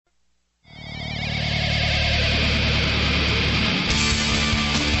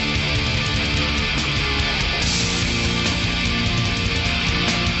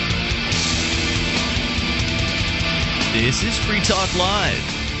This is Free Talk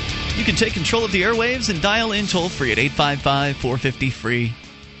Live. You can take control of the airwaves and dial in toll-free at 855-450-FREE.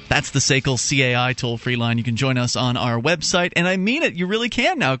 That's the SACL CAI toll-free line. You can join us on our website, and I mean it, you really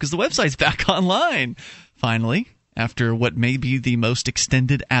can now, because the website's back online, finally, after what may be the most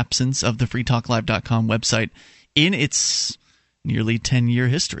extended absence of the freetalklive.com website in its nearly 10-year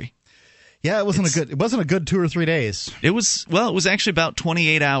history. Yeah, it wasn't a good 2 or 3 days. It was actually about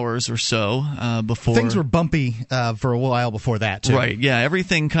 28 hours or so before. Things were bumpy for a while before that, too. Right, yeah,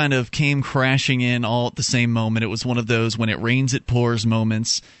 everything kind of came crashing in all at the same moment. It was one of those when it rains it pours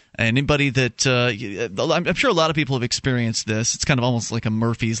moments. Anybody that I'm sure a lot of people have experienced this. It's kind of almost like a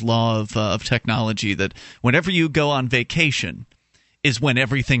Murphy's Law of technology, that whenever you go on vacation is when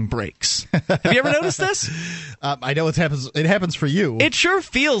everything breaks. Have you ever noticed this? I know it happens for you. It sure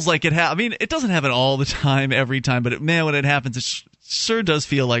feels like it I mean, it doesn't happen all the time, every time, but man, when it happens, it sure does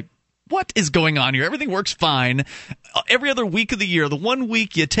feel like, what is going on here? Everything works fine. Every other week of the year, the 1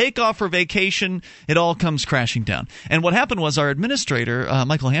 week you take off for vacation, it all comes crashing down. And what happened was our administrator,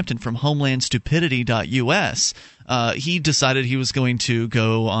 Michael Hampton from HomelandStupidity.us, he decided he was going to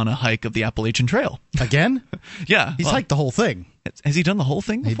go on a hike of the Appalachian Trail. Again? Yeah. He's hiked the whole thing. Has he done the whole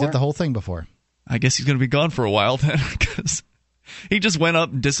thing before? He did the whole thing before. I guess he's going to be gone for a while then, because he just went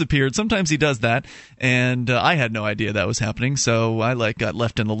up and disappeared. Sometimes he does that, and I had no idea that was happening, so I got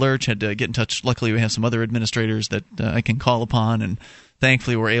left in the lurch, had to get in touch. Luckily, we have some other administrators that I can call upon, and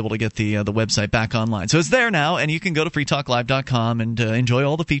thankfully we're able to get the website back online. So it's there now, and you can go to freetalklive.com and enjoy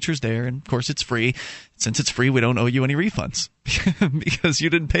all the features there, and of course it's free. Since it's free, we don't owe you any refunds because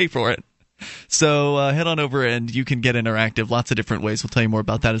you didn't pay for it. So head on over and you can get interactive. Lots of different ways. We'll tell you more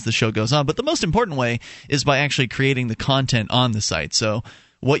about that as the show goes on. But the most important way is by actually creating the content on the site. So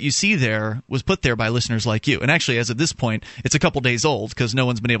what you see there was put there by listeners like you. And actually, as of this point, it's a couple days old because no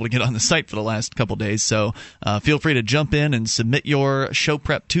one's been able to get on the site for the last couple days. So feel free to jump in and submit your show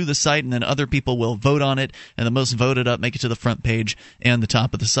prep to the site, and then other people will vote on it. And the most voted up make it to the front page and the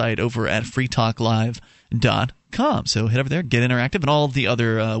top of the site over at freetalklive.com. So head over there, get interactive, and all of the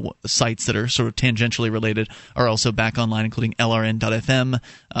other sites that are sort of tangentially related are also back online, including LRN.FM,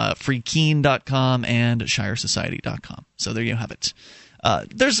 freekeen.com, and shiresociety.com. So there you have it.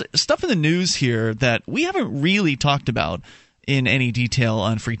 There's stuff in the news here that we haven't really talked about in any detail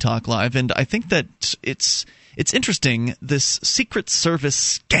on Free Talk Live, and I think that it's interesting, this Secret Service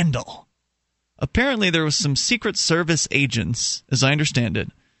scandal. Apparently there was some Secret Service agents, as I understand it,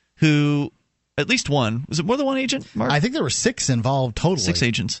 who... At least one. Was it more than one agent, Mark? I think there were 6 involved totally. 6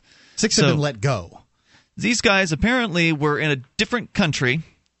 agents. 6 have been let go. These guys apparently were in a different country.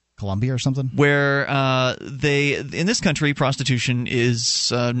 Colombia or something? Where in this country, prostitution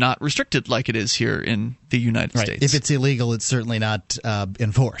is not restricted like it is here in the United States. If it's illegal, it's certainly not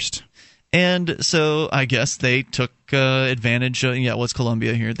enforced. And so I guess they took advantage what's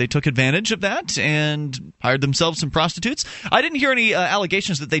Colombia here? They took advantage of that and hired themselves some prostitutes. I didn't hear any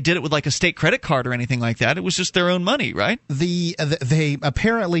allegations that they did it with like a state credit card or anything like that. It was just their own money, right? They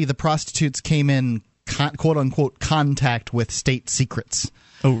apparently the prostitutes came in quote unquote contact with state secrets.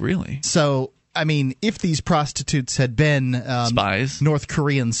 Oh, really? So, I mean, if these prostitutes had been spies, North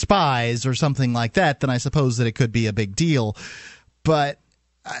Korean spies or something like that, then I suppose that it could be a big deal. But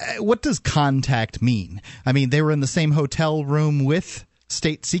what does contact mean? I mean, they were in the same hotel room with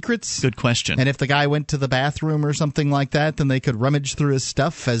state secrets? Good question. And if the guy went to the bathroom or something like that, then they could rummage through his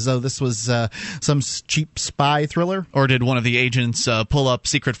stuff as though this was some cheap spy thriller? Or did one of the agents pull up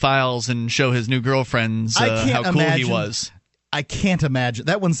secret files and show his new girlfriends how cool he was? I can't imagine.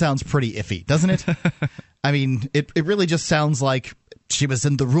 That one sounds pretty iffy, doesn't it? I mean, it really just sounds like she was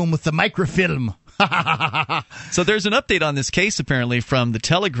in the room with the microfilm. So there's an update on this case apparently from the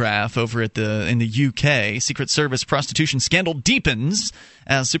Telegraph over in the UK. Secret Service prostitution scandal deepens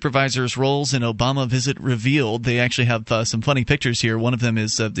as supervisors' roles in Obama visit revealed. They actually have some funny pictures here. One of them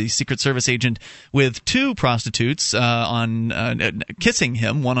is the Secret Service agent with 2 prostitutes kissing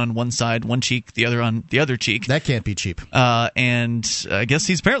him, one on one side, one cheek, the other on the other cheek. That can't be cheap. And I guess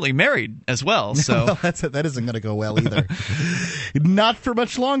he's apparently married as well. So well, that isn't going to go well either. Not for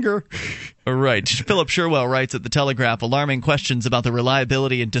much longer. Right. Philip Sherwell writes at the Telegraph, alarming questions about the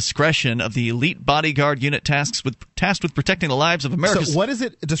reliability and discretion of the elite bodyguard unit tasked with protecting the lives of America's... So what is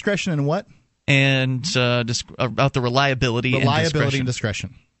it? Discretion and what? And about the reliability and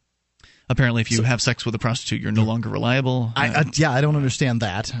discretion. Apparently, if you have sex with a prostitute, you're no longer reliable. I don't understand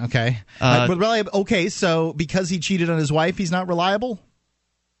that. Okay. Okay, so because he cheated on his wife, he's not reliable?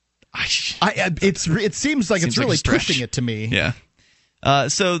 It seems like it's really pushing it to me. Yeah.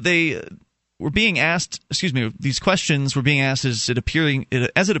 So they were being asked, these questions were being asked as it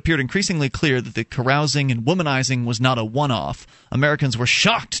appeared increasingly clear that the carousing and womanizing was not a one-off. Americans were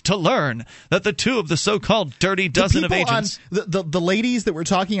shocked to learn that the two of the so-called dirty dozen of agents... The ladies that were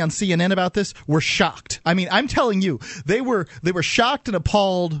talking on CNN about this were shocked. I mean, I'm telling you, they were shocked and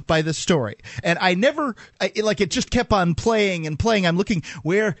appalled by this story. And it just kept on playing and playing. I'm looking,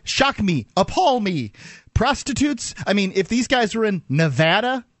 where shock me, appall me. Prostitutes? I mean, if these guys were in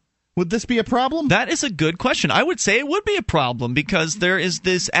Nevada... would this be a problem? That is a good question. I would say it would be a problem because there is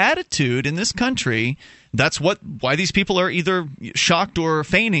this attitude in this country. That's why these people are either shocked or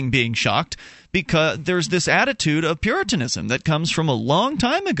feigning being shocked, because there's this attitude of Puritanism that comes from a long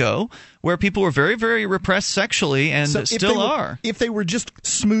time ago where people were very, very repressed sexually and still are. If they were just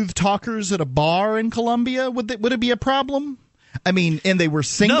smooth talkers at a bar in Colombia, would it be a problem? I mean, and they were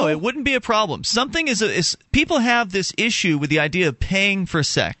single? No, it wouldn't be a problem. Something is people have this issue with the idea of paying for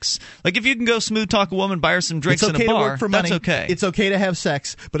sex. Like if you can go smooth talk a woman, buy her some drinks in a bar, to work for money. That's okay. It's okay to have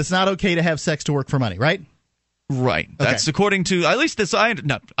sex, but it's not okay to have sex to work for money, right? Right. That's according to, at least this, I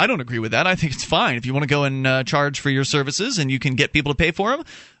don't agree with that. I think it's fine. If you want to go and charge for your services and you can get people to pay for them,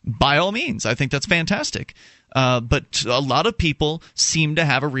 by all means. I think that's fantastic. But a lot of people seem to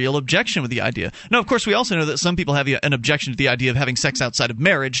have a real objection with the idea. Now, of course, we also know that some people have an objection to the idea of having sex outside of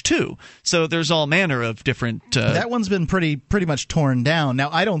marriage, too. So there's all manner of different... that one's been pretty much torn down. Now,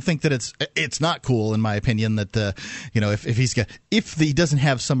 I don't think that it's not cool, in my opinion, that if he doesn't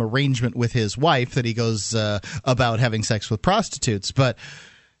have some arrangement with his wife, that he goes about having sex with prostitutes. But...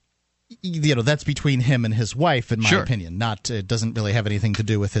 that's between him and his wife, in my opinion. It doesn't really have anything to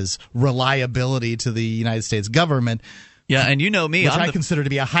do with his reliability to the United States government. Yeah, and you know me. Which I consider to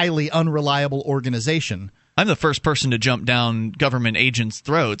be a highly unreliable organization. I'm the first person to jump down government agents'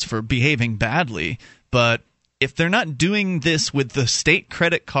 throats for behaving badly, but if they're not doing this with the state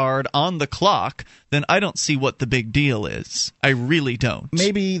credit card on the clock, then I don't see what the big deal is. I really don't.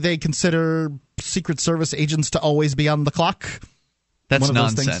 Maybe they consider Secret Service agents to always be on the clock? That's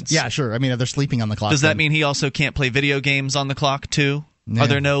nonsense. Yeah, sure. I mean, if they're sleeping on the clock. Does that mean he also can't play video games on the clock, too? Yeah. Are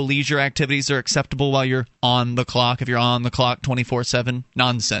there no leisure activities that are acceptable while you're on the clock, if you're on the clock 24/7?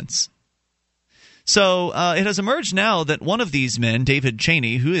 Nonsense. So it has emerged now that one of these men, David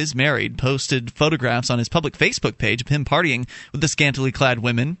Cheney, who is married, posted photographs on his public Facebook page of him partying with the scantily clad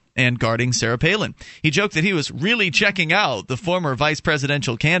women and guarding Sarah Palin. He joked that he was really checking out the former vice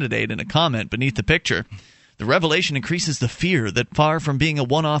presidential candidate in a comment beneath the picture. The revelation increases the fear that, far from being a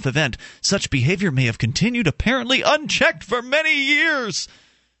one-off event, such behavior may have continued apparently unchecked for many years.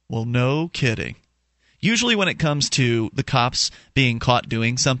 Well, no kidding. Usually when it comes to the cops being caught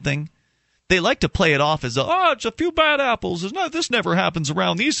doing something, they like to play it off as, it's a few bad apples. This never happens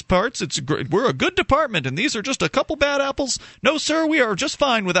around these parts. We're a good department, and these are just a couple bad apples. No, sir, we are just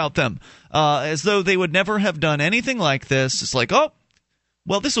fine without them. As though they would never have done anything like this. It's like,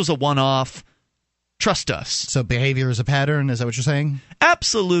 this was a one-off. Trust us. So behavior is a pattern? Is that what you're saying?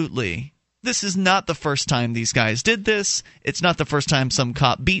 Absolutely. This is not the first time these guys did this. It's not the first time some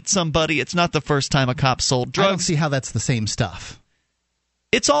cop beat somebody. It's not the first time a cop sold drugs. I don't see how that's the same stuff.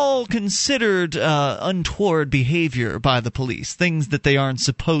 It's all considered untoward behavior by the police, things that they aren't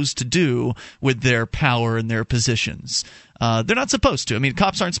supposed to do with their power and their positions. They're not supposed to. I mean,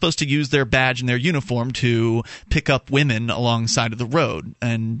 cops aren't supposed to use their badge and their uniform to pick up women alongside of the road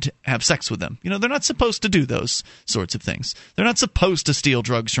and have sex with them. They're not supposed to do those sorts of things. They're not supposed to steal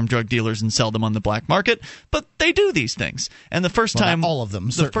drugs from drug dealers and sell them on the black market, but they do these things. And the first time... Not all of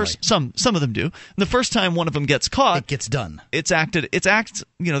them, certainly. Some of them do. And the first time one of them gets caught... It gets done.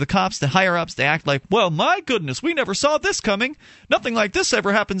 The cops, the higher-ups, they act like, well, my goodness, we never saw this coming. Nothing like this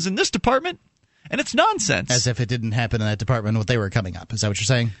ever happens in this department. And it's nonsense. As if it didn't happen in that department when they were coming up. Is that what you're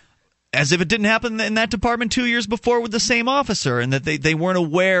saying? As if it didn't happen in that department 2 years before with the same officer, and that they weren't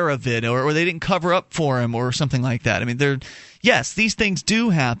aware of it, or they didn't cover up for him or something like that. I mean, yes, these things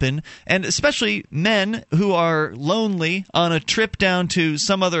do happen, and especially men who are lonely on a trip down to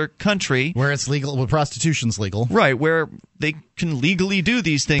some other country. Where it's legal, where prostitution's legal. Right, where they can legally do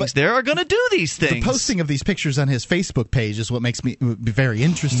these things. They are going to do these things. The posting of these pictures on his Facebook page is what makes me be very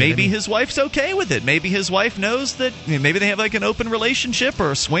interested. Maybe his wife's okay with it. Maybe his wife knows that. Maybe they have like an open relationship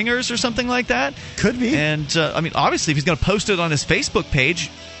or swingers or something like that. Could be. And obviously, if he's going to post it on his Facebook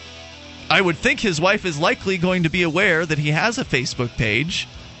page, I would think his wife is likely going to be aware that he has a Facebook page.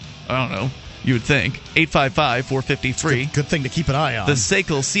 I don't know. You would think. 855-450-FREE. Good thing to keep an eye on. The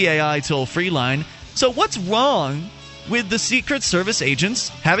SACL CAI toll-free line. So what's wrong with the Secret Service agents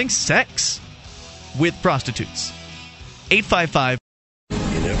having sex with prostitutes? 855. In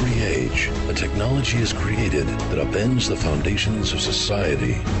every age, a technology is created that upends the foundations of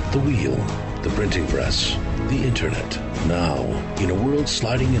society. The wheel, the printing press, the internet. Now, in a world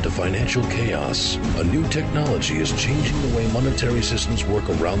sliding into financial chaos, a new technology is changing the way monetary systems work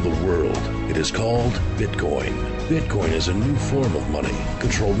around the world. It is called Bitcoin. Bitcoin is a new form of money,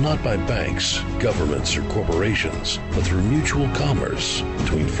 controlled not by banks, governments, or corporations, but through mutual commerce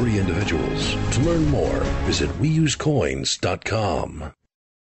between free individuals. To learn more, visit weusecoins.com.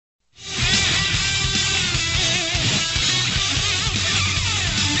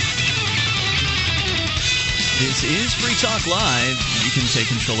 This is Free Talk Live. You can take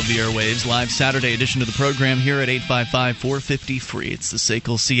control of the airwaves. Live Saturday edition of the program here at 855-450-FREE. It's the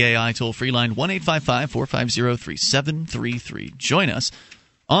SACL CAI toll-free line, 1-855-450-3733. Join us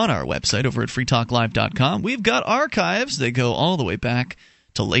on our website over at freetalklive.com. We've got archives. They go all the way back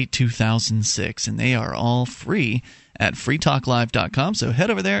to late 2006, and they are all free at freetalklive.com. So head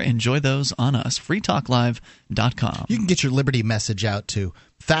over there, enjoy those on us, freetalklive.com. You can get your Liberty message out to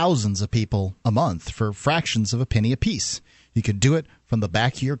thousands of people a month for fractions of a penny apiece. You could do it from the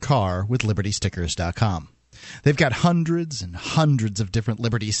back of your car with libertystickers.com. They've got hundreds and hundreds of different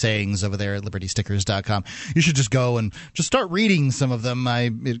Liberty sayings over there at libertystickers.com. You should just go and just start reading some of them.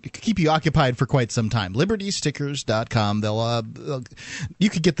 It could keep you occupied for quite some time. libertystickers.com. You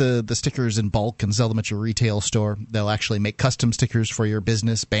could get the stickers in bulk and sell them at your retail store. They'll actually make custom stickers for your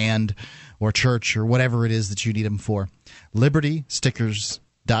business, band, or church, or whatever it is that you need them for.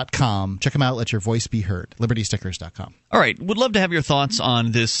 libertystickers.com. Check them out. Let your voice be heard. libertystickers.com. All right. Would love to have your thoughts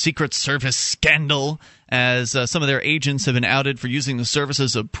on this Secret Service scandal, as some of their agents have been outed for using the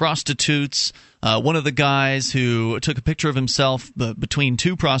services of prostitutes. One of the guys who took a picture of himself between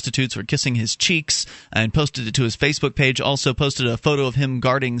two prostitutes for kissing his cheeks and posted it to his Facebook page, also posted a photo of him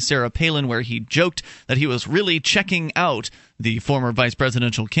guarding Sarah Palin where he joked that he was really checking out the former vice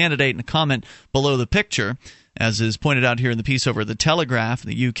presidential candidate in a comment below the picture. As is pointed out here in the piece over The Telegraph in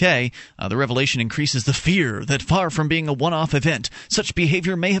the UK, the revelation increases the fear that far from being a one-off event, such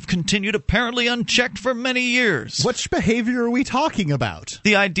behavior may have continued apparently unchecked for many years. Which behavior are we talking about?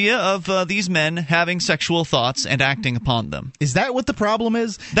 The idea of these men having sexual thoughts and acting upon them. Is that what the problem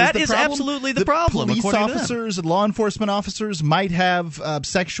is? That is absolutely the problem. Police officers and law enforcement officers might have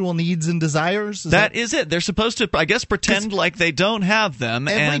sexual needs and desires? That is it. They're supposed to, I guess, pretend like they don't have them.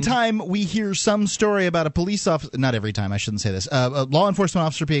 Every time we hear some story about a police officer, not every time, I shouldn't say this, a law enforcement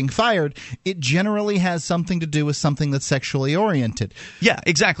officer being fired, it generally has something to do with something that's sexually oriented. Yeah,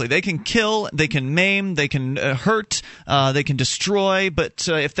 exactly. They can kill, they can maim, they can hurt, they can destroy, but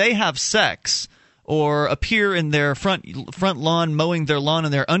if they have sex or appear in their front lawn mowing their lawn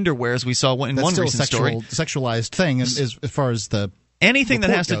in their underwear, as we saw in one recent story. That's still a sexualized thing as far as the anything that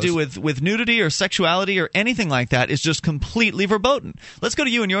has to do with nudity or sexuality or anything like that is just completely verboten. Let's go to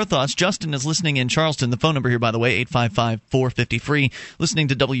you and your thoughts. Justin is listening in Charleston. The phone number here, by the way, 855-450-FREE, listening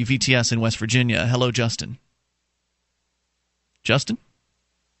to WVTS in West Virginia. Hello, Justin. Justin?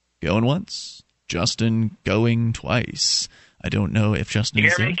 Going once. Justin going twice. I don't know if Justin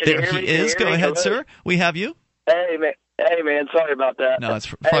is there. There he is. Go ahead, sir. We have you. Hey, man. Sorry about that. No, it's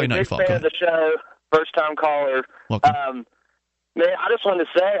probably not your fault. Big fan of the show. First-time caller. Welcome. Man, I just wanted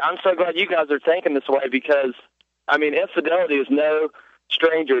to say I'm so glad you guys are thinking this way because, I mean, infidelity is no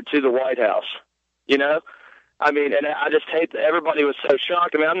stranger to the White House, you know? I mean, and I just hate that everybody was so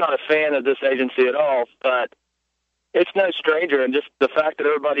shocked. I mean, I'm not a fan of this agency at all, but it's no stranger, and just the fact that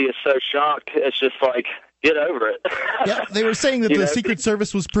everybody is so shocked, it's just like, get over it. Yeah, they were saying that the Secret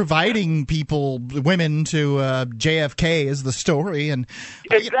Service was providing women to JFK is the story, and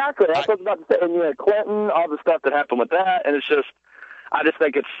exactly. That's what I was about to say. And Clinton, all the stuff that happened with that, and it's just, I just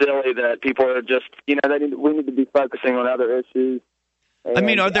think it's silly that people are just, we need to be focusing on other issues. I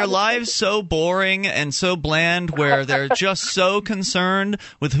mean, are their lives so boring and so bland where they're just so concerned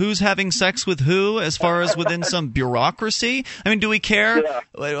with who's having sex with who as far as within some bureaucracy? I mean, do we care?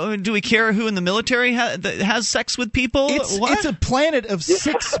 Yeah. Do we care who in the military has sex with people? It's a planet of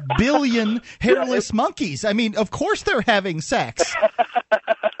 6 billion hairless monkeys. I mean, of course they're having sex.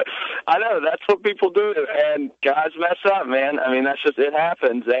 I know, that's what people do, and guys mess up, man. I mean, that's just, it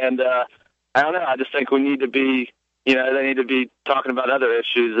happens, and I don't know, I just think we need to be, they need to be talking about other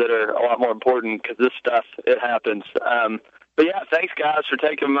issues that are a lot more important because this stuff, it happens. But yeah, thanks, guys, for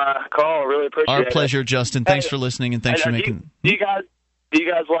taking my call. I really appreciate it. Our pleasure, Justin. Thanks for listening, and thanks for making... Do you guys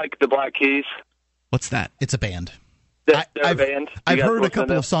like the Black Keys? What's that? It's a band. They're a band? I've heard a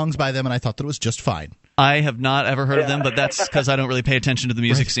couple of songs by them, and I thought that it was just fine. I have not ever heard of them, but that's because I don't really pay attention to the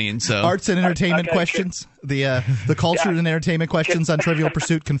music scene. So arts and entertainment questions, the culture and entertainment questions on Trivial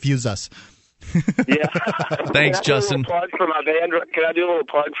Pursuit confuse us. Yeah. Thanks, Justin. Can I do a little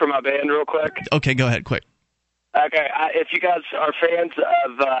plug for my band real quick? Okay, go ahead, quick. Okay, if you guys are fans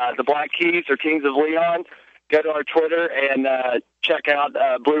of the Black Keys or Kings of Leon, go to our Twitter and check out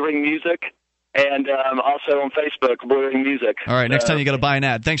Blue Ring Music, and also on Facebook, Blue Ring Music. All right, next time you got to buy an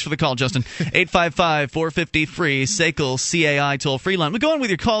ad. Thanks for the call, Justin. 855-450-FREE, SACL CAI toll-free line. We'll go on with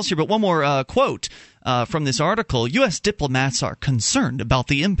your calls here, but one more quote from this article. U.S. diplomats are concerned about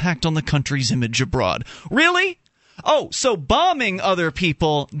the impact on the country's image abroad. Really? Oh, so bombing other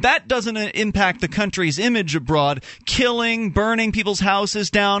people, that doesn't impact the country's image abroad. Killing, burning people's houses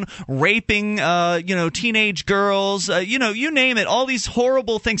down, raping, teenage girls, you name it. All these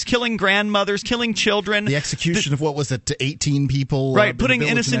horrible things, killing grandmothers, killing children. The execution of, 18 people? Right, putting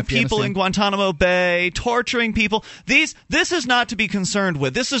innocent people in Guantanamo Bay, torturing people. This is not to be concerned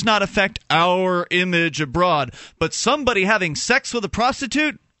with. This does not affect our image abroad. But somebody having sex with a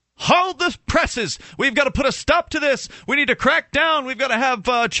prostitute? Hold the presses! We've got to put a stop to this. We need to crack down. We've got to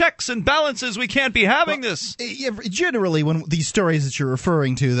have checks and balances. We can't be having this. Generally, when these stories that you're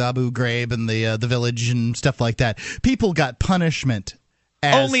referring to, the Abu Ghraib and the village and stuff like that, people got punishment.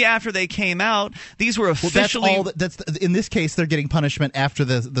 Only after they came out. These were officially. In this case, they're getting punishment after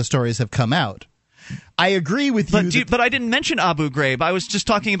the stories have come out. I agree with you. But I didn't mention Abu Ghraib. I was just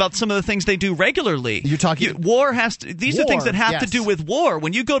talking about some of the things they do regularly. You're talking war has to. These are things that have to do with war.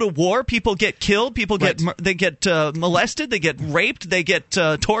 When you go to war, people get killed. People get molested. They get raped. They get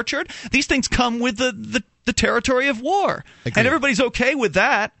tortured. These things come with the territory of war, and everybody's okay with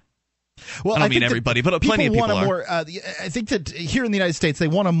that. Well, I don't mean everybody, but plenty of people are. I think that here in the United States, they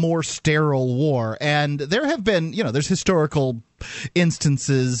want a more sterile war, and there have been, there's historical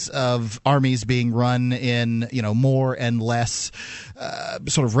instances of armies being run in, more and less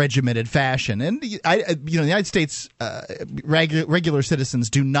sort of regimented fashion. And the United States regular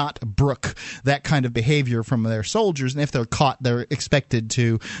citizens do not brook that kind of behavior from their soldiers, and if they're caught, they're expected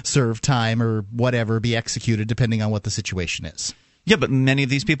to serve time or whatever, be executed, depending on what the situation is. Yeah, but many of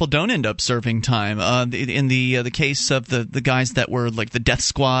these people don't end up serving time. In the case of the guys that were like the death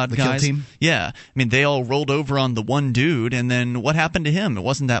squad guys, kill team? Yeah, I mean they all rolled over on the one dude, and then what happened to him? It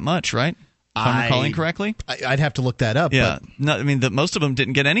wasn't that much, right? If I'm recalling correctly. I'd have to look that up. Yeah, most of them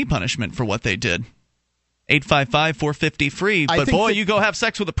didn't get any punishment for what they did. 855-450-FREE. But boy, you go have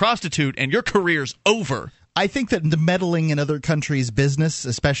sex with a prostitute, and your career's over. I think that the meddling in other countries' business,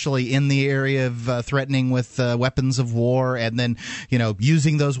 especially in the area of threatening with weapons of war and then,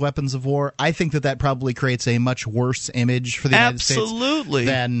 using those weapons of war, I think that probably creates a much worse image for the United States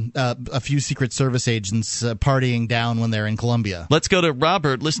than a few Secret Service agents partying down when they're in Colombia. Let's go to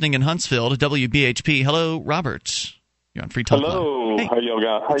Robert listening in Huntsville to WBHP. Hello, Robert. You're on Free Talk Live. Hello. Hey. How you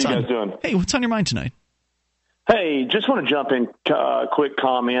guys doing? Hey, what's on your mind tonight? Hey, just want to jump in, quick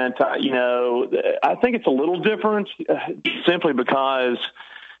comment. I think it's a little different simply because,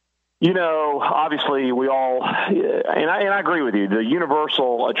 obviously we all, and I agree with you, the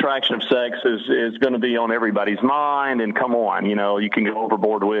universal attraction of sex is going to be on everybody's mind. And come on, you can go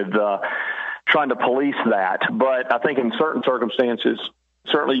overboard with trying to police that. But I think in certain circumstances,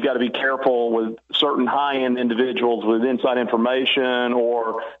 certainly you got to be careful with certain high-end individuals with inside information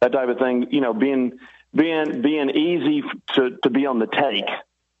or that type of thing, being easy to be on the take,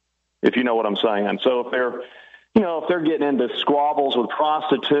 if you know what I'm saying. So if they're getting into squabbles with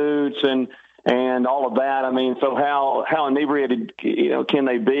prostitutes and all of that, so how inebriated, can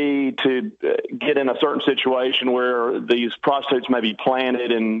they be to get in a certain situation where these prostitutes may be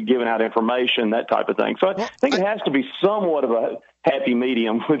planted and giving out information, that type of thing. So I think it has to be somewhat of a happy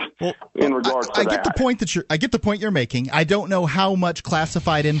medium in regards to that. I get the point you're making. I don't know how much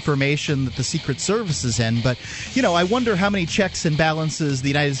classified information that the Secret Service is in, but I wonder how many checks and balances the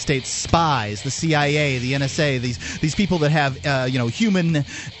United States spies, the CIA, the NSA, these people that have human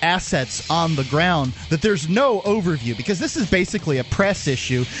assets on the ground, that there's no overview, because this is basically a press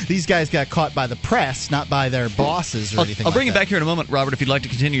issue. These guys got caught by the press, not by their bosses or anything. I'll bring it back here in a moment, Robert, if you'd like to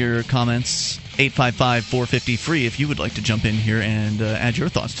continue your comments. 855-450-FREE if you would like to jump in here and add your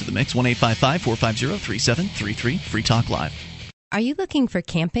thoughts to the mix. 1-855-450-3733. Free Talk Live. Are you looking for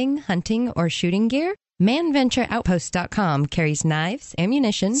camping, hunting, or shooting gear? ManVentureOutpost.com carries knives,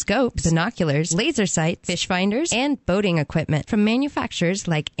 ammunition, scopes, binoculars, laser sights, fish finders, and boating equipment from manufacturers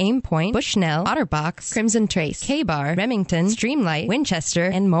like Aimpoint, Bushnell, Otterbox, Crimson Trace, K-Bar, Remington, Streamlight, Winchester,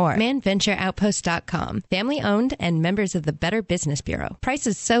 and more. ManVentureOutpost.com. Family-owned and members of the Better Business Bureau.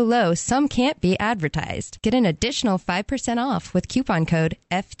 Prices so low, some can't be advertised. Get an additional 5% off with coupon code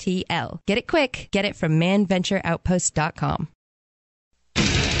FTL. Get it quick. Get it from ManVentureOutpost.com.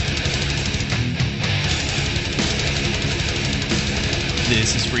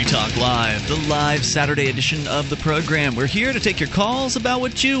 This is Free Talk Live, the live Saturday edition of the program. We're here to take your calls about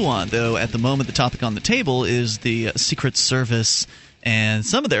what you want, though at the moment the topic on the table is the Secret Service and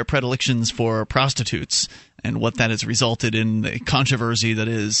some of their predilections for prostitutes and what that has resulted in, the controversy that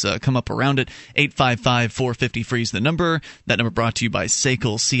has come up around it. 855-450-FREE is the number. That number brought to you by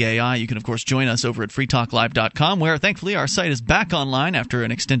SACL CAI. You can, of course, join us over at freetalklive.com, where, thankfully, our site is back online after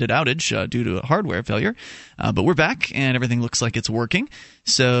an extended outage due to a hardware failure. But we're back, and everything looks like it's working.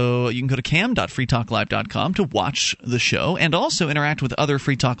 So you can go to cam.freetalklive.com to watch the show and also interact with other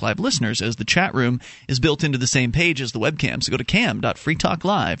Free Talk Live listeners, as the chat room is built into the same page as the webcam. So go to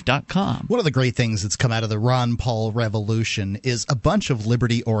cam.freetalklive.com. One of the great things that's come out of the Ron Paul revolution is a bunch of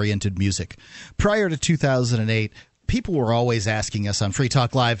liberty-oriented music. Prior to 2008, people were always asking us on Free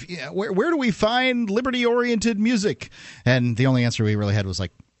Talk Live, where do we find liberty-oriented music? And the only answer we really had was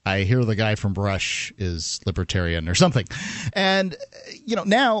like, I hear the guy from Rush is libertarian or something. And,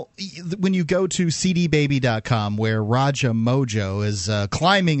 now when you go to cdbaby.com, where Raja Mojo is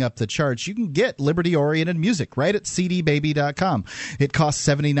climbing up the charts, you can get liberty-oriented music right at cdbaby.com. It costs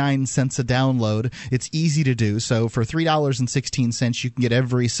 79 cents a download. It's easy to do. So for $3.16, you can get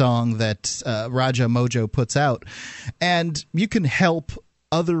every song that Raja Mojo puts out. And you can help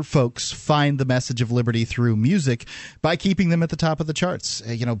other folks find the message of liberty through music by keeping them at the top of the charts.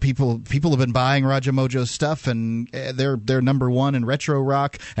 People have been buying Raja Mojo's stuff, and they're number one in retro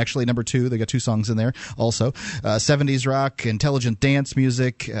rock. Actually, number two. They got two songs in there also. 70s rock, intelligent dance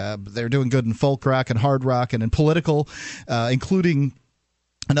music. They're doing good in folk rock and hard rock and in political, including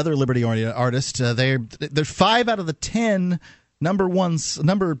another liberty-oriented artist. They're 5 out of the 10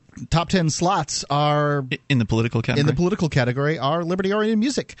 top 10 slots are in the political category. In the political category are liberty-oriented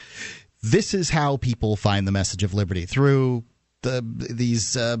music. This is how people find the message of liberty, through these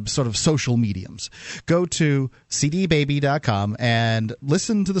sort of social mediums. Go to cdbaby.com and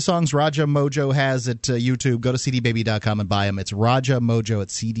listen to the songs Raja Mojo has at YouTube. Go to cdbaby.com and buy them. It's Raja Mojo at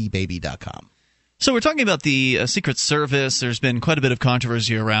cdbaby.com. So we're talking about the Secret Service. There's been quite a bit of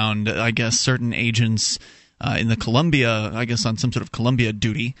controversy around, I guess, certain agents in the Columbia, I guess on some sort of Columbia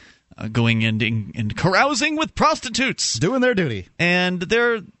duty, going and carousing with prostitutes. Doing their duty. And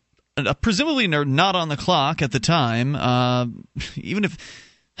they're presumably not on the clock at the time. Even if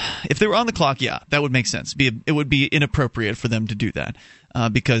they were on the clock, yeah, that would make sense. It would be inappropriate for them to do that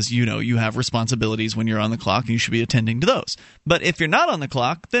because, you have responsibilities when you're on the clock and you should be attending to those. But if you're not on the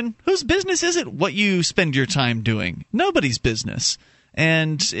clock, then whose business is it what you spend your time doing? Nobody's business.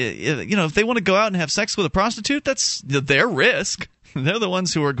 And, if they want to go out and have sex with a prostitute, that's their risk. They're the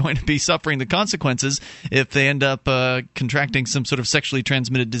ones who are going to be suffering the consequences if they end up contracting some sort of sexually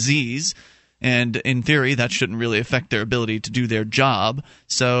transmitted disease. And in theory, that shouldn't really affect their ability to do their job.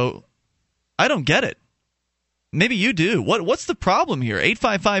 So I don't get it. Maybe you do. What's the problem here?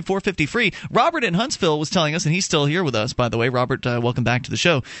 855-450-FREE. Robert in Huntsville was telling us, and he's still here with us, by the way. Robert, welcome back to the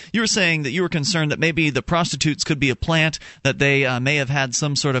show. You were saying that you were concerned that maybe the prostitutes could be a plant, that they may have had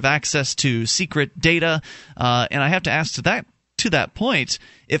some sort of access to secret data. And I have to ask to that point,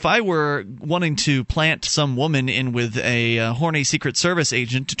 if I were wanting to plant some woman in with a horny Secret Service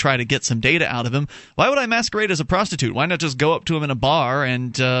agent to try to get some data out of him, why would I masquerade as a prostitute? Why not just go up to him in a bar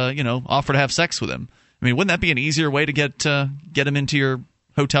and offer to have sex with him? I mean, wouldn't that be an easier way to get him into your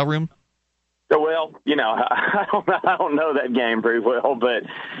hotel room? Well, I don't know that game very well, but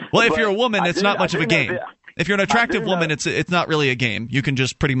if you're a woman, it's not much of a game. If you're an attractive woman, it's not really a game. You can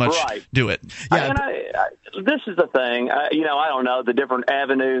just pretty much do it. Yeah. This is the thing. I don't know the different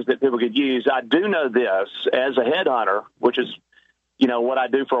avenues that people could use. I do know this as a headhunter, which is what I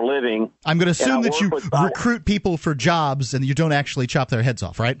do for a living. I'm going to assume that you recruit people for jobs and you don't actually chop their heads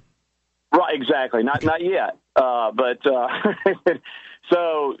off, right? Right, exactly. Not yet, but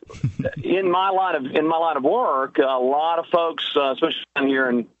so in my line of work, a lot of folks, especially down here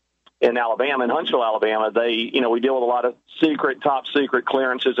in Alabama, in Huntsville, Alabama, we deal with a lot of top secret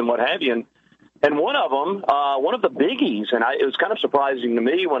clearances and what have you. And one of them, one of the biggies, and it was kind of surprising to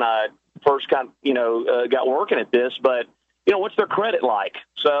me when I first got working at this, but what's their credit like?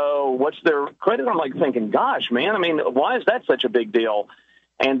 So what's their credit? I'm like thinking, gosh, man, I mean, why is that such a big deal?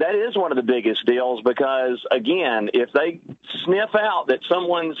 And that is one of the biggest deals because, again, if they sniff out that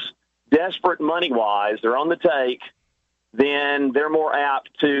someone's desperate money-wise, they're on the take, then they're more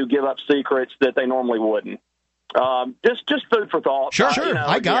apt to give up secrets that they normally wouldn't. Just food for thought. Sure.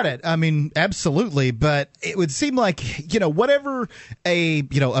 I got it. I mean, absolutely. But it would seem like, whatever a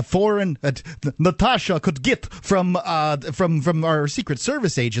foreign Natasha could get from our Secret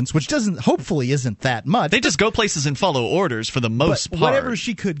Service agents, which hopefully isn't that much. They just go places and follow orders for the most part. Whatever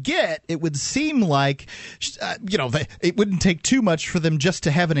she could get, it would seem like, it wouldn't take too much for them just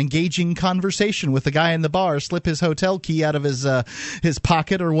to have an engaging conversation with the guy in the bar, slip his hotel key out of his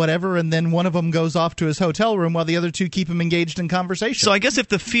pocket or whatever, and then one of them goes off to his hotel room while the other two keep him engaged in conversation. So I guess if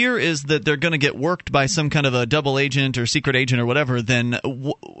the fear is that they're going to get worked by some kind of a double agent or secret agent or whatever, then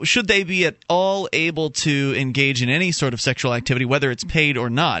should they be at all able to engage in any sort of sexual activity, whether it's paid or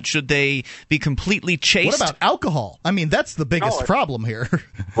not? Should they be completely chaste? What about alcohol? I mean, that's the biggest problem here.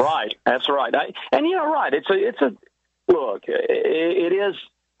 Right. That's right. Right. It's a look. It is.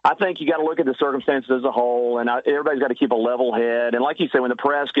 I think you got to look at the circumstances as a whole, and everybody's got to keep a level head. And like you say, when the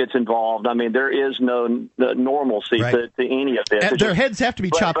press gets involved, I mean, there is no normalcy to any of this. And their heads have to be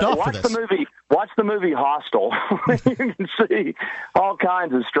chopped off for this. Watch the movie Hostel. You can see all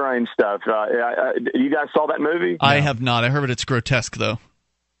kinds of strange stuff. You guys saw that movie? I have not. I heard it's grotesque, though.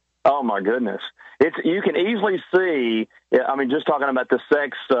 Oh, my goodness. You can easily see, I mean, just talking about the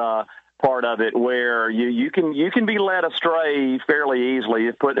sex part of it, where you can be led astray fairly easily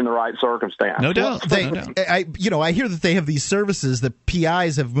if put in the right circumstance. No doubt. I hear that they have these services. The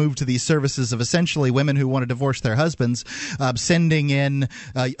PIs have moved to these services of essentially women who want to divorce their husbands, sending in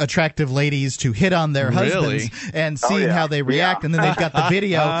attractive ladies to hit on their husbands and seeing how they react, and then they've got the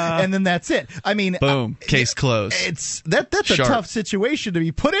video, and then that's it. I mean, boom, case closed. That's a tough situation to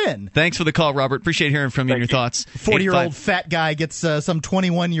be put in. Thanks for the call, Robert. Appreciate hearing from you and your thoughts. 40-year-old fat guy gets some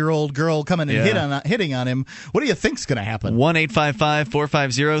 21-year-old girl coming and hitting on him. What do you think's going to happen?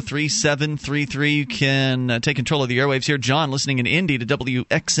 1-855-450-3733. You can take control of the airwaves here. John, listening in Indy to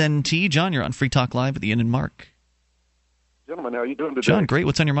WXNT. John, you're on Free Talk Live with Ian and Mark. Gentlemen, how are you doing today? John, great.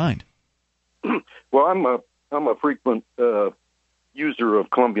 What's on your mind? Well, I'm a frequent user of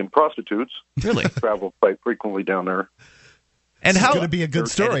Colombian prostitutes. Really? I travel quite frequently down there. And it's going to be a good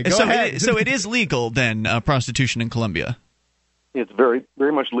story. Go ahead. So it is legal then, prostitution in Colombia? It's very,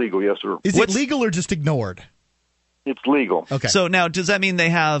 very much legal, yes, sir. Is it legal or just ignored? It's legal. Okay. So now, does that mean they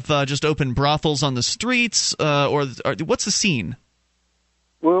have just open brothels on the streets, or what's the scene?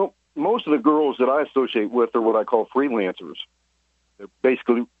 Well, most of the girls that I associate with are what I call freelancers. They're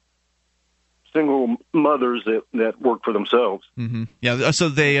basically single mothers that work for themselves. Mm-hmm. Yeah. So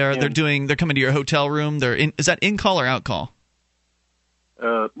they're coming to your hotel room. Is that in call or out call?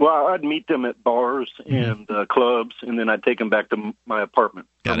 Well, I'd meet them at bars and clubs, and then I'd take them back to my apartment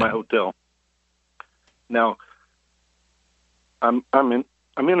or my hotel. Now, I'm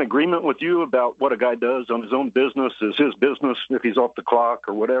in agreement with you about what a guy does on his own business is his business if he's off the clock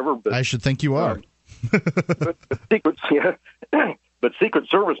or whatever. But I should think you are. But Secret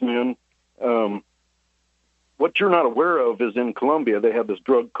Servicemen, what you're not aware of is in Colombia they have this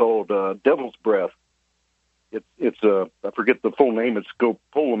drug called Devil's Breath. It's I forget the full name. It's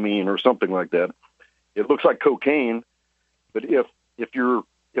scopolamine or something like that. It looks like cocaine, but if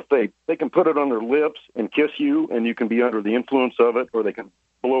they can put it on their lips and kiss you, and you can be under the influence of it, or they can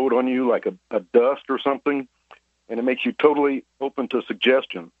blow it on you like a dust or something, and it makes you totally open to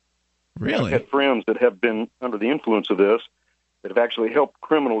suggestion. Really? I've had friends that have been under the influence of this that have actually helped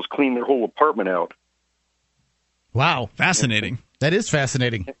criminals clean their whole apartment out. Wow, fascinating. That is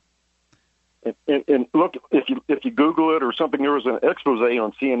fascinating. And look, if you Google it or something, there was an expose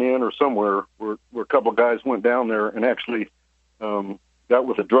on CNN or somewhere where a couple of guys went down there and actually got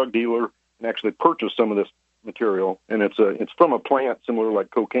with a drug dealer and actually purchased some of this material. And it's from a plant similar like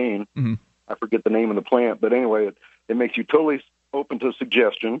cocaine. Mm-hmm. I forget the name of the plant, but anyway, it makes you totally open to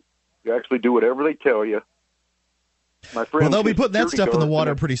suggestion. You actually do whatever they tell you. My friend, well, they'll be putting that stuff in the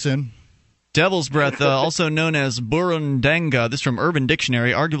water pretty soon. Devil's breath, also known as burundanga, this from Urban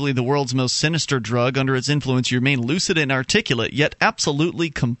Dictionary, arguably the world's most sinister drug. Under its influence, you remain lucid and articulate, yet absolutely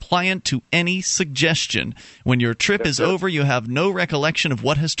compliant to any suggestion. When your trip is over, you have no recollection of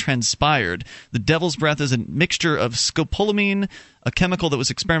what has transpired. The devil's breath is a mixture of scopolamine, a chemical that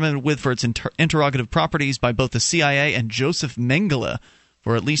was experimented with for its interrogative properties by both the CIA and Joseph Mengele.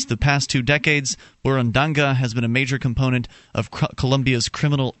 For at least the past 2 decades, burundanga has been a major component of Colombia's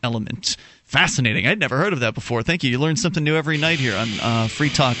criminal element. Fascinating. I'd never heard of that before. Thank you. You learn something new every night here on Free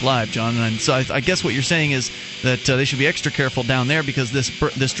Talk Live, John. And so I guess what you're saying is that they should be extra careful down there because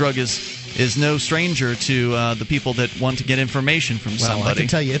this drug is no stranger to the people that want to get information from somebody. I can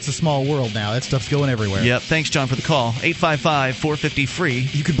tell you, it's a small world now. That stuff's going everywhere. Yep. Thanks, John, for the call. 855-450-FREE.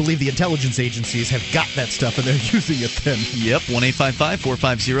 You can believe the intelligence agencies have got that stuff and they're using it then. Yep.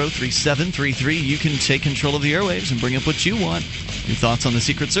 1-855-450-3733. You can take control of the airwaves and bring up what you want. Your thoughts on the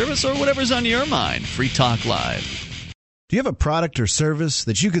Secret Service or whatever's on your mind. Free Talk Live. Do you have a product or service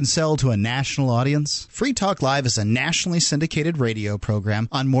that you can sell to a national audience? Free Talk Live is a nationally syndicated radio program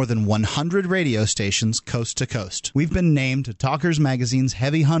on more than 100 radio stations coast to coast. We've been named to Talkers Magazine's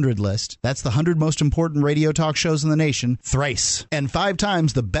Heavy 100 list. That's the 100 most important radio talk shows in the nation, thrice. And 5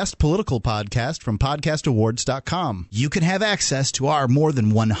 times the best political podcast from podcastawards.com. You can have access to our more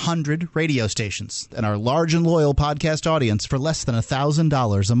than 100 radio stations and our large and loyal podcast audience for less than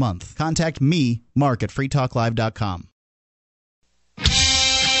 $1,000 a month. Contact me, Mark, at freetalklive.com.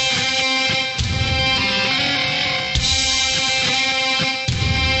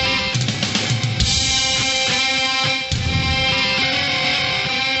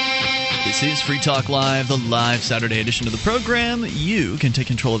 This is Free Talk Live, the live Saturday edition of the program. You can take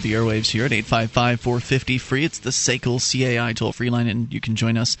control of the airwaves here at 855-450-FREE. It's the SACL CAI toll-free line, and you can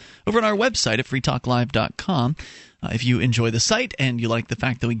join us over on our website at freetalklive.com. If you enjoy the site and you like the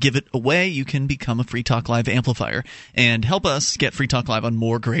fact that we give it away, you can become a Free Talk Live amplifier and help us get Free Talk Live on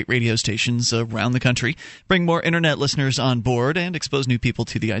more great radio stations around the country, bring more internet listeners on board, and expose new people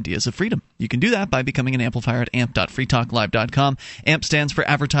to the ideas of freedom. You can do that by becoming an amplifier at amp.freetalklive.com. AMP stands for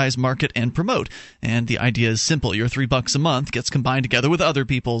Advertise, Market, and Promote. And the idea is simple. Your $3 a month gets combined together with other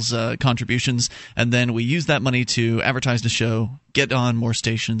people's contributions, and then we use that money to advertise the show, get on more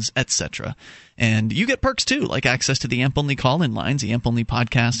stations, etc. And you get perks too, like access to the AMP-only call-in lines, the AMP-only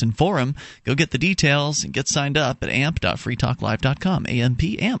podcast and forum. Go get the details and get signed up at amp.freetalklive.com,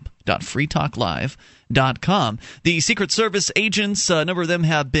 amp.freetalklive.com. The Secret Service agents, a number of them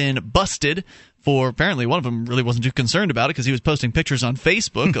have been busted for, apparently one of them really wasn't too concerned about it because he was posting pictures on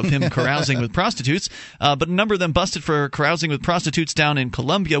Facebook of him carousing with prostitutes. But a number of them busted for carousing with prostitutes down in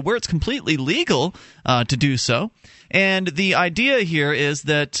Colombia, where it's completely legal to do so. And the idea here is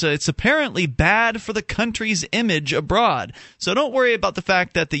that it's apparently bad for the country's image abroad. So don't worry about the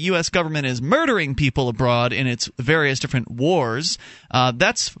fact that the U.S. government is murdering people abroad in its various different wars.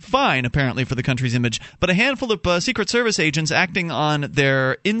 That's fine, apparently, for the country's image. But a handful of Secret Service agents acting on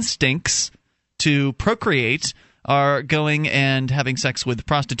their instincts to procreate are going and having sex with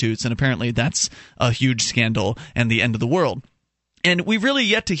prostitutes, and apparently that's a huge scandal and the end of the world. And we've really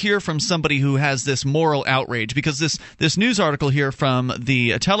yet to hear from somebody who has this moral outrage, because this news article here from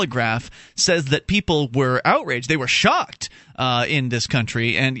the Telegraph says that people were outraged. They were shocked in this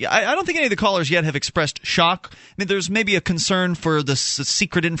country. And I don't think any of the callers yet have expressed shock. I mean, there's maybe a concern for the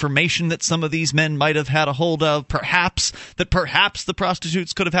secret information that some of these men might have had a hold of, perhaps the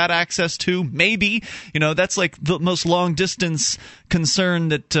prostitutes could have had access to, maybe. You know, that's like the most long-distance concern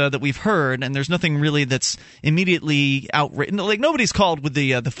that we've heard, and there's nothing really that's immediately outraged. Like, nobody's called with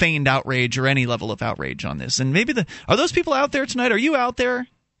the feigned outrage or any level of outrage on this. And maybe are those people out there tonight? Are you out there?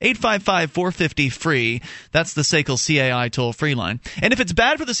 855-450-FREE. That's the SACL CAI toll-free line. And if it's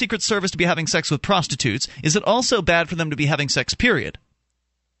bad for the Secret Service to be having sex with prostitutes, is it also bad for them to be having sex, period?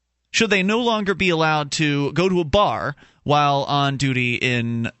 Should they no longer be allowed to go to a bar while on duty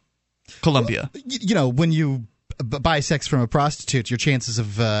in Colombia? Well, you know, when you buy sex from a prostitute, your chances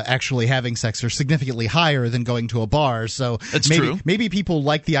of actually having sex are significantly higher than going to a bar. So that's true. Maybe people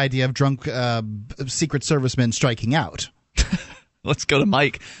like the idea of drunk Secret Servicemen striking out. Let's go to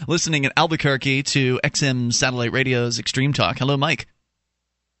Mike, listening in Albuquerque to XM Satellite Radio's Extreme Talk. Hello, Mike.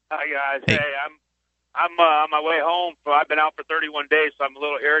 Hi, guys. Hey, I'm on my way home. I've been out for 31 days, so I'm a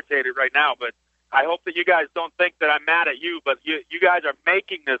little irritated right now. But I hope that you guys don't think that I'm mad at you, but you guys are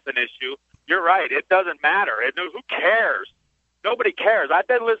making this an issue. You're right. It doesn't matter. Who cares? Nobody cares. I've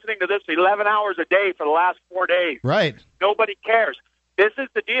been listening to this 11 hours a day for the last 4 days. Right. Nobody cares. This is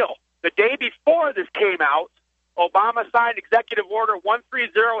the deal. The day before this came out, Obama signed Executive Order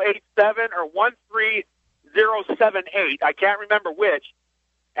 13087 or 13078. I can't remember which.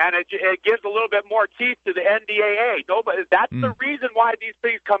 And it gives a little bit more teeth to the NDAA. That's the reason why these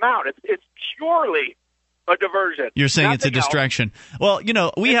things come out. It's purely a diversion. You're saying Nothing it's a distraction. Else. Well, you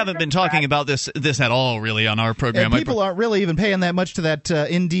know, we haven't been talking about this at all, really, on our program. And people aren't really even paying that much to that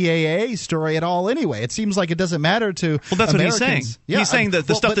NDAA story at all anyway. It seems like it doesn't matter to Well, that's Americans. what he's saying. Yeah, he's saying that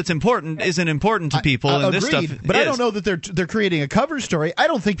the stuff that's important isn't important to people, and this stuff But is. I don't know that they're creating a cover story. I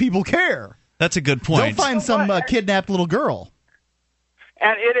don't think people care. That's a good point. They'll find some kidnapped little girl.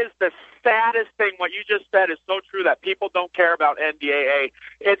 And it is the saddest thing. What you just said is so true, that people don't care about NDAA.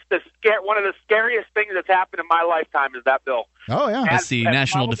 It's one of the scariest things that's happened in my lifetime is that bill. Oh, yeah. That's the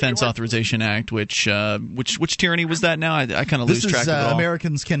National Defense Authorization Act, which tyranny was that now? I kind of lose track of it all.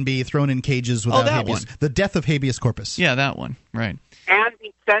 Americans can be thrown in cages without habeas. One. The death of habeas corpus. Yeah, that one. Right. And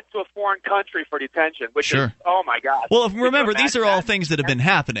being sent to a foreign country for detention, which is, oh my God. Well, remember, these are all things that have been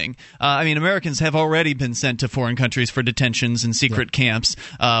happening. I mean, Americans have already been sent to foreign countries for detentions and secret camps.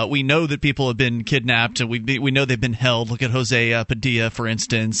 We know that people have been kidnapped, and we know they've been held. Look at Jose Padilla, for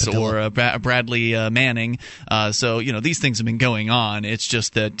instance, or Bradley Manning. So, these things have been going on. It's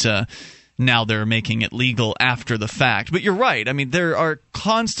just that now they're making it legal after the fact. But you're right. I mean, there are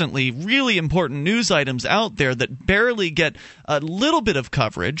constantly really important news items out there that barely get a little bit of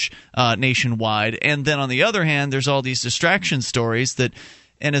coverage nationwide. And then on the other hand, there's all these distraction stories that,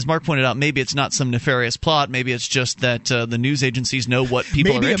 and as Mark pointed out, maybe it's not some nefarious plot. Maybe it's just that the news agencies know what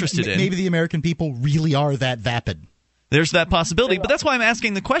people are interested in. Maybe the American people really are that vapid. There's that possibility, but that's why I'm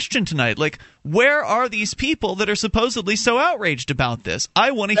asking the question tonight. Like, where are these people that are supposedly so outraged about this?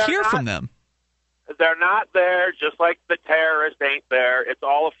 I want to hear from them. They're not there, just like the terrorists ain't there. It's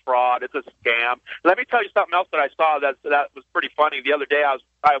all a fraud. It's a scam. Let me tell you something else that I saw that was pretty funny. The other day,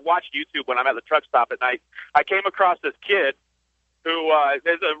 I watched YouTube when I'm at the truck stop at night. I came across this kid who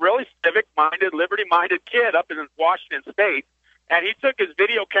is a really civic-minded, liberty-minded kid up in Washington State. And he took his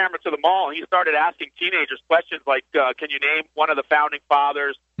video camera to the mall, and he started asking teenagers questions like, can you name one of the founding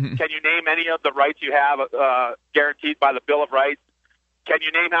fathers? Mm-hmm. Can you name any of the rights you have guaranteed by the Bill of Rights? Can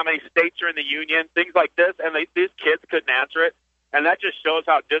you name how many states are in the Union? Things like this. And these kids couldn't answer it. And that just shows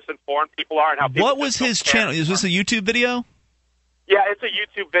how disinformed people are and how people. What was his channel? Is this a YouTube video? Yeah, it's a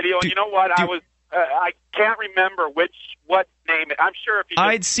YouTube video. And you know what? I can't remember what name it. I'm sure if you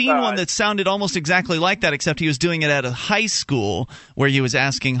I'd seen one that sounded almost exactly like that, except he was doing it at a high school where he was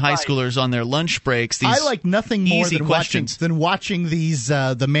asking high schoolers on their lunch breaks these I like nothing more than watching these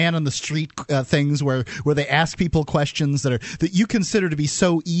the man on the street things where they ask people questions that you consider to be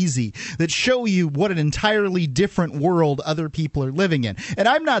so easy, that show you what an entirely different world other people are living in. And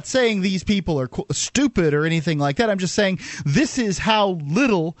I'm not saying these people are stupid or anything like that. I'm just saying this is how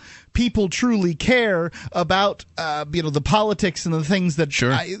little people truly care about the politics and the things that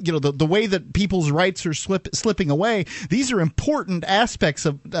the way that people's rights are slipping away. These are important aspects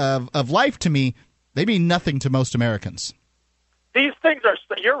of life to me. They mean nothing to most Americans. These things are,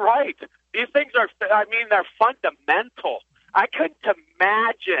 you're right. These things are, they're fundamental. I couldn't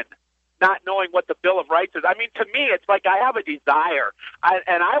imagine not knowing what the Bill of Rights is. I mean, to me, it's like I have a desire.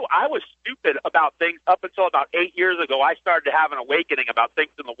 I was stupid about things up until about 8 years ago. I started to have an awakening about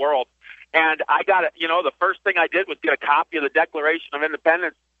things in the world. And I got it. The first thing I did was get a copy of the Declaration of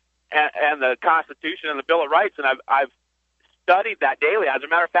Independence and the Constitution and the Bill of Rights. And I've studied that daily. As a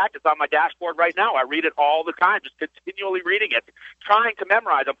matter of fact, it's on my dashboard right now. I read it all the time, just continually reading it, trying to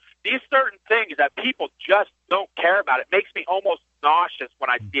memorize them. These certain things that people just don't care about, it makes me almost nauseous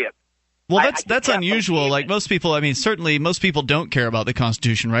when I see it. Well, that's unusual. Like most people, certainly most people don't care about the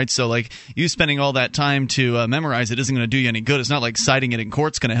Constitution, right? So, like, you spending all that time to memorize it isn't going to do you any good. It's not like citing it in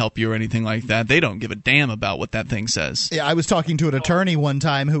court's going to help you or anything like that. They don't give a damn about what that thing says. Yeah, I was talking to an attorney one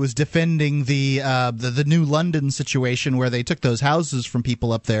time who was defending the New London situation where they took those houses from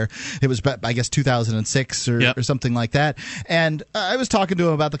people up there. It was, I guess, 2006 or something like that. And I was talking to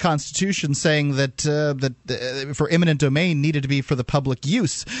him about the Constitution, saying that for eminent domain needed to be for the public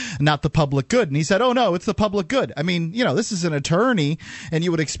use, not the public good. And he said, oh, no, it's the public good. I mean, this is an attorney, and you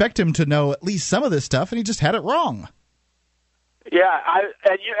would expect him to know at least some of this stuff, and he just had it wrong. Yeah,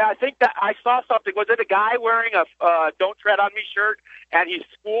 I think that I saw something. Was it a guy wearing a "Don't Tread on Me" shirt, and he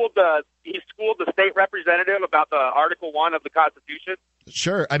schooled the state representative about the Article 1 of the Constitution?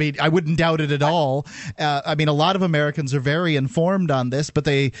 Sure. I mean, I wouldn't doubt it at all. A lot of Americans are very informed on this, but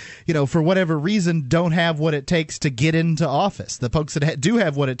they, for whatever reason, don't have what it takes to get into office. The folks that do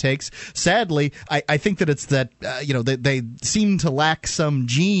have what it takes, sadly, I think that it's that, they seem to lack some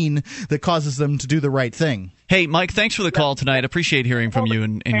gene that causes them to do the right thing. Hey, Mike, thanks for the call tonight. Appreciate hearing from you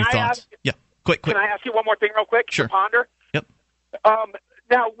and your thoughts. Quick. Can I ask you one more thing real quick? Sure. To ponder? Yep.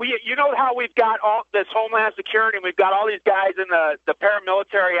 Now, you know how we've got all this Homeland Security, and we've got all these guys in the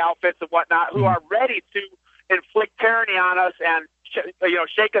paramilitary outfits and whatnot who are ready to inflict tyranny on us and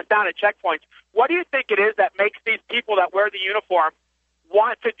shake us down at checkpoints. What do you think it is that makes these people that wear the uniform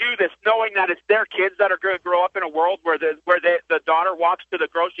want to do this, knowing that it's their kids that are going to grow up in a world where the daughter walks to the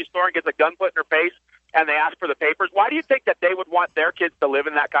grocery store and gets a gun put in her face and they ask for the papers, why do you think that they would want their kids to live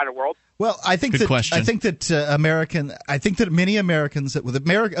in that kind of world? Well, I think Good that question. I think that many Americans that with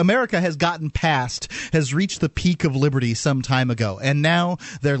America has gotten past, has reached the peak of liberty some time ago, and now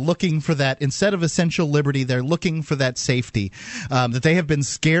they're looking for that. Instead of essential liberty, they're looking for that safety. That they have been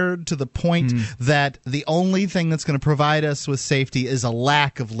scared to the point that the only thing that's going to provide us with safety is a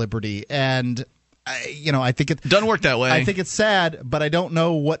lack of liberty, and I think it doesn't work that way. I think it's sad, but I don't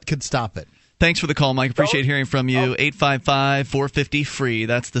know what could stop it. Thanks for the call, Mike. Appreciate hearing from you. 855-450-FREE.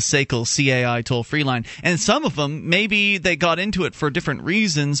 That's the SACL CAI toll-free line. And some of them, maybe they got into it for different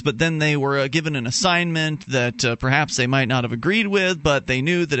reasons, but then they were given an assignment that perhaps they might not have agreed with, but they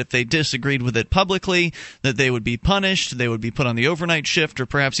knew that if they disagreed with it publicly, that they would be punished, they would be put on the overnight shift, or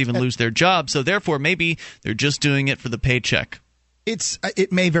perhaps even lose their job. So therefore, maybe they're just doing it for the paycheck.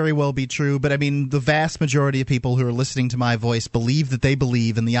 It may very well be true, but I mean, the vast majority of people who are listening to my voice believe that they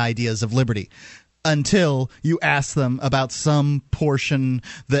believe in the ideas of liberty until you ask them about some portion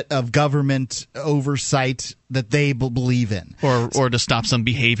of government oversight that they believe in, or to stop some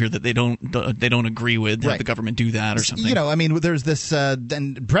behavior that they don't agree with. Have the government do that or something. I mean, there's this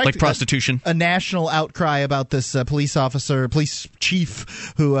like prostitution, a national outcry about this police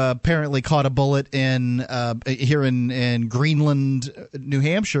chief who apparently caught a bullet here in Greenland, New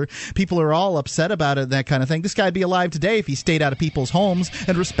Hampshire. People are all upset about it, that kind of thing. This guy'd be alive today if he stayed out of people's homes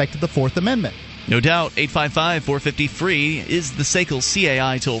and respected the Fourth Amendment. No doubt. 855-450-FREE is the SACL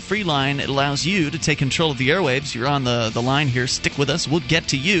CAI toll-free line. It allows you to take control of the airwaves. You're on the line here. Stick with us. We'll get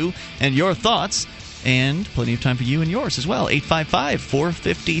to you and your thoughts, and plenty of time for you and yours as well.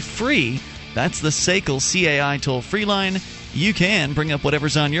 855-450-FREE. That's the SACL CAI toll-free line. You can bring up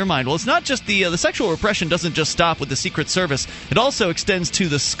whatever's on your mind. Well, it's not just the sexual repression doesn't just stop with the Secret Service. It also extends to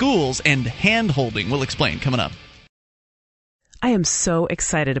the schools and hand-holding. We'll explain coming up. I am so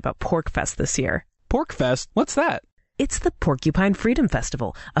excited about PorcFest this year. PorcFest? What's that? It's the Porcupine Freedom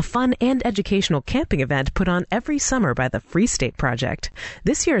Festival, a fun and educational camping event put on every summer by the Free State Project.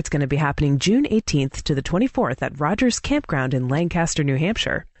 This year it's going to be happening June 18th to the 24th at Rogers Campground in Lancaster, New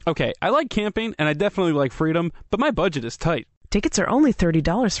Hampshire. Okay, I like camping and I definitely like freedom, but my budget is tight. Tickets are only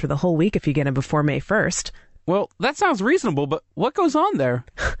 $30 for the whole week if you get them before May 1st. Well, that sounds reasonable, but what goes on there?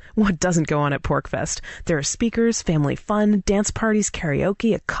 What doesn't go on at PorcFest? There are speakers, family fun, dance parties,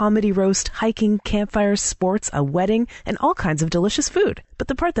 karaoke, a comedy roast, hiking, campfires, sports, a wedding, and all kinds of delicious food. But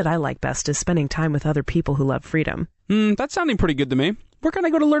the part that I like best is spending time with other people who love freedom. That's sounding pretty good to me. Where can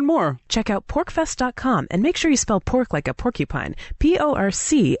I go to learn more? Check out porcfest.com and make sure you spell pork like a porcupine.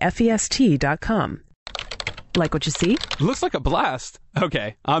 PORCFEST.com. Like what you see? Looks like a blast.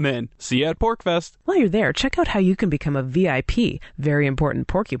 Okay, I'm in. See you at PorcFest. While you're there, check out how you can become a VIP, very important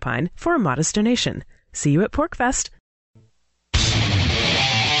porcupine, for a modest donation. See you at PorcFest.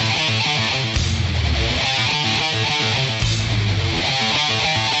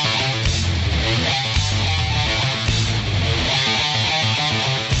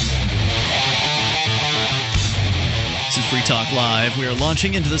 Free Talk Live. We are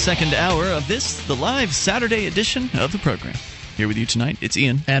launching into the second hour of this, the live Saturday edition of the program. Here with you tonight, it's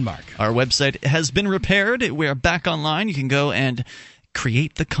Ian. And Mark. Our website has been repaired. We are back online. You can go and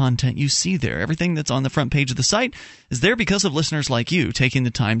create the content you see there. Everything that's on the front page of the site is there because of listeners like you taking the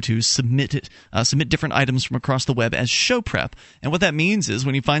time to submit different items from across the web as show prep. And what that means is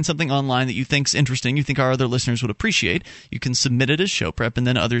when you find something online that you think's interesting, you think our other listeners would appreciate, you can submit it as show prep, and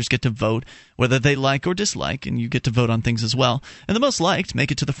then others get to vote whether they like or dislike, and you get to vote on things as well. And the most liked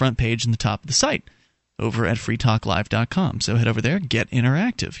make it to the front page and the top of the site over at freetalklive.com. So head over there, get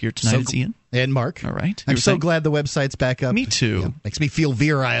interactive. Here tonight it's Ian. And Mark. All right. I'm so glad the website's back up. Me too. Yeah, makes me feel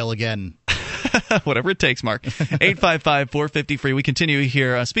virile again. Whatever it takes, Mark. 855-450-FREE. We continue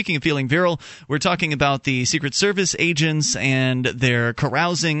here. Speaking of feeling virile, we're talking about the Secret Service agents and their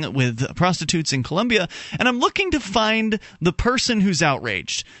carousing with prostitutes in Colombia. And I'm looking to find the person who's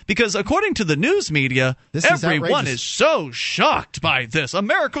outraged. Because according to the news media, everyone is so shocked by this.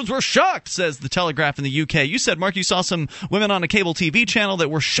 Americans were shocked, says the Telegraph in the UK. You said, Mark, you saw some women on a cable TV channel that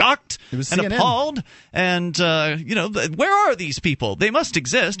were shocked and CNN. Appalled. And, where are these people? They must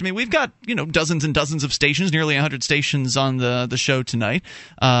exist. I mean, we've got, dozens and dozens of stations, nearly 100 stations on the show tonight,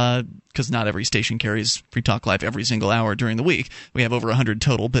 because not every station carries Free Talk Live every single hour during the week. We have over 100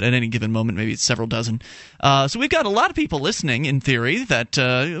 total, but at any given moment, maybe it's several dozen. So we've got a lot of people listening, in theory, that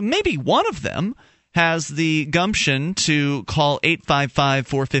maybe one of them has the gumption to call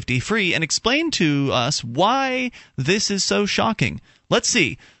 855-450-FREE and explain to us why this is so shocking. Let's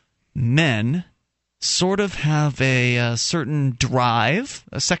see. Men sort of have a certain drive,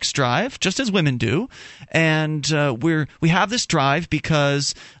 a sex drive, just as women do, and we have this drive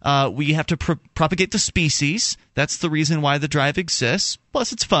because we have to propagate the species. That's the reason why the drive exists.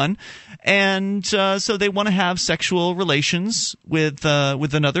 Plus, it's fun, and so they want to have sexual relations with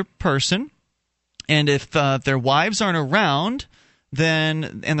another person, and if their wives aren't around,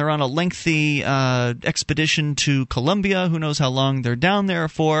 and they're on a lengthy expedition to Colombia. Who knows how long they're down there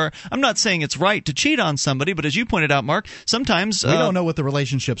for? I'm not saying it's right to cheat on somebody, but as you pointed out, Mark, sometimes we don't know what the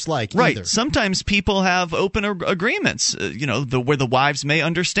relationship's like. Right. Either. Sometimes people have open agreements. Where the wives may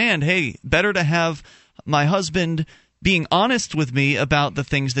understand. Hey, better to have my husband being honest with me about the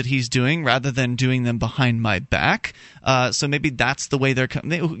things that he's doing rather than doing them behind my back. So maybe that's the way they're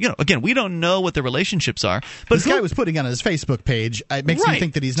again, we don't know what the relationships are. But this guy was putting on his Facebook page. It makes me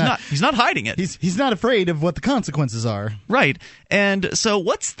think that he's not hiding it. He's not afraid of what the consequences are. Right. And so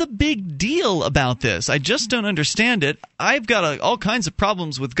what's the big deal about this? I just don't understand it. I've got all kinds of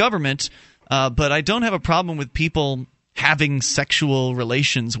problems with government, but I don't have a problem with people having sexual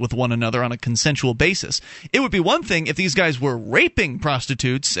relations with one another on a consensual basis. It would be one thing if these guys were raping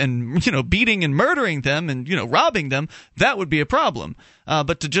prostitutes and, beating and murdering them and, robbing them. That would be a problem.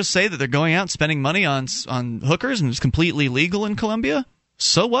 But to just say that they're going out and spending money on hookers and it's completely legal in Colombia,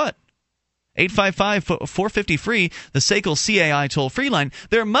 so what? 855-450-FREE, the SACL CAI toll-free line.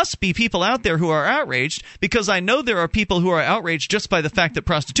 There must be people out there who are outraged, because I know there are people who are outraged just by the fact that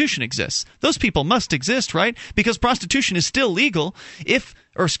prostitution exists. Those people must exist, right? Because prostitution is still legal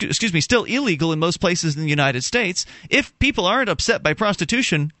still illegal in most places in the United States. If people aren't upset by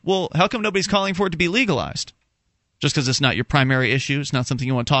prostitution, well, how come nobody's calling for it to be legalized? Just because it's not your primary issue, it's not something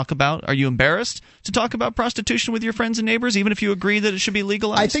you want to talk about? Are you embarrassed to talk about prostitution with your friends and neighbors, even if you agree that it should be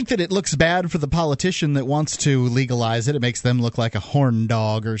legalized? I think that it looks bad for the politician that wants to legalize it. It makes them look like a horn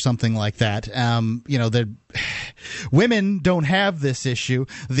dog or something like that. Women don't have this issue.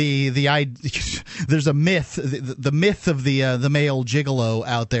 There's a myth, the myth of the male gigolo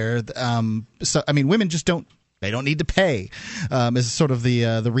out there. Women just don't. They don't need to pay, is sort of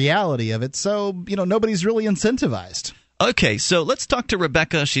the reality of it. So, nobody's really incentivized. Okay, so let's talk to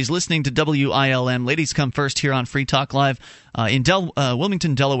Rebecca. She's listening to WILM. Ladies come first here on Free Talk Live in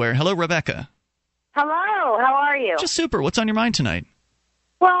Wilmington, Delaware. Hello, Rebecca. Hello, how are you? Just super. What's on your mind tonight?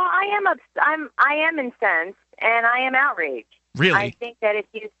 Well, I am incensed and I am outraged. Really? I think that if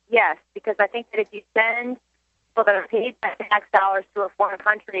you send people that are paid by tax dollars to a foreign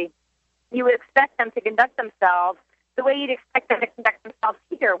country, you would expect them to conduct themselves the way you'd expect them to conduct themselves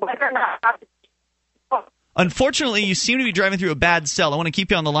here, whether or not. Unfortunately, you seem to be driving through a bad cell. I want to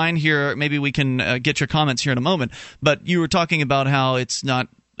keep you on the line here. Maybe we can get your comments here in a moment. But you were talking about how it's not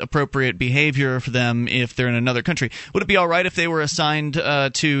appropriate behavior for them if they're in another country. Would it be all right if they were assigned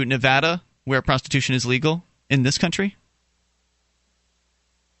to Nevada, where prostitution is legal, in this country?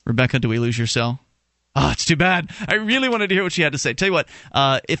 Rebecca, do we lose your cell? Oh, it's too bad. I really wanted to hear what she had to say. Tell you what,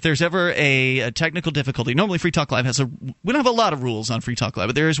 if there's ever a technical difficulty, normally Free Talk Live we don't have a lot of rules on Free Talk Live,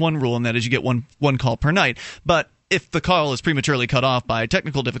 but there is one rule, and that is you get one call per night. But if the call is prematurely cut off by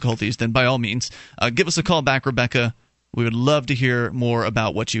technical difficulties, then by all means, give us a call back, Rebecca. We would love to hear more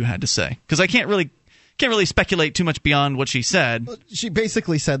about what you had to say, because I can't really speculate too much beyond what she said. She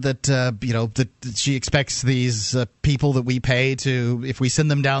basically said that that she expects these people that we pay to, if we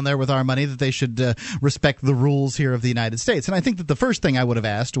send them down there with our money, that they should respect the rules here of the United States. And I think that the first thing I would have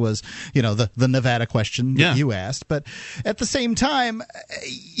asked was, the Nevada question that you asked. But at the same time,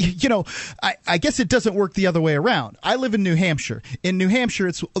 I guess it doesn't work the other way around. I live in New Hampshire. In New Hampshire,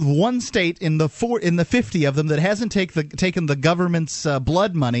 it's one state in the 50 of them that hasn't taken the government's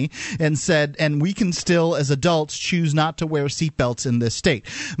blood money and said, and we can still, as adults, choose not to wear seatbelts in this state.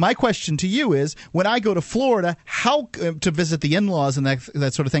 My question to you is, when I go to Florida, to visit the in-laws and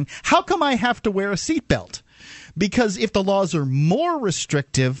that sort of thing, how come I have to wear a seatbelt? Because if the laws are more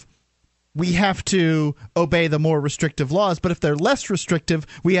restrictive, we have to obey the more restrictive laws. But if they're less restrictive,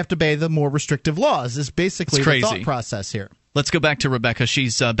 we have to obey the more restrictive laws. Is basically the thought process here. Let's go back to Rebecca.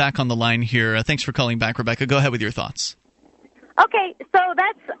 She's back on the line here. Thanks for calling back, Rebecca. Go ahead with your thoughts. Okay, so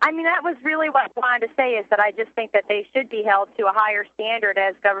that was really what I wanted to say, is that I just think that they should be held to a higher standard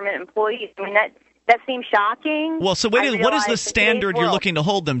as government employees. I mean, that seems shocking. Well, so what is the standard you're looking to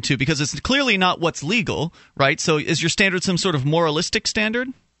hold them to? Because it's clearly not what's legal, right? So is your standard some sort of moralistic standard?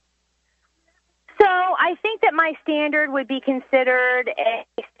 So I think that my standard would be considered a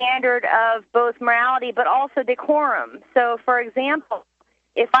standard of both morality but also decorum. So, for example,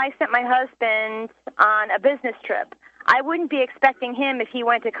 if I sent my husband on a business trip, I wouldn't be expecting him, if he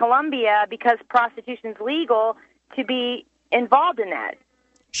went to Colombia because prostitution's legal, to be involved in that.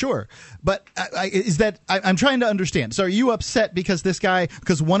 Sure, but I'm trying to understand. So are you upset because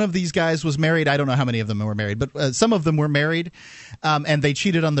because one of these guys was married? I don't know how many of them were married, but some of them were married, and they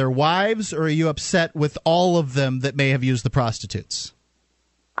cheated on their wives, or are you upset with all of them that may have used the prostitutes?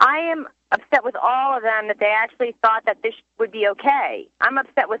 I am upset with all of them that they actually thought that this would be okay. I'm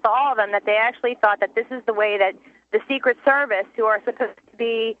upset with all of them that they actually thought that this is the way that the Secret Service, who are supposed to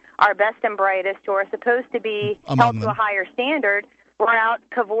be our best and brightest, who are supposed to be held to a higher standard, were out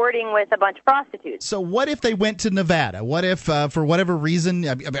cavorting with a bunch of prostitutes. So what if they went to Nevada? What if, for whatever reason,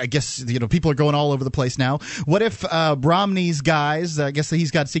 I guess people are going all over the place now. What if Romney's guys? I guess he's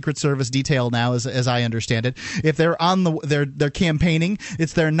got Secret Service detail now, as I understand it. If they're they're campaigning,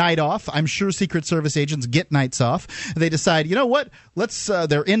 it's their night off. I'm sure Secret Service agents get nights off. They decide, you know what?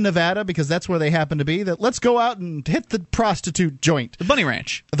 They're in Nevada because that's where they happen to be. Let's go out and hit the prostitute joint, the Bunny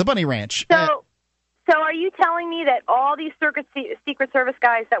Ranch. The Bunny Ranch. So are you telling me that all these Secret Service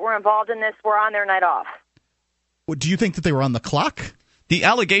guys that were involved in this were on their night off? Do you think that they were on the clock? The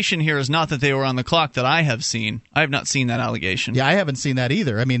allegation here is not that they were on the clock that I have seen. I have not seen that allegation. Yeah, I haven't seen that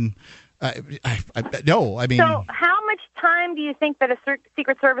either. I mean, no. I mean, so how much time do you think that a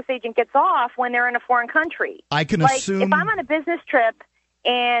Secret Service agent gets off when they're in a foreign country? I can assume. If I'm on a business trip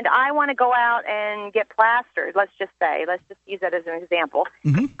and I want to go out and get plastered, let's just use that as an example.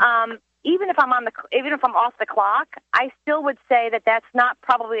 Mm-hmm. Even if I'm off the clock, I still would say that that's not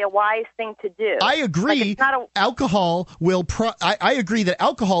probably a wise thing to do. I agree. Alcohol will. I agree that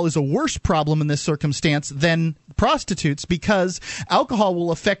alcohol is a worse problem in this circumstance than prostitutes because alcohol will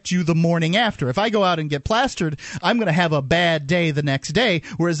affect you the morning after. If I go out and get plastered, I'm going to have a bad day the next day.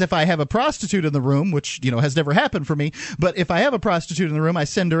 Whereas if I have a prostitute in the room, which has never happened for me, but if I have a prostitute in the room, I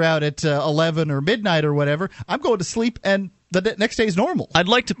send her out at 11 or midnight or whatever. I'm going to sleep and the next day is normal. I'd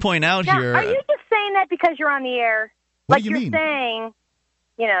like to point out here. Are you just saying that because you're on the air? What do you mean? You're saying,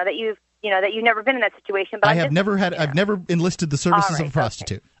 that you've never been in that situation. But I've never enlisted the services of a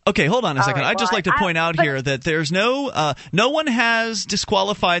prostitute. Okay, hold on a second. Right, I'd just like to point out here that there's no one has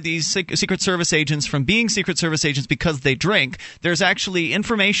disqualified these Secret Service agents from being Secret Service agents because they drink. There's actually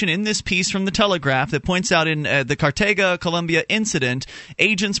information in this piece from the Telegraph that points out in the Cartagena, Colombia incident,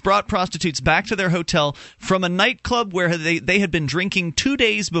 agents brought prostitutes back to their hotel from a nightclub where they had been drinking 2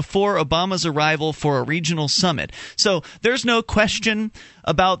 days before Obama's arrival for a regional summit. So there's no question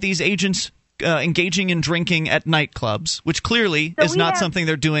about these agents engaging in drinking at nightclubs, which clearly is not something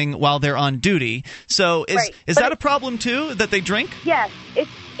they're doing while they're on duty. So is that a problem too, that they drink? Yes,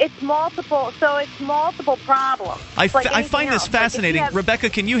 it's multiple. So it's multiple problems. I find this fascinating. Rebecca,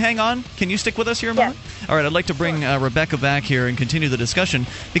 can you hang on? Can you stick with us here a moment? All right, I'd like to bring Rebecca back here and continue the discussion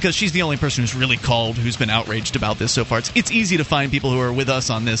because she's the only person who's really called, who's been outraged about this so far. It's easy to find people who are with us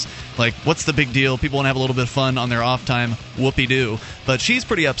on this. Like, what's the big deal? People want to have a little bit of fun on their off time. Whoopee-doo. But she's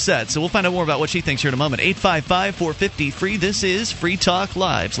pretty upset, so we'll find out more about what she thinks here in a moment. 855-450-FREE. This is Free Talk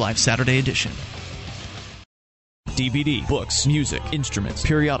Live's Live Saturday edition. DVD, books, music, instruments,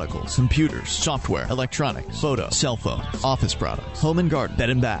 periodicals, computers, software, electronics, photo, cell phones, office products, home and garden, bed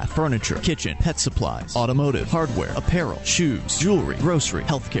and bath, furniture, kitchen, pet supplies, automotive, hardware, apparel, shoes, jewelry, grocery,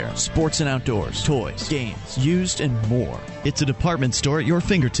 healthcare, sports and outdoors, toys, games, used, and more. It's a department store at your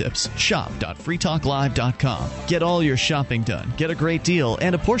fingertips. Shop.freetalklive.com. Get all your shopping done, get a great deal,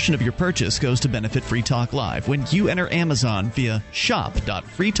 and a portion of your purchase goes to benefit Free Talk Live when you enter Amazon via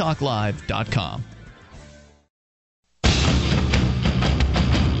shop.freetalklive.com.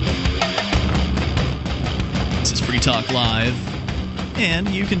 This is Free Talk Live, and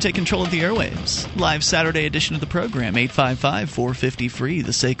you can take control of the airwaves. Live Saturday edition of the program, 855-450-FREE,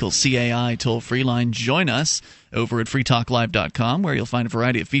 the SACL CAI toll-free line. Join us over at freetalklive.com, where you'll find a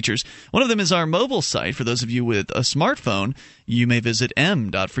variety of features. One of them is our mobile site. For those of you with a smartphone, you may visit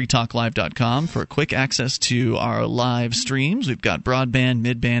m.freetalklive.com for quick access to our live streams. We've got broadband,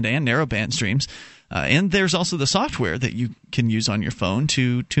 midband, and narrowband streams. And there's also the software that you can use on your phone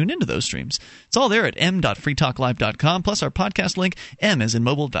to tune into those streams. It's all there at m.freetalklive.com, plus our podcast link, m as in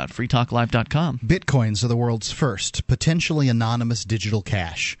mobile.freetalklive.com. Bitcoins are the world's first potentially anonymous digital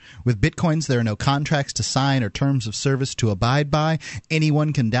cash. With Bitcoins, there are no contracts to sign or terms of service to abide by.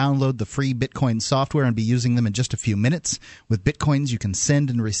 Anyone can download the free Bitcoin software and be using them in just a few minutes. With Bitcoins, you can send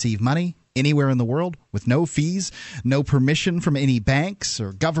and receive money anywhere in the world with no fees, no permission from any banks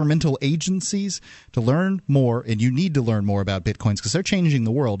or governmental agencies. To learn more, and you need to learn more about Bitcoins because they're changing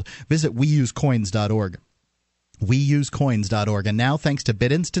the world, visit weusecoins.org. Weusecoins.org. And now, thanks to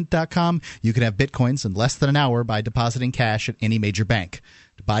BitInstant.com, you can have Bitcoins in less than an hour by depositing cash at any major bank.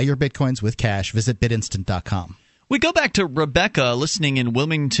 To buy your Bitcoins with cash, visit BitInstant.com. We go back to Rebecca listening in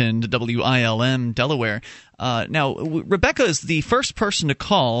Wilmington to WILM, Delaware. Now, Rebecca is the first person to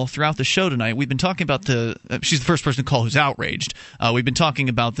call throughout the show tonight. We've been talking about she's the first person to call who's outraged. We've been talking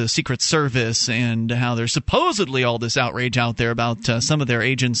about the Secret Service and how there's supposedly all this outrage out there about some of their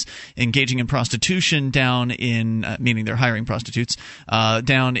agents engaging in prostitution down in, meaning they're hiring prostitutes,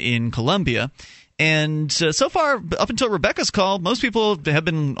 down in Colombia. And so far, up until Rebecca's call, most people have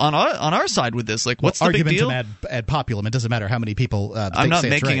been on our side with this. Like, what's the big deal? Argumentum ad populum. It doesn't matter how many people I'm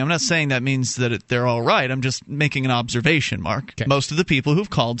not saying that means that they're all right. I'm just making an observation, Mark. Okay. Most of the people who've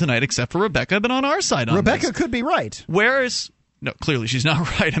called tonight, except for Rebecca, have been on our side on this. Rebecca could be right. No, clearly she's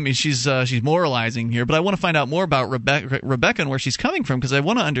not right. I mean, she's moralizing here, but I want to find out more about Rebecca and where she's coming from, because I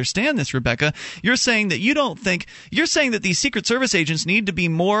want to understand this, Rebecca. You're saying that you're saying that these Secret Service agents need to be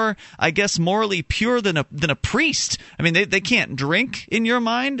more, I guess, morally pure than a priest. I mean, they can't drink, in your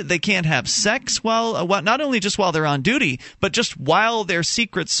mind. They can't have sex while not only just while they're on duty, but just while they're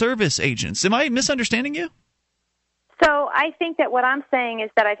Secret Service agents. Am I misunderstanding you? So I think that what I'm saying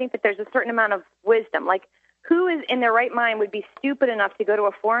is that I think that there's a certain amount of wisdom. Like, who is in their right mind would be stupid enough to go to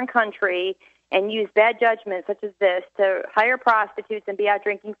a foreign country and use bad judgment such as this to hire prostitutes and be out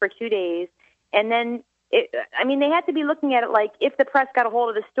drinking for 2 days? And then, they had to be looking at it like, if the press got a hold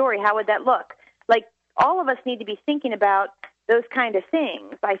of the story, how would that look? Like, all of us need to be thinking about those kind of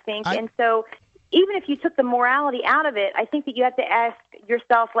things, I think. And so even if you took the morality out of it, I think that you have to ask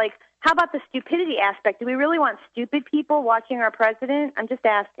yourself, like, how about the stupidity aspect? Do we really want stupid people watching our president? I'm just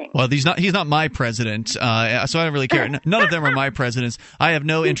asking. Well, he's not my president, so I don't really care. None of them are my presidents. I have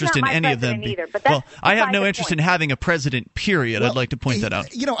no interest in any of them. Either, I have no interest in having a president, period. I'd like to point that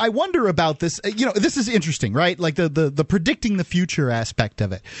out. I wonder about this. This is interesting, right? Like the predicting the future aspect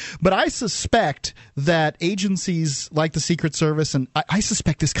of it. But I suspect that agencies like the Secret Service, and I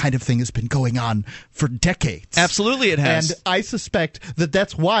suspect this kind of thing has been going on for decades. Absolutely it has. And I suspect that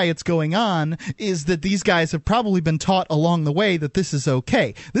that's why it's going on, is that these guys have probably been taught along the way that this is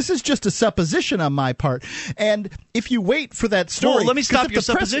okay. This is just a supposition on my part. And if you wait for that story... Well, let me stop your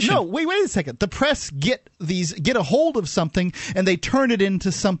supposition. No, wait a second. The press get a hold of something and they turn it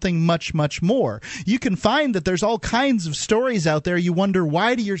into something much, much more. You can find that there's all kinds of stories out there. You wonder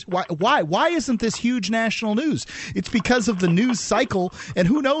why isn't this huge national news? It's because of the news cycle, and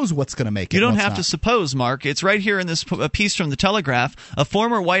who knows what's going to make it. You don't have to suppose, Mark. It's right here in this piece from the Telegraph. A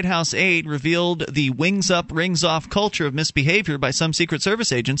former White House aide revealed the wings up, rings off culture of misbehavior by some Secret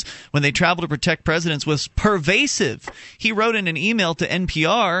Service agents when they travel to protect presidents was pervasive. He wrote in an email to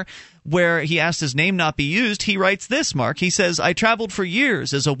NPR where he asked his name not be used. He writes this, Mark. He says, I traveled for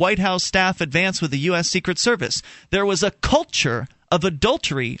years as a White House staff advance with the U.S. Secret Service. There was a culture of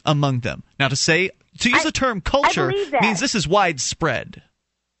adultery among them. Now, to use the term culture means this is widespread.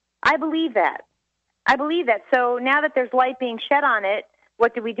 I believe that. So now that there's light being shed on it,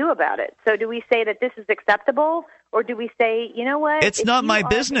 what do we do about it? So do we say that this is acceptable, or do we say, you know what? It's not my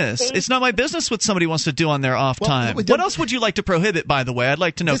business. It's not my business what somebody wants to do on their off time. What else would you like to prohibit, by the way? I'd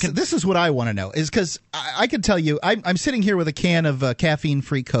like to know. This is what I want to know, is because I can tell you, I'm sitting here with a can of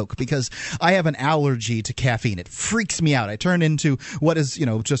caffeine-free Coke because I have an allergy to caffeine. It freaks me out. I turn into what is,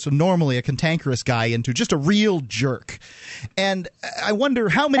 just normally a cantankerous guy into just a real jerk. And I wonder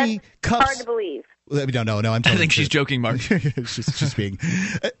how many cups... Hard to believe. No. I think she's joking, Mark. she's being.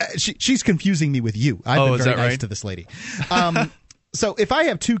 She's confusing me with you. I've been very nice to this lady. So if I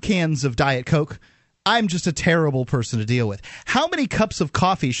have 2 cans of Diet Coke, I'm just a terrible person to deal with. How many cups of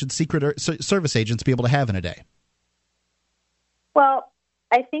coffee should Secret Service agents be able to have in a day? Well,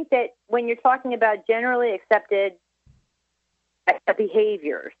 I think that when you're talking about generally accepted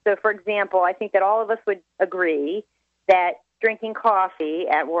behavior, so for example, I think that all of us would agree that drinking coffee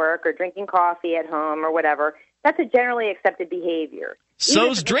at work or drinking coffee at home or whatever, that's a generally accepted behavior.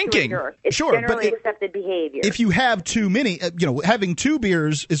 So's drinking. It's generally accepted behavior. If you have too many, having 2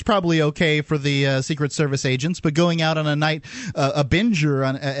 beers is probably okay for the Secret Service agents, but going out on a night, a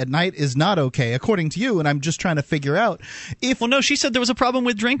binger at night is not okay, according to you. And I'm just trying to figure out if. Well, no, she said there was a problem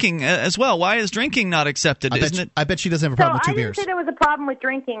with drinking as well. Why is drinking not accepted? I bet she doesn't have a problem with 2 beers. I didn't say there was a problem with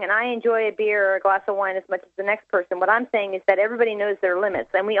drinking, and I enjoy a beer or a glass of wine as much as the next person. What I'm saying is that everybody knows their limits,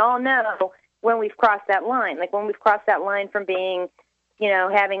 and we all know when we've crossed that line. Like when we've crossed that line from being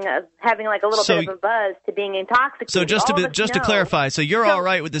having like a little bit of a buzz to being intoxicated. So just to clarify, so you're all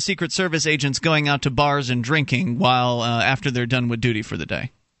right with the Secret Service agents going out to bars and drinking while after they're done with duty for the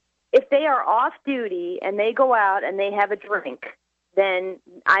day? If they are off duty and they go out and they have a drink, then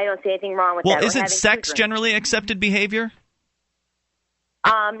I don't see anything wrong with that. Well, isn't sex generally accepted behavior?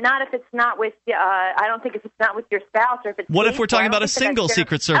 Not if it's not with. I don't think if it's not with your spouse or if it's. What if we're talking about a single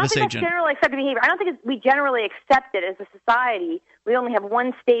Secret Service agent? I don't think that's generally accepted behavior. I don't think we generally accept it as a society. We only have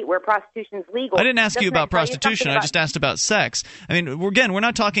one state where prostitution is legal. I didn't ask you about prostitution. I just asked about sex. I mean, we're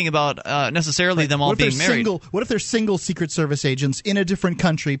not talking about necessarily them all being married. What if they're single Secret Service agents in a different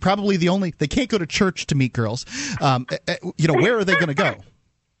country? Probably they can't go to church to meet girls. Where are they going to go?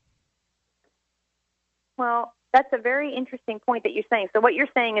 Well, that's a very interesting point that you're saying. So what you're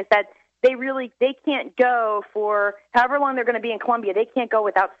saying is that they can't go for however long they're going to be in Colombia. They can't go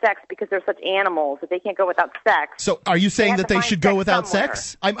without sex because they're such animals that they can't go without sex. So are you saying that they should go without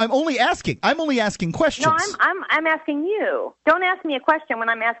sex? I'm only asking. I'm only asking questions. No, I'm asking you. Don't ask me a question when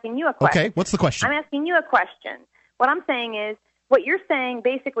I'm asking you a question. Okay, what's the question? I'm asking you a question. What I'm saying is, what you're saying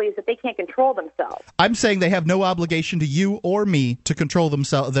basically is that they can't control themselves. I'm saying they have no obligation to you or me to control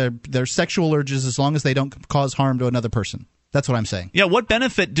themselves, their sexual urges, as long as they don't cause harm to another person. That's what I'm saying. Yeah, what's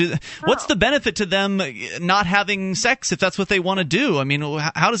the benefit to them not having sex if that's what they want to do? I mean,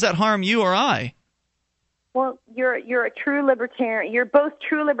 how does that harm you or I? Well, you're a true libertarian. You're both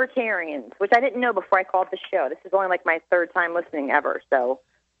true libertarians, which I didn't know before I called the show. This is only like my third time listening ever, so.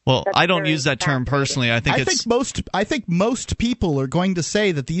 Well, I don't use that term personally. I think most people are going to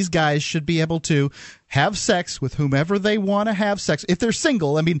say that these guys should be able to have sex with whomever they want to have sex. If they're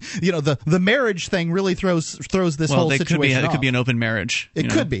single, I mean, the marriage thing really throws this whole situation off. It could be an open marriage.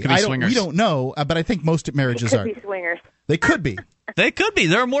 It could be. We don't know, but I think most marriages are. They could be swingers. They could be. They could be.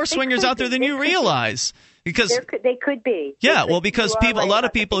 There are more swingers out there than you realize. Because they could be. Yeah, well, because a lot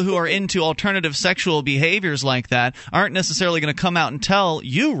of people who are into alternative sexual behaviors like that aren't necessarily going to come out and tell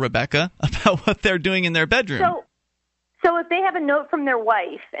you, Rebecca, about what they're doing in their bedroom. So if they have a note from their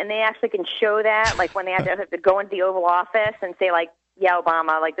wife and they actually can show that, like when they have to go into the Oval Office and say, like, yeah,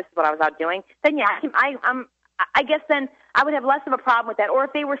 Obama, like this is what I was out doing, then yeah, I guess then I would have less of a problem with that. Or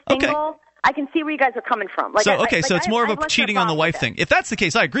if they were single. Okay. I can see where you guys are coming from. So it's more of a cheating on the wife thing. If that's the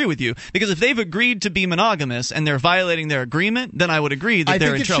case, I agree with you. Because if they've agreed to be monogamous and they're violating their agreement, then I would agree that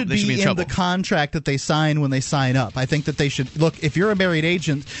they're in trouble. They should be in trouble. The contract that they sign when they sign up. I think that they should look. If you're a married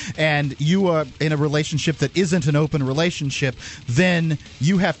agent and you are in a relationship that isn't an open relationship, then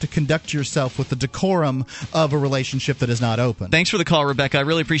you have to conduct yourself with the decorum of a relationship that is not open. Thanks for the call, Rebecca. I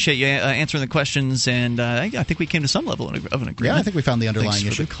really appreciate you answering the questions, and I think we came to some level of an agreement. Yeah, I think we found the underlying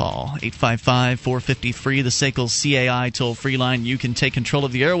issue. Thanks for the call. 855-450-FREE, the SACL CAI toll-free line. You can take control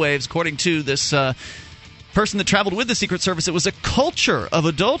of the airwaves. According to this person that traveled with the Secret Service, it was a culture of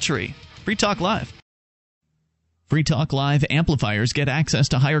adultery. Free Talk Live. Free Talk Live amplifiers get access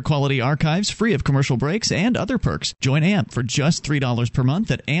to higher quality archives, free of commercial breaks, and other perks. Join AMP for just $3 per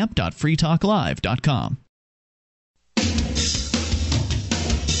month at amp.freetalklive.com.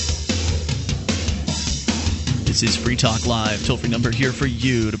 This is Free Talk Live. Toll-free number here for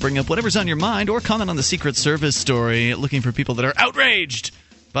you to bring up whatever's on your mind or comment on the Secret Service story, looking for people that are outraged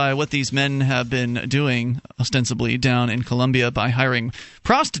by what these men have been doing, ostensibly down in Colombia, by hiring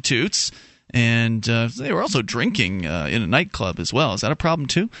prostitutes. And they were also drinking in a nightclub as well. Is that a problem,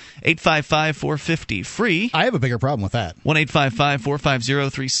 too? 855-450-FREE. I have a bigger problem with that.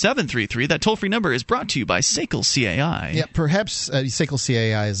 1-855-450-3733. That toll-free number is brought to you by SACL CAI. Yeah, perhaps SACL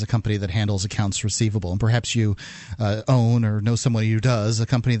CAI is a company that handles accounts receivable. And perhaps you own or know somebody who does, a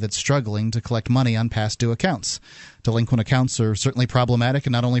company that's struggling to collect money on past due accounts. Delinquent accounts are certainly problematic,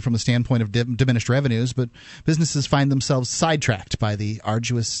 and not only from the standpoint of diminished revenues, but businesses find themselves sidetracked by the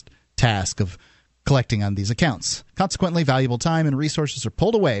arduous task of collecting on these accounts. Consequently, valuable time and resources are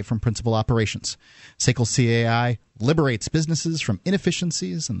pulled away from principal operations. SACL CAI liberates businesses from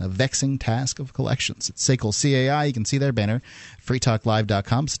inefficiencies and the vexing task of collections. It's SACL CAI. You can see their banner,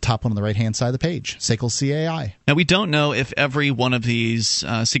 freetalklive.com. It's the top one on the right-hand side of the page, SACL CAI. Now, we don't know if every one of these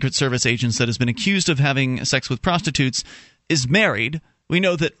Secret Service agents that has been accused of having sex with prostitutes is married. We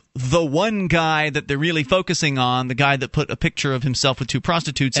know that the one guy that they're really focusing on, the guy that put a picture of himself with two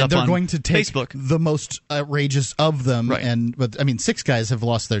prostitutes up on Facebook. And they're going to take the most outrageous of them. Right. But 6 guys have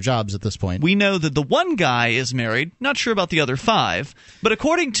lost their jobs at this point. We know that the one guy is married. Not sure about the other 5. But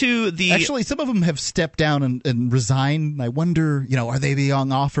according to the... Actually, some of them have stepped down and resigned. I wonder, are they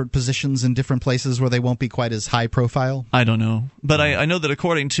being offered positions in different places where they won't be quite as high profile? I don't know. But I know that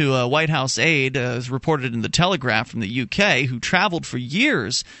according to a White House aide, as reported in the Telegraph from the UK, who traveled for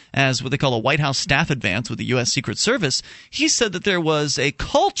years as what they call a White House staff advance with the U.S. Secret Service, he said that there was a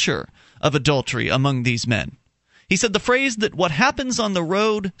culture of adultery among these men. He said the phrase that what happens on the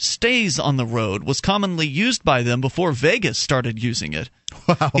road stays on the road was commonly used by them before Vegas started using it.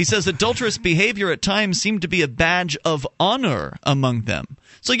 Wow. He says adulterous behavior at times seemed to be a badge of honor among them.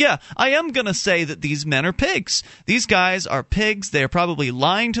 So yeah, I am going to say that these men are pigs. These guys are pigs. They are probably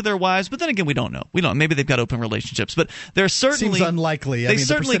lying to their wives, but then again, we don't know. Maybe they've got open relationships, but they're certainly seems unlikely. They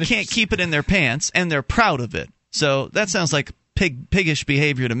certainly can't keep it in their pants, and they're proud of it. So that sounds like piggish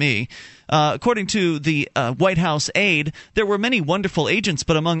behavior to me. According to the White House aide, there were many wonderful agents,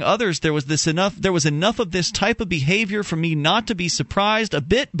 but among others, there was enough of this type of behavior for me not to be surprised a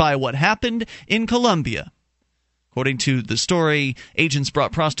bit by what happened in Colombia. According to the story, agents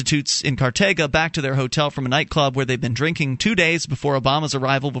brought prostitutes in Cartagena back to their hotel from a nightclub where they'd been drinking 2 days before Obama's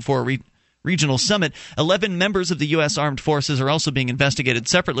arrival before a regional summit. 11 members of the U.S. Armed Forces are also being investigated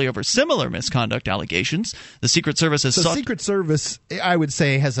separately over similar misconduct allegations. The Secret Service has Secret Service, I would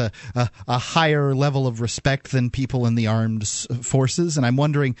say, has a higher level of respect than people in the armed forces. And I'm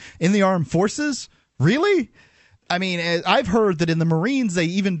wondering, in the armed forces? Really? I mean, I've heard that in the Marines, they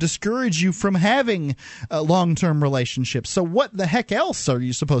even discourage you from having long-term relationships. So what the heck else are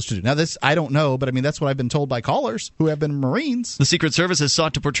you supposed to do? Now, this, I don't know, but I mean, that's what I've been told by callers who have been Marines. The Secret Service has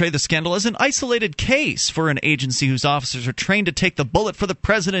sought to portray the scandal as an isolated case for an agency whose officers are trained to take the bullet for the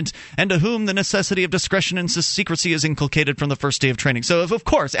president and to whom the necessity of discretion and secrecy is inculcated from the first day of training. So, of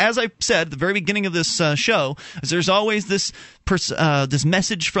course, as I said at the very beginning of this show, there's always this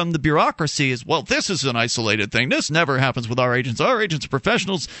message from the bureaucracy is, well, this is an isolated thing. This never happens with our agents. Our agents are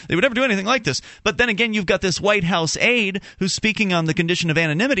professionals. They would never do anything like this. But then again, you've got this White House aide who's speaking on the condition of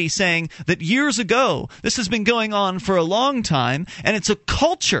anonymity, saying that years ago, this has been going on for a long time, and it's a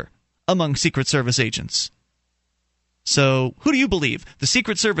culture among Secret Service agents. So who do you believe? The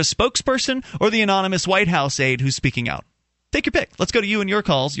Secret Service spokesperson or the anonymous White House aide who's speaking out? Take your pick. Let's go to you and your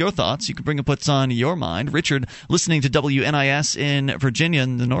calls, your thoughts. You can bring up what's on your mind. Richard, listening to WNIS in Virginia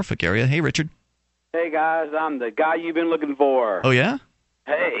in the Norfolk area. Hey, Richard. Hey, guys. I'm the guy you've been looking for. Oh, yeah?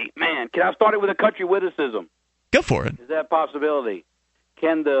 Hey, man, can I start it with a country witticism? Go for it. Is that a possibility?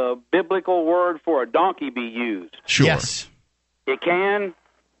 Can the biblical word for a donkey be used? Sure. Yes. It can?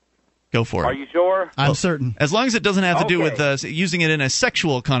 Go for it. Are you sure? I'm certain. As long as it doesn't have to do with using it in a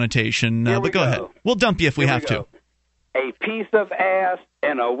sexual connotation. But go ahead. We'll dump you if we have to. A piece of ass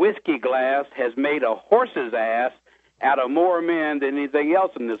and a whiskey glass has made a horse's ass out of more men than anything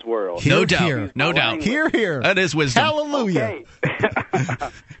else in this world. No doubt. No doubt. Hear, hear. That is wisdom. Hallelujah. Okay.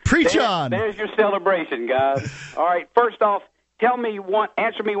 Preach on. There's your celebration, guys. All right. First off, answer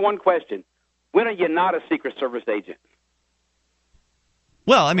me one question. When are you not a Secret Service agent?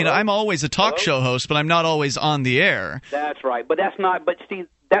 Well, I mean, I'm always a talk show host, but I'm not always on the air. That's right. But that's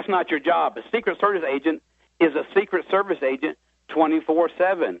not your job. A Secret Service agent is a Secret Service agent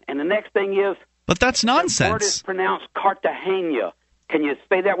 24/7. And the next thing is, but that's nonsense. The word is pronounced Cartagena. Can you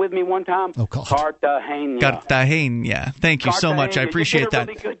say that with me one time? Oh, God. Cartagena. Cartagena. Thank you so much. I appreciate that.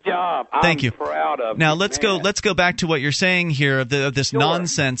 You did a really good job. Thank you. Proud of now you, let's go back to what you're saying here of this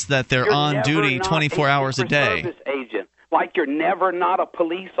nonsense that they're on duty 24 hours a day. Service agent, like you're never not a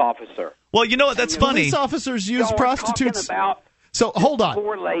police officer. Well, you know what? That's funny. Police officers use prostitutes. About so hold on.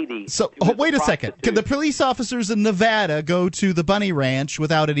 Poor lady. So wait a second. Can the police officers in Nevada go to the Bunny Ranch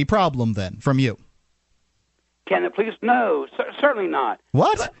without any problem then from you? Can the police? No, certainly not.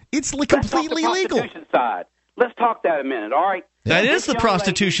 What? It's completely legal. Prostitution side. Let's talk that a minute, all right? That is the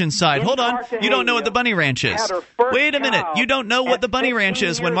prostitution side. Hold on. You don't know what the Bunny Ranch is. Wait a minute. You don't know what the Bunny Ranch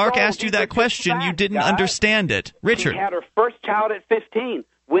is. When Mark asked you that question, you didn't understand it. Richard. She had her first child at 15.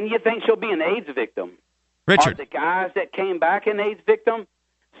 When do you think she'll be an AIDS victim? Richard. Are the guys that came back an AIDS victim?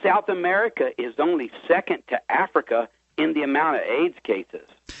 South America is only second to Africa in the amount of AIDS cases.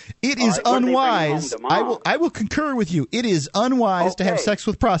 It is unwise. I will concur with you. It is unwise to have sex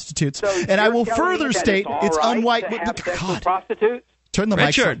with prostitutes, and I will further state it's unwise. God, prostitutes. Turn the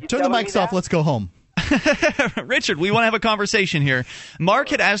mics off. Let's go home. Richard, we want to have a conversation here. Mark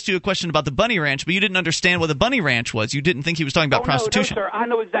had asked you a question about the Bunny Ranch, but you didn't understand what the Bunny Ranch was. You didn't think he was talking about prostitution. No, sir. I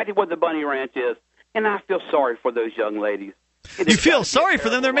know exactly what the Bunny Ranch is, and I feel sorry for those young ladies. You feel sorry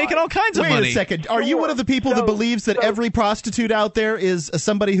for them? They're making all kinds of money. Wait a second. Are you one of the people that believes that every prostitute out there is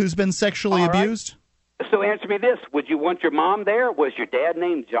somebody who's been sexually abused? So answer me this. Would you want your mom there? Was your dad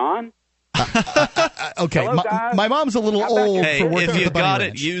named John? Okay. Hello, my mom's a little old for working if you at the Bunny got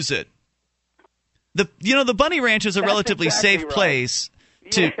Ranch. it, use it. The Bunny Ranch is a relatively safe place.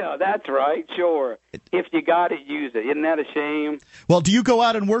 Yeah, that's right. Sure. If you got it, use it. Isn't that a shame? Well, do you go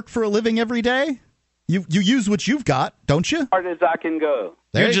out and work for a living every day? You use what you've got, don't you? As hard as I can go.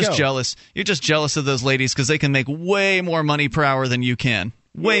 You're just jealous. You're just jealous of those ladies because they can make way more money per hour than you can.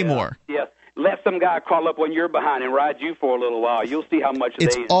 Way more. Yeah. let some guy crawl up on your behind and ride you for a little while. You'll see how much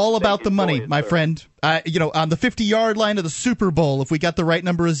it's all about the money, my friend. On the 50-yard line of the Super Bowl, if we got the right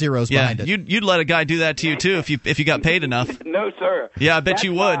number of zeros behind it. You'd let a guy do that to you too if you got paid enough. No, sir. Yeah, I bet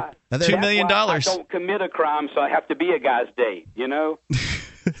you would. $2 million. I don't commit a crime, so I have to be a guy's date.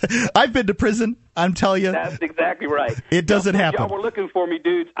 I've been to prison. I'm telling you. That's exactly right. It doesn't happen. Y'all were looking for me,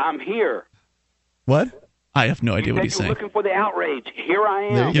 dudes. I'm here. What? I have no idea what he's saying. Looking for the outrage. Here I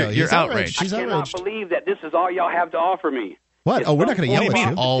am. There you go. You're outraged. I cannot believe that this is all y'all have to offer me. What? We're not going to yell at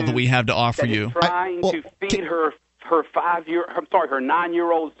you. All that we have to offer you. Trying to feed her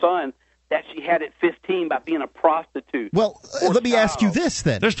 9-year-old son that she had at 15 by being a prostitute. Well, let me ask you this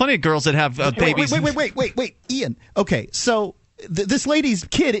then. There's plenty of girls that have babies. Wait, Ian. Okay, so this lady's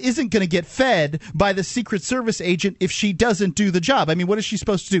kid isn't going to get fed by the Secret Service agent if she doesn't do the job. I mean, what is she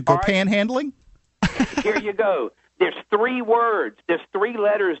supposed to do? Go panhandling? Here you go. There's 3 words. There's 3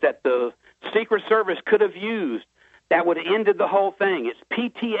 letters that the Secret Service could have used that would have ended the whole thing. It's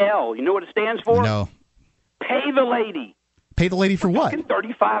PTL. You know what it stands for? No. Pay the lady. Pay the lady for what?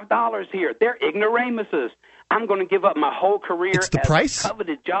 $35 here. They're ignoramuses. I'm going to give up my whole career as a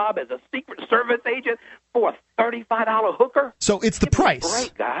coveted job as a Secret Service agent for a $35 hooker? So it's the price.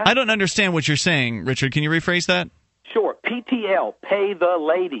 Great, guys. I don't understand what you're saying, Richard. Can you rephrase that? Sure. PTL, pay the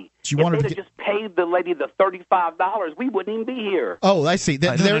lady. If they'd have just paid the lady the $35, we wouldn't even be here. Oh, I see.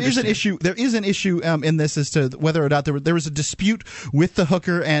 There is an issue. There is an issue in this as to whether or not there was a dispute with the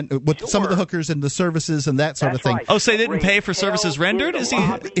hooker and with some of the hookers and the services and that sort of thing. Right. Oh, so they didn't pay for services rendered? It's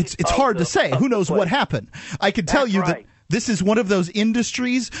hard to say. Who knows what happened? I can tell you that. This is one of those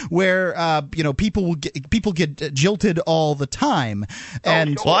industries where people get jilted all the time.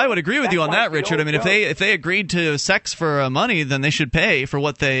 And well, I would agree with you on that, Richard. I mean, if they agreed to sex for money, then they should pay for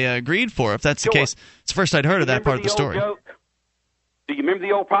what they agreed for. If that's the case, it's the first I'd heard of that part of the story. Do you remember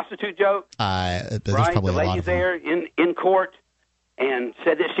the old prostitute joke? There's right, probably the a lot lady's of them. there in court and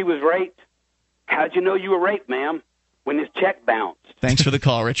said that she was raped. How'd you know you were raped, ma'am? When his check bounced. Thanks for the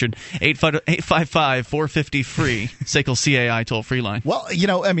call, Richard. 855-450-FREE, SACL CAI toll-free line. Well,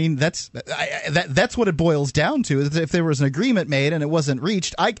 I mean, that's what it boils down to. Is if there was an agreement made and it wasn't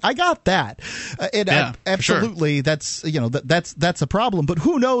reached, I got that. Absolutely, sure. That's a problem. But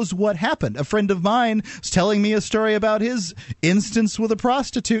who knows what happened? A friend of mine was telling me a story about his instance with a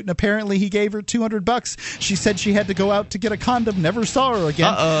prostitute, and apparently he gave her $200. She said she had to go out to get a condom, never saw her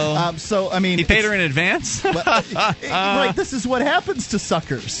again. Uh-oh. So, I mean... He paid her in advance? Right, this is what happens to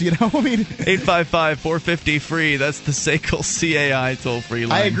suckers, I mean... 855-450-FREE, that's the SACL CAI toll-free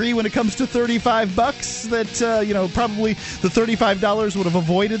line. I agree when it comes to $35 that, probably the $35 would have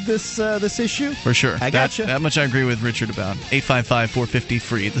avoided this issue. For sure. I gotcha. That much I agree with Richard about.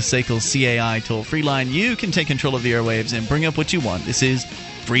 855-450-FREE, the SACL CAI toll-free line. You can take control of the airwaves and bring up what you want. This is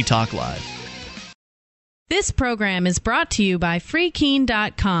Free Talk Live. This program is brought to you by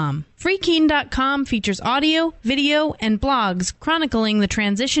FreeKeene.com. FreeKeene.com features audio, video, and blogs chronicling the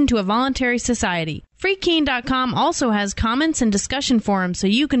transition to a voluntary society. FreeKeene.com also has comments and discussion forums so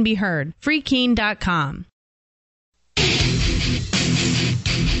you can be heard. FreeKeene.com.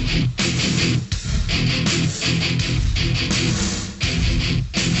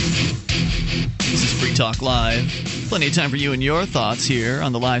 This is Free Talk Live. Plenty of time for you and your thoughts here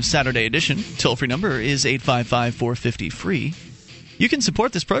on the live Saturday edition. Toll-free number is 855-450-FREE. You can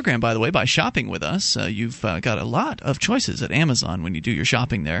support this program, by the way, by shopping with us. You've got a lot of choices at Amazon when you do your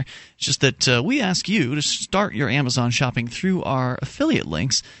shopping there. It's just that we ask you to start your Amazon shopping through our affiliate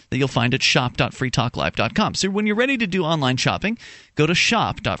links that you'll find at shop.freetalklive.com. So when you're ready to do online shopping, go to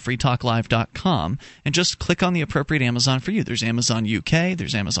shop.freetalklive.com and just click on the appropriate Amazon for you. There's Amazon UK,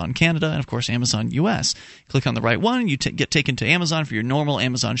 there's Amazon Canada, and of course Amazon US. Click on the right one, you get taken to Amazon for your normal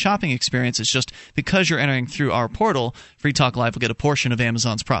Amazon shopping experience. It's just because you're entering through our portal, Free Talk Live will get a portion of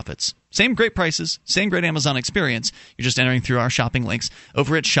Amazon's profits. Same great prices, same great Amazon experience. You're just entering through our shopping links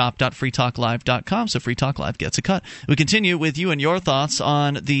over at shop.freetalklive.com, so Free Talk Live gets a cut. We continue with you and your thoughts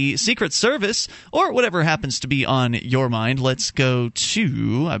on the Secret Service, or whatever happens to be on your mind. Let's go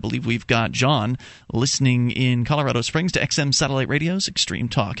to, I believe we've got John listening in Colorado Springs to XM Satellite Radio's Extreme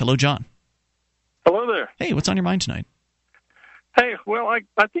Talk. Hello, John. Hello there. Hey, what's on your mind tonight? Hey, well, I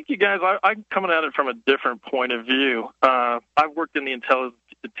think you guys, I'm coming at it from a different point of view. I've worked in the intelligence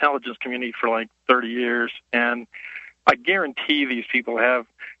community for like 30 years, and I guarantee these people have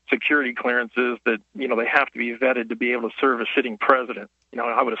security clearances that, they have to be vetted to be able to serve a sitting president.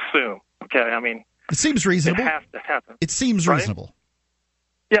 I would assume. Okay, I mean... It seems reasonable. It has to happen. It seems reasonable.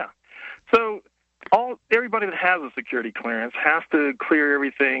 Yeah. So everybody that has a security clearance has to clear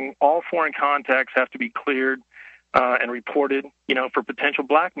everything. All foreign contacts have to be cleared and reported, for potential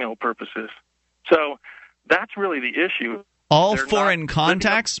blackmail purposes. So that's really the issue. All foreign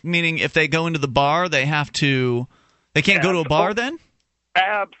contacts, meaning if they go into the bar, they can't go to a bar then?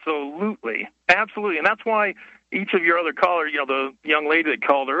 Absolutely. And that's why each of your other callers, the young lady that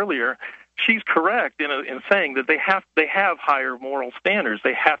called earlier, she's correct in saying that they have higher moral standards.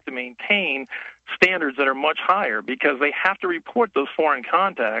 They have to maintain standards that are much higher because they have to report those foreign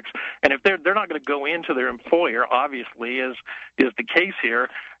contacts. And if they're not going to go into their employer, obviously, as is the case here,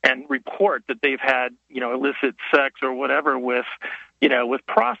 and report that they've had illicit sex or whatever with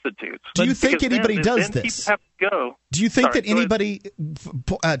prostitutes. Do you think anybody does this? Have to go. Do you think that anybody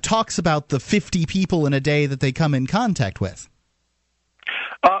talks about the 50 people in a day that they come in contact with?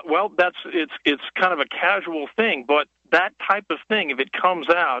 Well, it's kind of a casual thing, but that type of thing, if it comes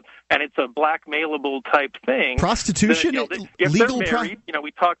out and it's a blackmailable type thing, prostitution, then, if legal they're married,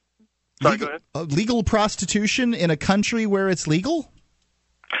 we talk. Sorry, go ahead. Legal prostitution in a country where it's legal?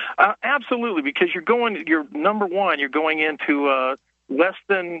 Absolutely, because you're going into less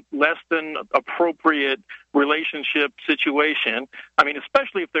than appropriate relationship situation. I mean,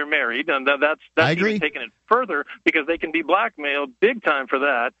 especially if they're married, and that's even taking it further because they can be blackmailed big time for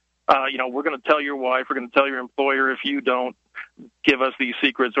that. We're going to tell your wife, we're going to tell your employer if you don't give us these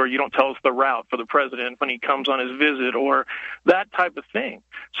secrets, or you don't tell us the route for the president when he comes on his visit, or that type of thing.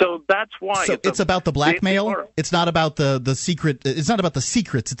 So that's why. So it's about the blackmail. It's not about the secret. It's not about the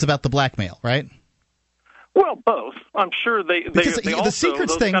secrets. It's about the blackmail, right? Well, both. I'm sure they the also,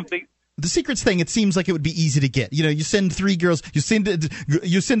 secrets thing. The secrets thing, it seems like it would be easy to get. You send 3 girls. You send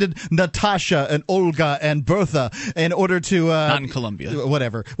Natasha and Olga and Bertha in order to not in Colombia,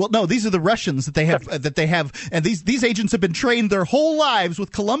 whatever. Well, no, these are the Russians that they have, and these agents have been trained their whole lives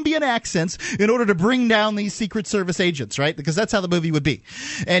with Colombian accents in order to bring down these Secret Service agents, right? Because that's how the movie would be.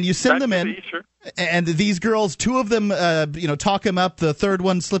 And you send them in. Sure. And these girls, 2 of them, talk him up. The third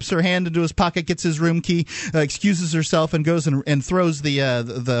one slips her hand into his pocket, gets his room key, excuses herself, and goes and throws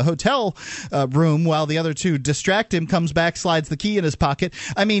the hotel room while the other 2 distract him. Comes back, slides the key in his pocket.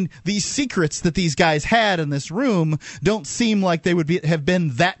 I mean, these secrets that these guys had in this room don't seem like they would have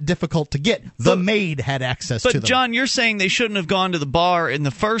been that difficult to get. The maid had access to them. But John, you're saying they shouldn't have gone to the bar in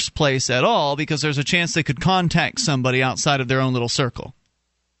the first place at all because there's a chance they could contact somebody outside of their own little circle.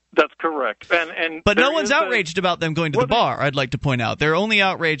 That's correct. But no one's outraged about them going to the bar, I'd like to point out. They're only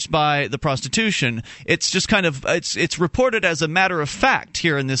outraged by the prostitution. It's just kind of it's reported as a matter of fact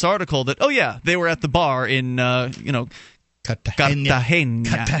here in this article that, oh yeah, they were at the bar in Cartagena.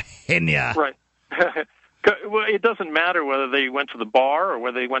 Right. Well, it doesn't matter whether they went to the bar or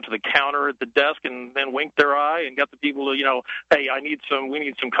whether they went to the counter at the desk and then winked their eye and got the people to, hey, we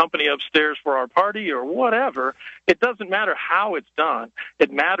need some company upstairs for our party or whatever. It doesn't matter how it's done.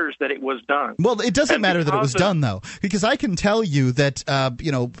 It matters that it was done. Well, it doesn't matter that it was done, though, because I can tell you that,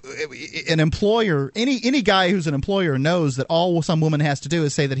 an employer, any guy who's an employer knows that all some woman has to do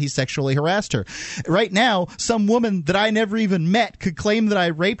is say that he sexually harassed her. Right now, some woman that I never even met could claim that I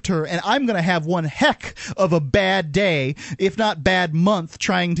raped her, and I'm going to have one heck of a bad day, if not bad month,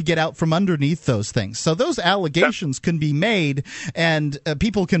 trying to get out from underneath those things. So those allegations can be made, and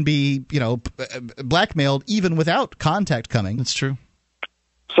people can be, blackmailed even without contact coming. That's true.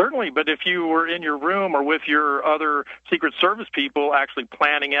 Certainly, but if you were in your room or with your other Secret Service people actually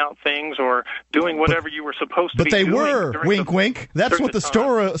planning out things or doing whatever you were supposed to be doing. But they were, wink, wink. That's what the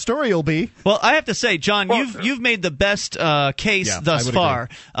story will be. Well, I have to say, John, you've made the best case thus far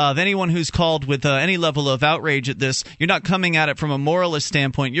of anyone who's called with any level of outrage at this. You're not coming at it from a moralist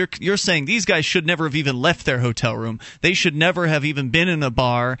standpoint. You're saying these guys should never have even left their hotel room. They should never have even been in a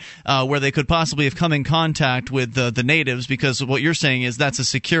bar where they could possibly have come in contact with the natives, because what you're saying is that's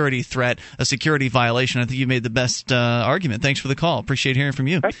a security threat, a security violation. I think you made the best argument. Thanks for the call. Appreciate hearing from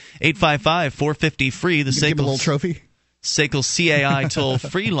you. 855-450-FREE, the SACL little trophy. SACL CAI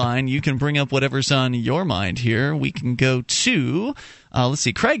toll-free line. You can bring up whatever's on your mind here. We can go to, let's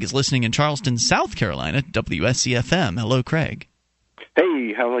see, Craig is listening in Charleston, South Carolina, WSCFM. Hello, Craig.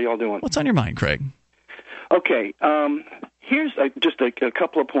 Hey, how are y'all doing? What's on your mind, Craig? Okay, here's just a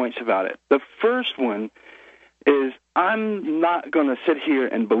couple of points about it. The first one is I'm not going to sit here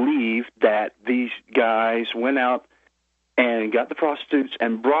and believe that these guys went out and got the prostitutes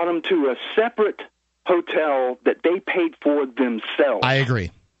and brought them to a separate hotel that they paid for themselves. I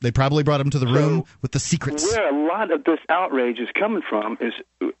agree. They probably brought them to the room with the secrets. Where a lot of this outrage is coming from is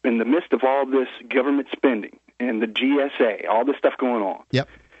in the midst of all this government spending and the GSA, all this stuff going on. Yep.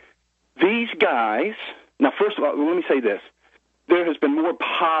 These guys, now first of all, let me say this. There has been more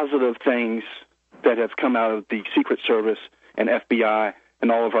positive things that have come out of the Secret Service and FBI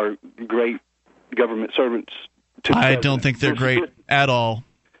and all of our great government servants. I don't think they're great at all.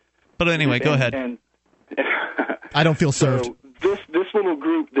 But anyway, go ahead. And I don't feel served. So this little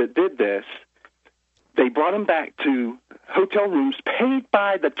group that did this, they brought them back to hotel rooms paid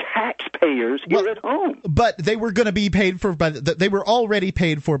by the taxpayers here at home. But they were going to be paid for they were already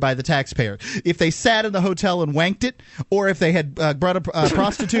paid for by the taxpayer. If they sat in the hotel and wanked it, or if they had brought a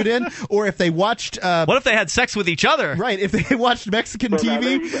prostitute in, or if they watched what if they had sex with each other? Right, if they watched Mexican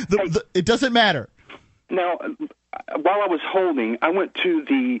TV, it doesn't matter. Now, while I was holding, I went to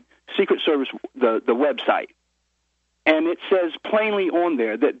the Secret Service the website, and it says plainly on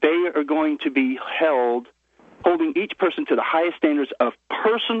there that they are going to be holding each person to the highest standards of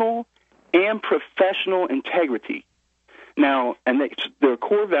personal and professional integrity. Now, and their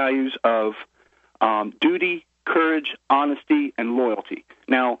core values of duty, courage, honesty, and loyalty.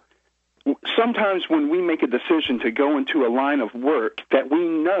 Now, sometimes when we make a decision to go into a line of work that we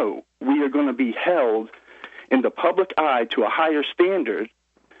know we are going to be held in the public eye to a higher standard,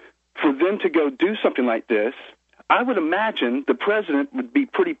 for them to go do something like this, I would imagine the president would be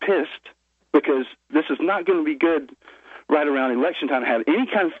pretty pissed, because this is not going to be good right around election time to have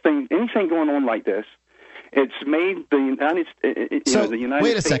anything going on like this. It's made the United States.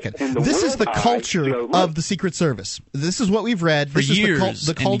 Wait a second. This is the culture of the Secret Service. This is what we've read. This is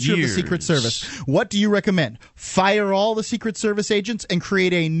the culture of the Secret Service. What do you recommend? Fire all the Secret Service agents and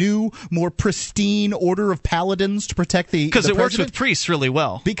create a new, more pristine order of paladins to protect the because it president? works with priests really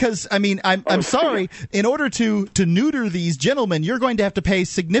well. Because I'm sorry. In order to neuter these gentlemen, you're going to have to pay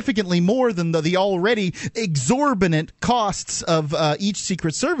significantly more than the already exorbitant costs of each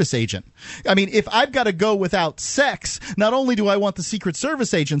Secret Service agent. I mean, if I've got to go without sex, not only do I want the Secret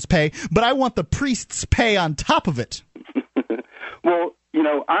Service agents' pay, but I want the priests' pay on top of it. Well,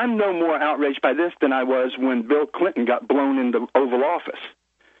 I'm no more outraged by this than I was when Bill Clinton got blown in the Oval Office.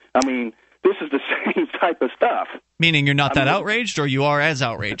 I mean, this is the same type of stuff. Meaning you're not outraged, or you are as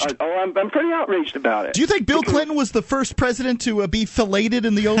outraged? I'm pretty outraged about it. Do you think Bill Clinton was the first president to be filleted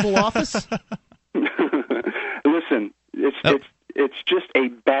in the Oval Office? Listen, it's just a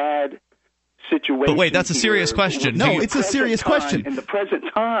bad situation. But wait, that's a serious question. No, it's a serious question. In the present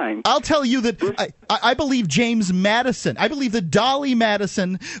time, I'll tell you that I believe James Madison. I believe that Dolly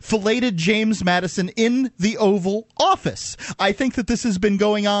Madison filleted James Madison in the Oval Office. I think that this has been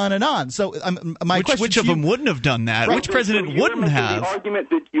going on and on. So my question: which of them wouldn't have done that? Right, which president wouldn't have?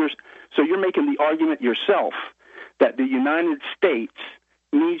 You're making the argument yourself that the United States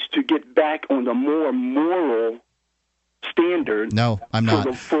needs to get back on the more moral standard. No, I'm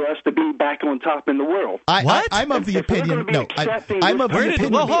not. For us to be back on top in the world. I'm of the opinion. No, I'm of the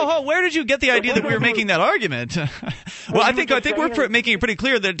opinion. Where did you get the idea that we were making that argument? Well, I think we're making it pretty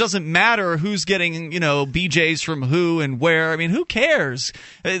clear that it doesn't matter who's getting BJs from who and where. I mean, who cares?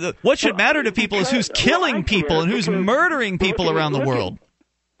 What should matter to people is who's killing people and who's murdering people around the world.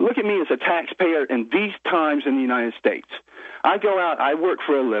 Look at me as a taxpayer in these times in the United States. I go out. I work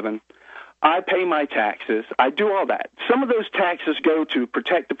for a living. I pay my taxes. I do all that. Some of those taxes go to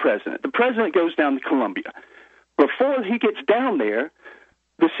protect the president. The president goes down to Colombia. Before he gets down there,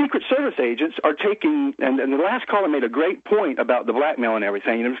 the Secret Service agents are taking, and the last caller made a great point about the blackmail and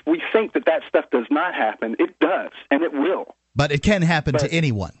everything, and if we think that stuff does not happen, it does, and it will. But it can happen to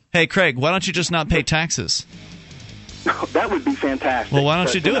anyone. Hey, Craig, why don't you just not pay taxes? That would be fantastic. Well, why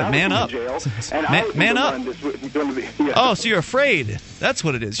don't you do it? Man up. Man up. Oh, so you're afraid. That's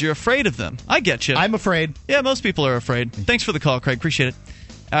what it is. You're afraid of them. I get you. I'm afraid. Yeah, most people are afraid. Thanks for the call, Craig. Appreciate it.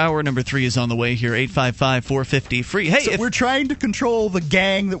 Hour number 3 is on the way here, 855-450-FREE. Hey, so we're trying to control the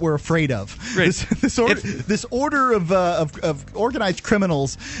gang that we're afraid of. Right. This order of organized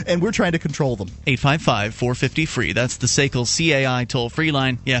criminals, and we're trying to control them. 855-450-FREE. That's the SACL CAI toll-free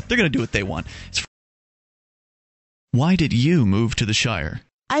line. Yeah, they're going to do what they want. Why did you move to the Shire?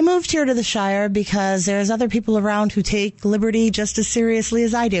 I moved here to the Shire because there's other people around who take liberty just as seriously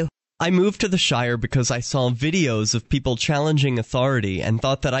as I do. I moved to the Shire because I saw videos of people challenging authority and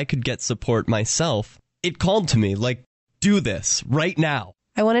thought that I could get support myself. It called to me, like, do this, right now.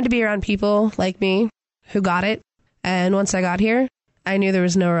 I wanted to be around people like me who got it, and once I got here, I knew there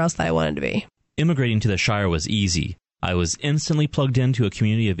was nowhere else that I wanted to be. Immigrating to the Shire was easy. I was instantly plugged into a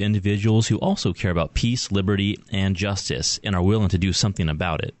community of individuals who also care about peace, liberty, and justice, and are willing to do something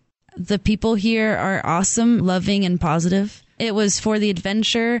about it. The people here are awesome, loving, and positive. It was for the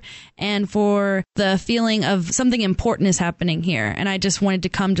adventure and for the feeling of something important is happening here, and I just wanted to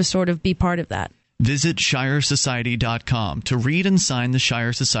come to sort of be part of that. Visit ShireSociety.com to read and sign the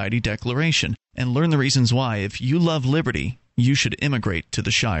Shire Society Declaration and learn the reasons why, if you love liberty, you should immigrate to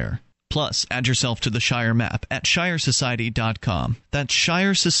the Shire. Plus, add yourself to the Shire map at ShireSociety.com. That's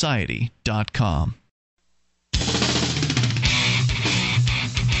ShireSociety.com.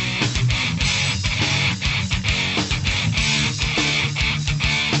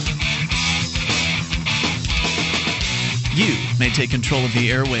 may take control of the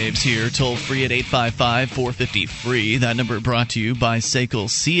airwaves here, toll free at 855-450-FREE. That number brought to you by SACL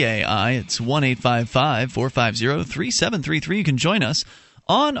CAI. It's 1-855-450-3733. You can join us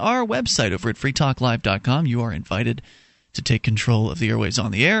on our website over at freetalklive.com. You are invited to take control of the airwaves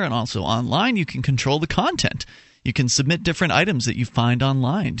on the air, and also online you can control the content. You can submit different items that you find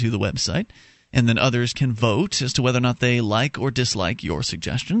online to the website, and then others can vote as to whether or not they like or dislike your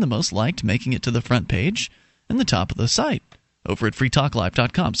suggestion. The most liked making it to the front page and the top of the site over at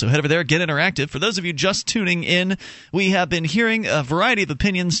freetalklive.com. So head over there, get interactive. For those of you just tuning in, we have been hearing a variety of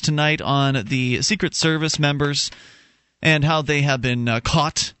opinions tonight on the Secret Service members and how they have been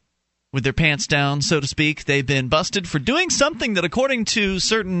caught with their pants down, so to speak. They've been busted for doing something that, according to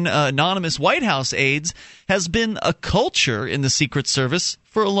certain anonymous White House aides, has been a culture in the Secret Service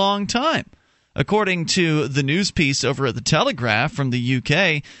for a long time. According to the news piece over at The Telegraph from the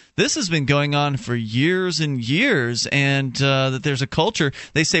UK, this has been going on for years and years, and that there's a culture.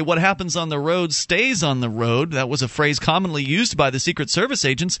 They say what happens on the road stays on the road. That was a phrase commonly used by the Secret Service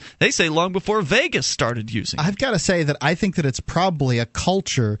agents, they say, long before Vegas started using it. I've got to say that I think that it's probably a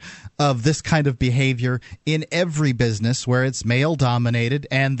culture of this kind of behavior in every business where it's male-dominated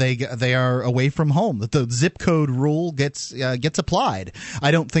and they are away from home, that the zip code rule gets applied.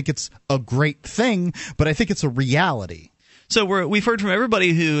 I don't think it's a great thing, but I think it's a reality. So we've heard from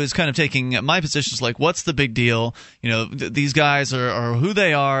everybody who is kind of taking my positions like, what's the big deal? You know, these guys are who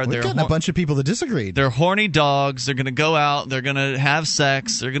they are. We've gotten a bunch of people that disagreed. They're horny dogs. They're going to go out. They're going to have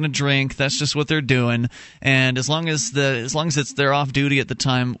sex. They're going to drink. That's just what they're doing. And as long as they're off duty at the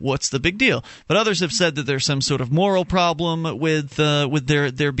time, what's the big deal? But others have said that there's some sort of moral problem with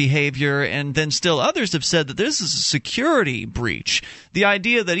their behavior, and then still others have said that this is a security breach. The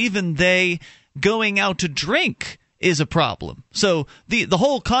idea that even they going out to drink is a problem. So the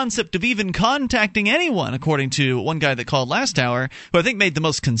whole concept of even contacting anyone, according to one guy that called last hour, who I think made the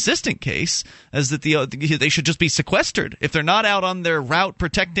most consistent case, is that they should just be sequestered. If they're not out on their route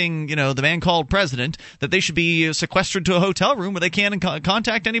protecting, the man called president, that they should be sequestered to a hotel room where they can't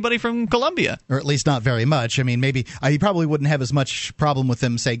contact anybody from Colombia. Or at least not very much. I mean, maybe he probably wouldn't have as much problem with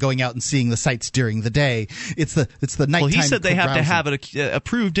them, say, going out and seeing the sights during the day. It's the nighttime. Well, he said they have to have it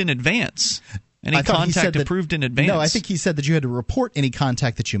approved in advance. Any contact approved in advance? No, I think he said that you had to report any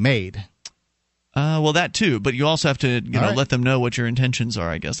contact that you made. Well, that too, but you also have to let them know what your intentions are,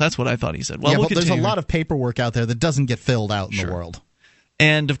 I guess. That's what I thought he said. Well, but there's a lot of paperwork out there that doesn't get filled out in the world.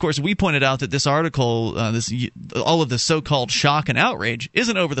 And, of course, we pointed out that this article, all of the so-called shock and outrage,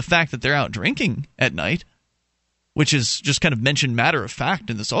 isn't over the fact that they're out drinking at night, which is just kind of mentioned matter of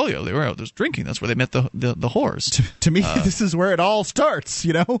fact in this. Oh, yeah, they were out there drinking. That's where they met the whores. To me, this is where it all starts,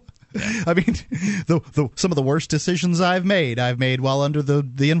 Yeah. I mean, some of the worst decisions I've made while under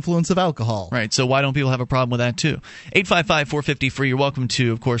the influence of alcohol. Right, so why don't people have a problem with that, too? 855-450-FREE, you're welcome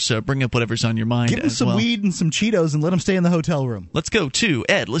to, of course, bring up whatever's on your mind. Give them some weed and some Cheetos and let them stay in the hotel room. Let's go to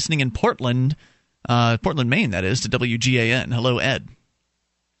Ed, listening in Portland, Maine, that is, to WGAN. Hello, Ed.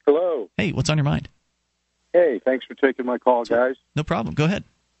 Hello. Hey, what's on your mind? Hey, thanks for taking my call, guys. No problem, go ahead.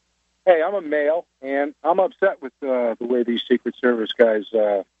 Hey, I'm a male, and I'm upset with the way these Secret Service guys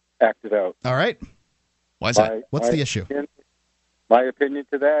acted out. All right. Why is that? What's the issue? My opinion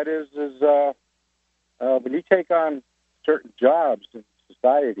to that is when you take on certain jobs in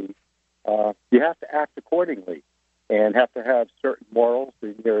society, you have to act accordingly and have to have certain morals,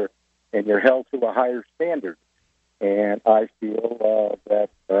 and you're held to a higher standard. And I feel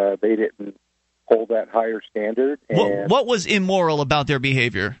that they didn't hold that higher standard. And what was immoral about their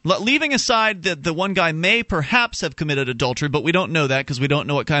behavior? Leaving aside that the one guy may perhaps have committed adultery, but we don't know that because we don't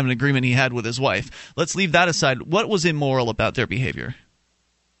know what kind of an agreement he had with his wife. Let's leave that aside. What was immoral about their behavior?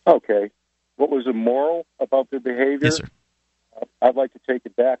 Okay. What was immoral about their behavior? Yes, sir. I'd like to take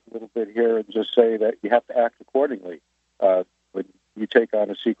it back a little bit here and just say that you have to act accordingly. When you take on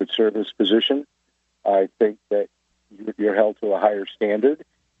a Secret Service position, I think that you're held to a higher standard,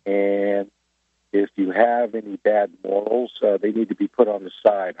 and if you have any bad morals, they need to be put on the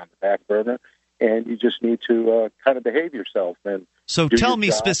side, on the back burner, and you just need to kind of behave yourself. And so tell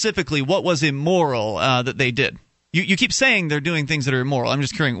me specifically what was immoral that they did. You keep saying they're doing things that are immoral. I'm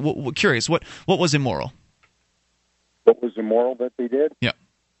just curious. What was immoral? What was immoral that they did? Yeah.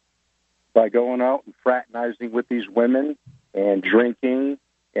 By going out and fraternizing with these women and drinking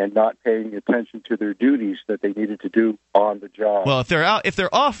and not paying attention to their duties that they needed to do on the job. Well, if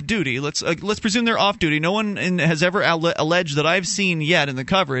they're off duty, let's presume they're off duty. No one has ever alleged that I've seen yet in the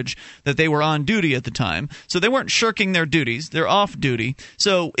coverage that they were on duty at the time. So they weren't shirking their duties. They're off duty.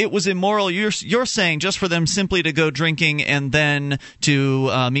 So it was immoral. You're saying just for them simply to go drinking and then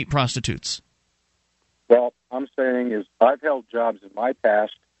to meet prostitutes. Well, I'm saying is I've held jobs in my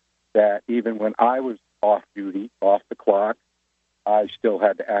past that even when I was off duty, off the clock, I still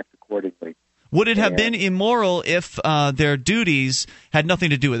had to act accordingly. Would it have been immoral if their duties had nothing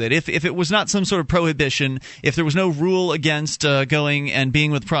to do with it? If it was not some sort of prohibition, if there was no rule against going and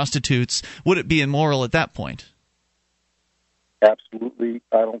being with prostitutes, would it be immoral at that point? Absolutely,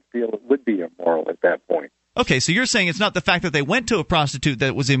 I don't feel it would be immoral at that point. Okay, so you're saying it's not the fact that they went to a prostitute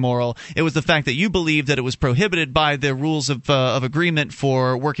that was immoral. It was the fact that you believe that it was prohibited by the rules of agreement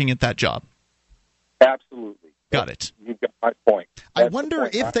for working at that job. Absolutely. Got it. You got my point. I wonder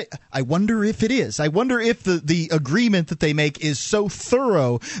if it is. I wonder if the agreement that they make is so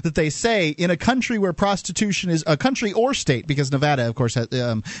thorough that they say in a country where prostitution is a country or state, because Nevada, of course,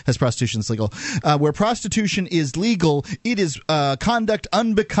 has prostitution that's legal, where prostitution is legal, it is conduct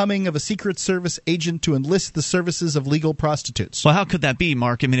unbecoming of a Secret Service agent to enlist the services of legal prostitutes. Well, how could that be,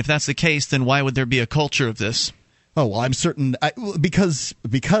 Mark? I mean, if that's the case, then why would there be a culture of this? Oh, well, I'm certain because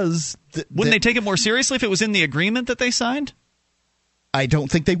wouldn't they take it more seriously if it was in the agreement that they signed? I don't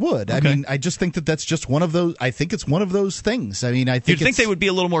think they would. Okay. I mean, I just think that's just one of those. I think it's one of those things. I mean, I think you'd think they would be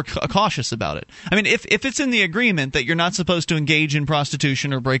a little more cautious about it. I mean, if it's in the agreement that you're not supposed to engage in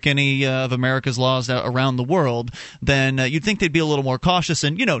prostitution or break any of America's laws around the world, then you'd think they'd be a little more cautious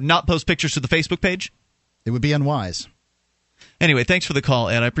and not post pictures to the Facebook page. It would be unwise. Anyway, thanks for the call,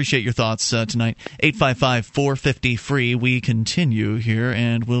 Ed. I appreciate your thoughts tonight. 855-450-FREE. We continue here,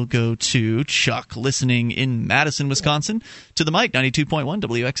 and we'll go to Chuck, listening in Madison, Wisconsin, to the mic, 92.1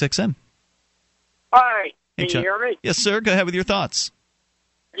 WXXM. Hi. Hey, Can Chuck. you hear me? Yes, sir. Go ahead with your thoughts.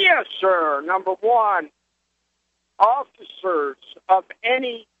 Yes, sir. Number one, officers of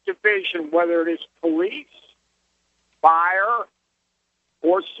any division, whether it is police, fire,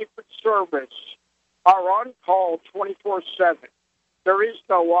 or Secret Service, are on call 24/7. There is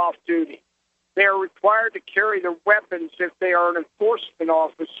no off-duty. They are required to carry their weapons if they are an enforcement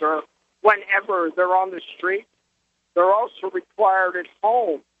officer whenever they're on the street. They're also required at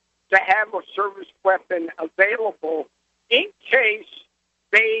home to have a service weapon available in case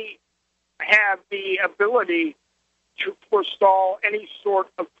they have the ability to forestall any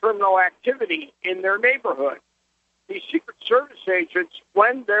sort of criminal activity in their neighborhood. These Secret Service agents,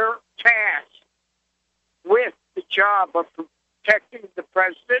 when they're tasked with the job of protecting the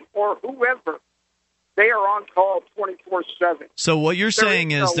president or whoever, they are on call 24/7. So what you're saying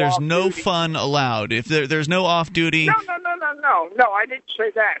is there's no fun allowed. If there's no off-duty... No, I didn't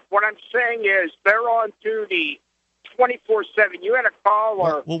say that. What I'm saying is they're on duty 24/7. You had a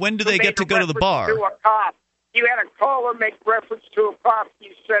caller... Well, when do they get to go to the bar? To a cop. You had a caller make reference to a cop.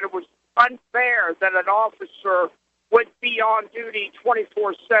 You said it was unfair that an officer would be on duty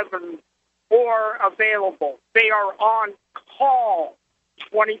 24/7 or available. They are on call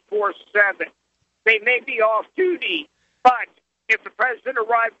 24/7. They may be off duty, but if the president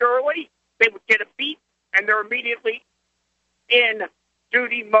arrived early, they would get a beep, and they're immediately in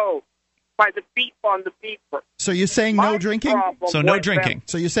duty mode by the beep on the beeper. So you're saying no drinking? So no drinking.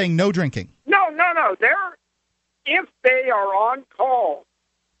 So you're saying no drinking? No. If they are on call,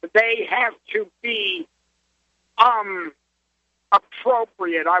 they have to be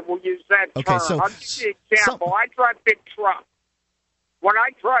appropriate. I will use that term. So, I'll give you an example. I drive big truck. When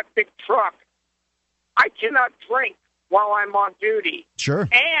I drive big truck, I cannot drink while I'm on duty. Sure.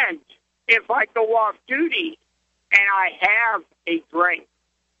 And if I go off duty and I have a drink,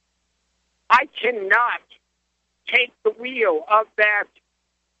 I cannot take the wheel of that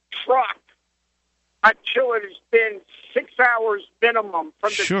truck until it has been 6 hours minimum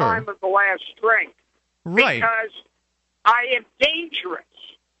from the time of the last drink. Right. Because I am dangerous.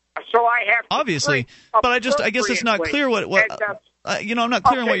 So I have to obviously, but I guess it's not clear what I'm not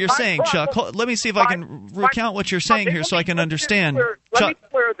clear on what you're saying, Chuck. Let me see if I can recount what you're saying here so I can understand. Let me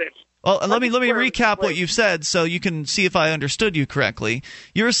clear this. Well, let me recap what you've said so you can see if I understood you correctly.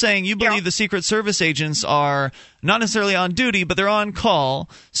 You're saying you believe the Secret Service agents are not necessarily on duty, but they're on call,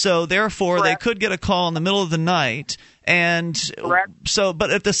 so therefore they could get a call in the middle of the night. And so,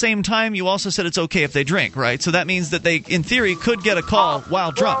 but at the same time, you also said it's okay if they drink, right? So that means that they, in theory, could get a call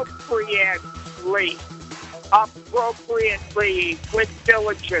while drunk. Appropriately, with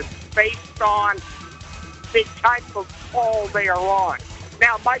diligence, based on the type of call they are on.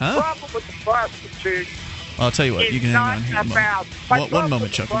 Now, my problem with the prostitutes... Well, I'll tell you what, you can hang on here one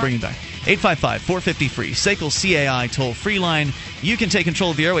moment, Chuck. We'll bring you back. 855-450-FREE, SACL CAI toll-free line. You can take control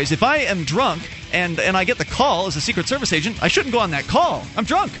of the airways. If I am drunk and I get the call as a Secret Service agent, I shouldn't go on that call. I'm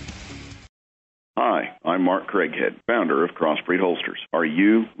drunk. Hi, I'm Mark Craighead, founder of Crossbreed Holsters. Are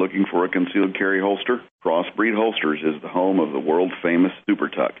you looking for a concealed carry holster? Crossbreed Holsters is the home of the world-famous Super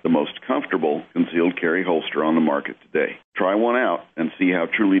Tuck, the most comfortable concealed carry holster on the market today. Try one out and see how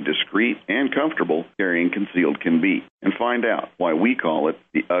truly discreet and comfortable carrying concealed can be, and find out why we call it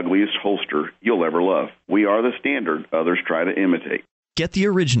the ugliest holster you'll ever love. We are the standard others try to imitate. Get the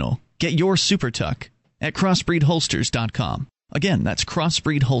original. Get your Super Tuck at crossbreedholsters.com. Again, that's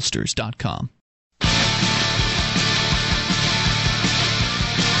crossbreedholsters.com.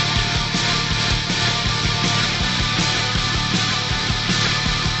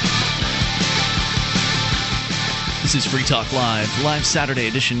 This is Free Talk Live Saturday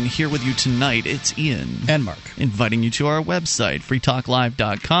edition. Here with you tonight, it's Ian. And Mark. Inviting you to our website,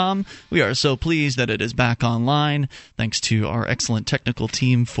 freetalklive.com. We are so pleased that it is back online. Thanks to our excellent technical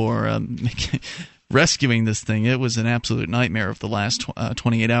team for rescuing this thing. It was an absolute nightmare of the last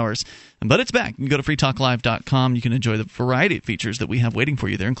 28 hours. But it's back. You can go to freetalklive.com. You can enjoy the variety of features that we have waiting for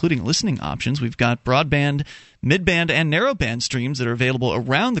you there, including listening options. We've got broadband, midband, and narrowband streams that are available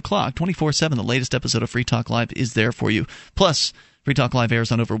around the clock, 24/7. The latest episode of Free Talk Live is there for you. Plus, Free Talk Live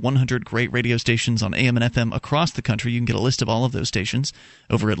airs on over 100 great radio stations on AM and FM across the country. You can get a list of all of those stations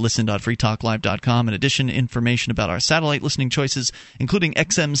over at listen.freetalklive.com. In addition, information about our satellite listening choices, including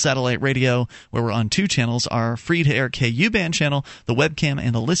XM Satellite Radio, where we're on 2 channels, our free-to-air KU band channel, the webcam,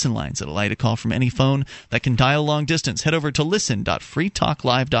 and the listen lines that allow you to call from any phone that can dial long distance. Head over to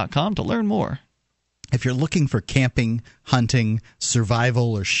listen.freetalklive.com to learn more. If you're looking for camping, hunting,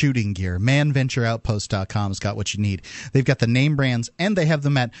 survival, or shooting gear, manventureoutpost.com has got what you need. They've got the name brands, and they have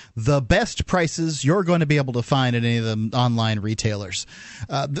them at the best prices you're going to be able to find at any of the online retailers.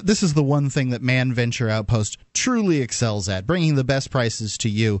 This is the one thing that Man Venture Outpost truly excels at, bringing the best prices to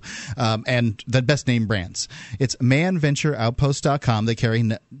you and the best name brands. It's manventureoutpost.com. They carry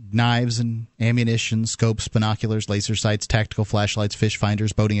knives and ammunition, scopes, binoculars, laser sights, tactical flashlights, fish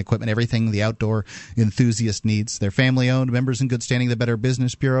finders, boating equipment, everything the outdoor enthusiast needs. They're family-owned, members in good standing, the Better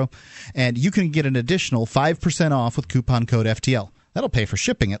Business Bureau, and you can get an additional 5% off with coupon code FTL. That'll pay for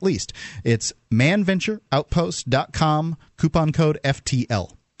shipping at least. It's manventureoutpost.com, coupon code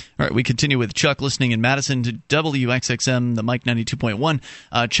FTL. All right, we continue with Chuck listening in Madison to WXXM, the Mike 92.1.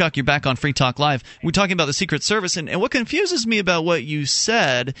 Chuck, you're back on Free Talk Live. We're talking about the Secret Service, and what confuses me about what you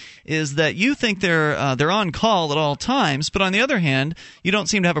said is that you think they're on call at all times, but on the other hand, you don't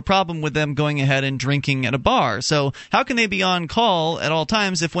seem to have a problem with them going ahead and drinking at a bar. So how can they be on call at all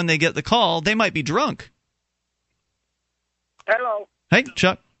times if when they get the call, they might be drunk? Hello. Hey,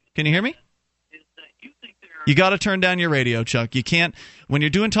 Chuck, can you hear me? You got to turn down your radio, Chuck. You can't, when you're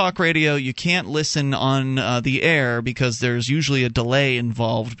doing talk radio, you can't listen on the air because there's usually a delay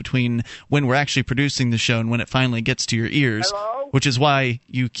involved between when we're actually producing the show and when it finally gets to your ears. Hello? Which is why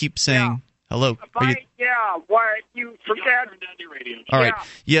you keep saying hello. Why you forget? All right.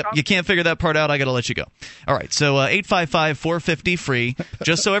 Yep, you can't figure that part out. I got to let you go. All right, so 855-450-FREE.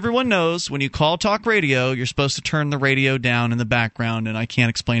 Just so everyone knows, when you call talk radio, you're supposed to turn the radio down in the background, and I can't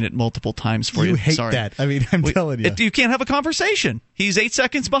explain it multiple times for you. You hate Sorry. that. I mean, I'm telling you. You can't have a conversation. He's 8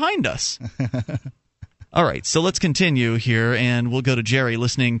 seconds behind us. All right, so let's continue here, and we'll go to Jerry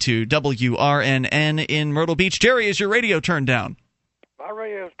listening to WRNN in Myrtle Beach. Jerry, is your radio turned down? My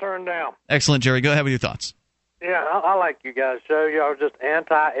radio's turned down. Excellent, Jerry. Go ahead with your thoughts. Yeah, I like you guys' show. Y'all are just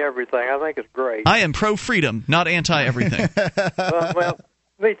anti-everything. I think it's great. I am pro-freedom, not anti-everything. well,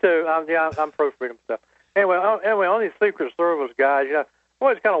 me too. I'm pro-freedom stuff. Anyway, on these Secret Service guys, I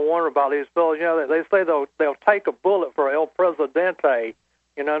always kind of wonder about these fellows. They say they'll take a bullet for El Presidente.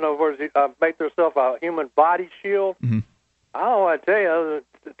 In other words, make themselves a human body shield. Mm-hmm. I don't know what to tell you.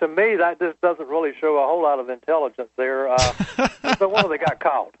 To me, that just doesn't really show a whole lot of intelligence there. So one of them got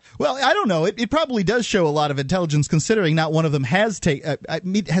caught. Well, I don't know. It probably does show a lot of intelligence, considering not one of them has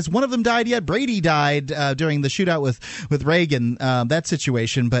has one of them died yet? Brady died during the shootout with Reagan, that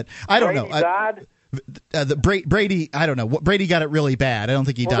situation. But I don't know. Brady died? Brady, I don't know. Brady got it really bad. I don't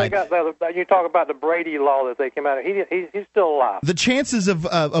think he died. You talk about the Brady law that they came out of. He's still alive. The chances of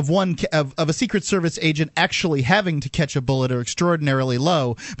a Secret Service agent actually having to catch a bullet are extraordinarily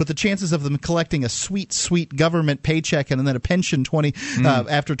low, but the chances of them collecting a sweet government paycheck and then a pension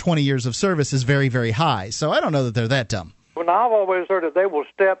after 20 years of service is very, very high. So I don't know that they're that dumb. Well, I've always heard that they will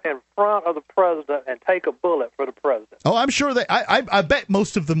step in front of the president and take a bullet for the president. Oh, I'm sure that I bet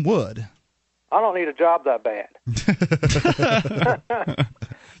most of them would. I don't need a job that bad.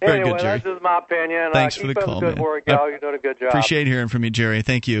 Very anyway, good, Jerry. that's just my opinion. Thanks keep for the up call, good man. work, y'all. You're doing a good job. Appreciate hearing from you, Jerry.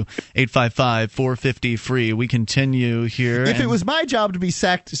 Thank you. 855-450-FREE. We continue here. If it was my job to be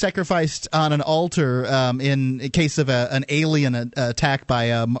sacrificed on an altar in case of an alien attack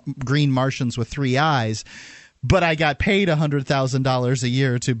by green Martians with 3 eyes, but I got paid $100,000 a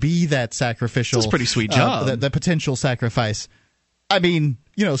year to be that sacrificial. That's a pretty sweet job. The potential sacrifice. I mean,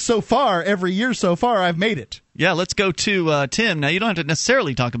 so far, every year so far, I've made it. Yeah, let's go to Tim. Now, you don't have to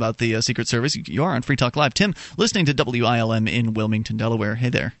necessarily talk about the Secret Service. You are on Free Talk Live. Tim, listening to WILM in Wilmington, Delaware. Hey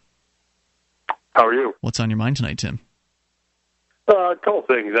there. How are you? What's on your mind tonight, Tim? A couple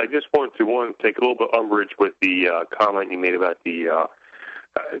things. I just wanted to, take a little bit umbrage with the comment you made about the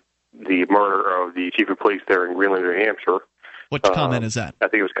murder of the chief of police there in Greenland, New Hampshire. What comment is that? I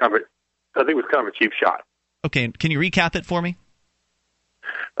think it was kind of a cheap shot. Okay, can you recap it for me?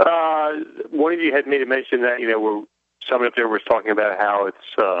 One of you had made a mention that, someone up there was talking about how it's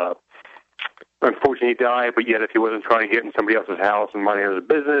unfortunate he died, but yet if he wasn't trying to get in somebody else's house and money out of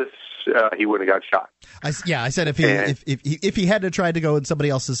the business, he wouldn't have got shot. I said if he had to try to go in somebody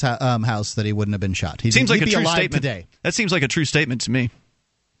else's house, that he wouldn't have been shot. He'd like be a true alive statement today. That seems like a true statement to me.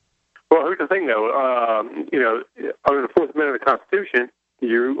 Well, here's the thing, though. Under the Fourth Amendment of the Constitution,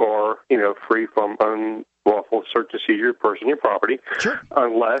 you are, free from unlawful search and seizure of person your property,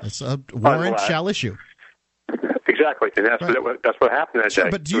 unless it's a warrant shall issue. Exactly, and that's what happened that day.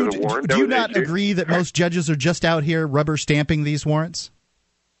 But do you not agree that most judges are just out here rubber stamping these warrants?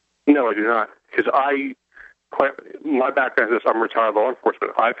 No, I do not, because my background is I'm retired law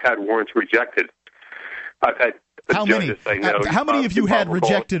enforcement. I've had warrants rejected. I've had judges say no. How many of you had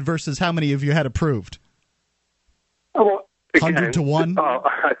rejected versus how many of you had approved? Well, 100 to 1?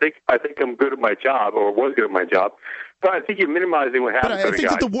 I think I'm good at my job, or was good at my job. But I think you're minimizing what happened. But I think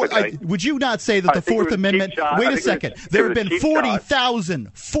that would you not say that the Fourth Amendment? Wait a second. There have been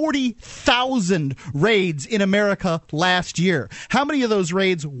 40,000 raids in America last year. How many of those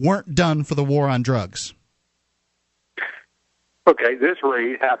raids weren't done for the war on drugs? Okay, this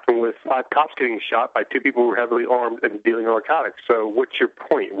raid happened with 5 cops getting shot by 2 people who were heavily armed and dealing narcotics. So what's your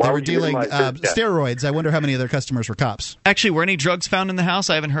point? They were dealing steroids. I wonder how many of their customers were cops. Actually, were any drugs found in the house?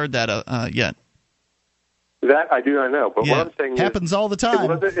 I haven't heard that yet. That I do not know. But what I'm saying happens all the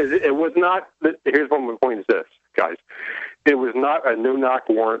time. It was not. Here's one of my points: is this, guys? It was not a no-knock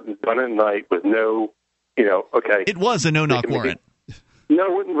warrant done at night with no, okay. It was a no-knock warrant.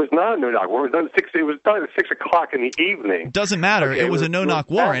 No, it was not a no-knock warrant. It was done at 6 o'clock in the evening. Doesn't matter. Okay, it was a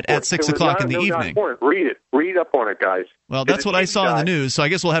no-knock warrant at 6 o'clock in the evening. Warrant. Read it. Read up on it, guys. Well, that's what I saw in the news, so I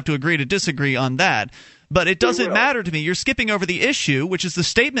guess we'll have to agree to disagree on that. But it doesn't matter to me. You're skipping over the issue, which is the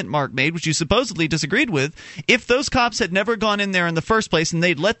statement Mark made, which you supposedly disagreed with. If those cops had never gone in there in the first place and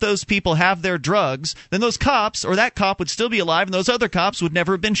they'd let those people have their drugs, then those cops, or that cop, would still be alive and those other cops would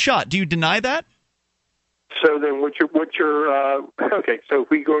never have been shot. Do you deny that? So then okay, so if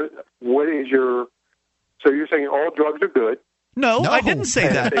we go, so you're saying all drugs are good? No, I didn't say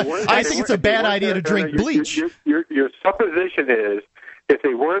that. I think it's a bad idea to drink bleach. Your supposition is if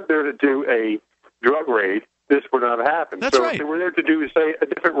they weren't there to do a drug raid, this would not have happened. That's right. If they were there to do, say, a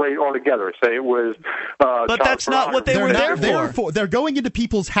different raid altogether, say it was but that's not what they were there for. They're going into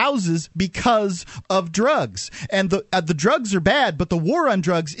people's houses because of drugs. And the drugs are bad, but the war on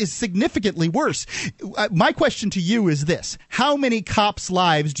drugs is significantly worse. My question to you is this. How many cops'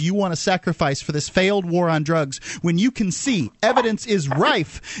 lives do you want to sacrifice for this failed war on drugs when you can see evidence is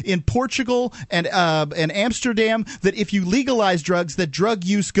rife in Portugal and Amsterdam that if you legalize drugs, that drug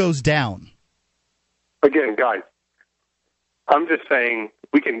use goes down? Again, guys, I'm just saying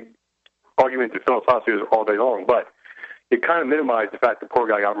we can argument the philosophically all day long, but it kind of minimized the fact the poor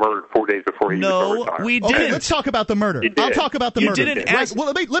guy got murdered 4 days before he was retired. We didn't. Okay, let's talk about the murder. I'll talk about the murder. You didn't ask.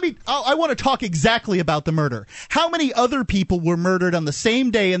 Well, let me. I want to talk exactly about the murder. How many other people were murdered on the same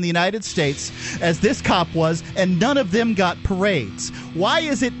day in the United States as this cop was, and none of them got parades? Why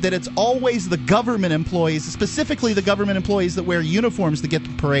is it that it's always the government employees, specifically the government employees that wear uniforms, that get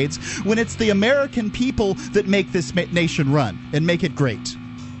the parades, when it's the American people that make this nation run and make it great?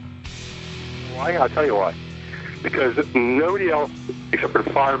 Well, I'll tell you why. Because nobody else, except for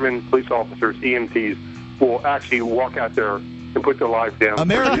firemen, police officers, EMTs, will actually walk out there and put their lives down.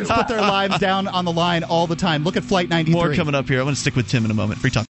 Americans put their lives down on the line all the time. Look at Flight 93. More coming up here. I'm going to stick with Tim in a moment. Free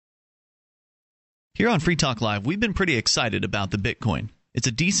Talk. Here on Free Talk Live, we've been pretty excited about the Bitcoin. It's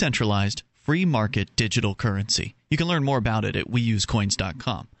a decentralized, free market digital currency. You can learn more about it at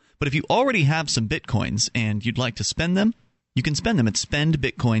weusecoins.com. But if you already have some Bitcoins and you'd like to spend them, you can spend them at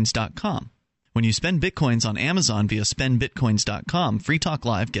spendbitcoins.com. When you spend Bitcoins on Amazon via spendbitcoins.com, Free Talk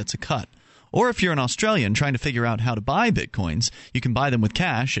Live gets a cut. Or if you're an Australian trying to figure out how to buy bitcoins, you can buy them with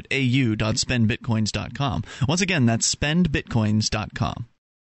cash at au.spendbitcoins.com. Once again, that's spendbitcoins.com.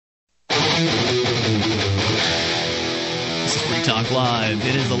 This is Free Talk Live.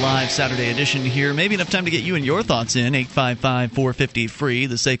 It is the live Saturday edition here. Maybe enough time to get you and your thoughts in. 855-450-FREE,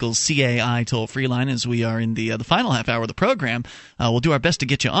 the SACL's CAI toll-free line, as we are in the final half hour of the program. We'll do our best to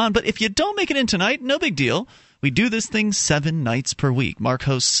get you on. But if you don't make it in tonight, no big deal. We do this thing 7 nights per week. Mark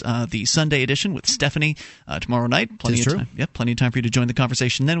hosts the Sunday edition with Stephanie tomorrow night. Plenty of time. Yep, plenty of time for you to join the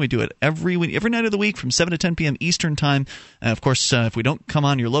conversation. Then we do it every night of the week from 7 to 10 p.m. Eastern time. Of course, if we don't come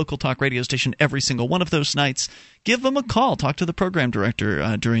on your local talk radio station every single one of those nights, give them a call. Talk to the program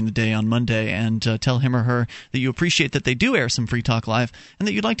director during the day on Monday and tell him or her that you appreciate that they do air some Free Talk Live and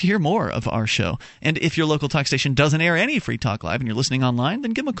that you'd like to hear more of our show. And if your local talk station doesn't air any Free Talk Live and you're listening online,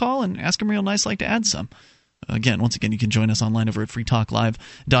 then give them a call and ask them real nice like to add some. Once again, you can join us online over at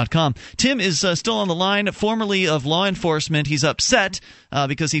freetalklive.com. Tim is still on the line, formerly of law enforcement. He's upset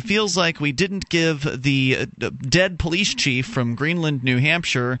because he feels like we didn't give the dead police chief from Greenland, New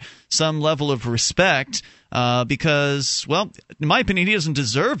Hampshire, some level of respect. Because, well, in my opinion, he doesn't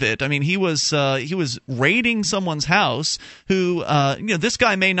deserve it. I mean, he was raiding someone's house who, this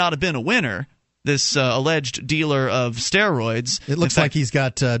guy may not have been a winner. This alleged dealer of steroids. It looks like he's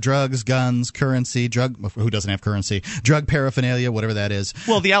got drugs, guns, currency, who doesn't have currency? Drug paraphernalia, whatever that is.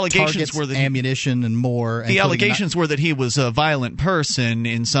 Well, the allegations targets, were that ammunition and more. The allegations were that he was a violent person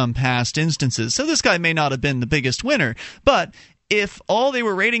in some past instances. So this guy may not have been the biggest winner, but if all they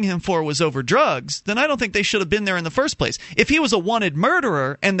were raiding him for was over drugs, then I don't think they should have been there in the first place. If he was a wanted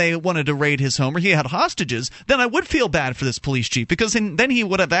murderer and they wanted to raid his home or he had hostages, then I would feel bad for this police chief because then he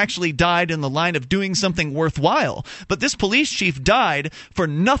would have actually died in the line of doing something worthwhile. But this police chief died for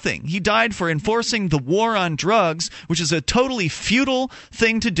nothing. He died for enforcing the war on drugs, which is a totally futile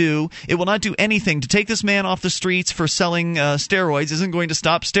thing to do. It will not do anything. To take this man off the streets for selling steroids isn't going to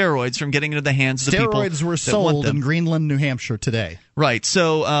stop steroids from getting into the hands of the people that want them. Steroids were sold in Greenland, New Hampshire today. Right.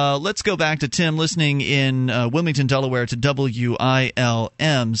 So let's go back to Tim listening in Wilmington, Delaware to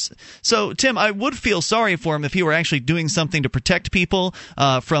WILMs. So, Tim, I would feel sorry for him if he were actually doing something to protect people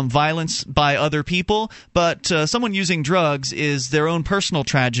from violence by other people. But someone using drugs is their own personal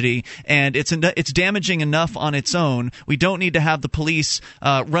tragedy, and it's damaging enough on its own. We don't need to have the police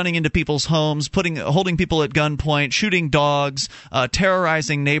running into people's homes, holding people at gunpoint, shooting dogs,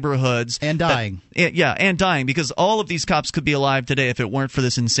 terrorizing neighborhoods. And dying. And dying, because all of these cops could be alive today if it weren't for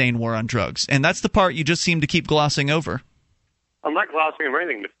this insane war on drugs. And that's the part you just seem to keep glossing over. I'm not glossing over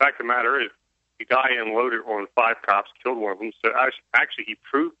anything. The fact of the matter is the guy unloaded on 5 cops, killed one of them. So actually he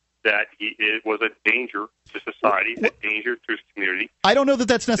proved that he was a danger to society, a danger to his community. I don't know that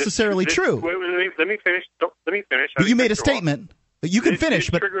that's necessarily true. Wait, let me finish. Let me finish. But you made a statement. You can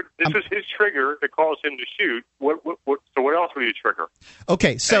finish, but this was his trigger that caused him to shoot. So what else would you trigger?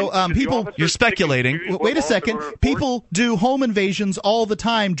 Okay, so people, you're speculating. Wait a second. People do home invasions all the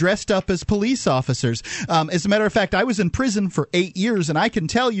time, dressed up as police officers. As a matter of fact, I was in prison for 8 years, and I can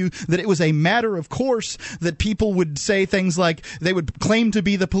tell you that it was a matter of course that people would say things like they would claim to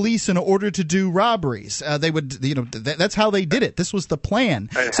be the police in order to do robberies. They would, that's how they did it. This was the plan.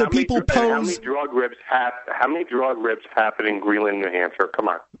 And so people pose. How many drug rips happen in Greenland, New Hampshire? Come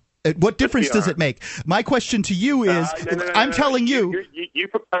on. What difference does it make? My question to you is, I'm telling you. You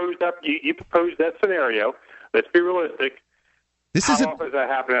proposed that scenario. Let's be realistic. How often does that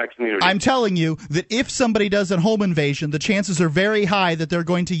happen in that community? I'm telling you that if somebody does a home invasion, the chances are very high that they're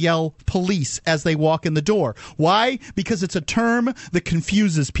going to yell police as they walk in the door. Why? Because it's a term that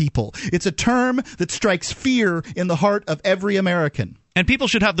confuses people. It's a term that strikes fear in the heart of every American. And people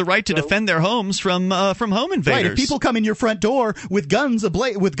should have the right to defend their homes from home invaders. Right. If people come in your front door with guns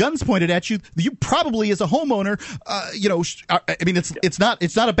pointed at you, you probably, as a homeowner, I mean, it's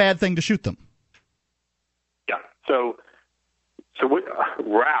not a bad thing to shoot them. Yeah. So what,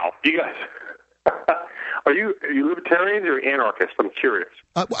 Ralph? You guys, are you libertarians or anarchists? I'm curious.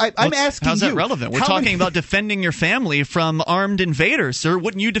 I'm asking how's that relevant? We're talking about defending your family from armed invaders, sir.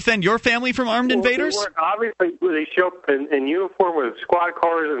 Wouldn't you defend your family from armed invaders? Obviously, they show up in uniform with squad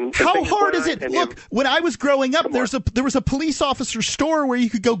cars and. How hard is it? Look, when I was growing up, there was a police officer store where you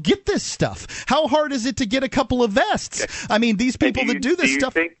could go get this stuff. How hard is it to get a couple of vests? I mean, these people that do this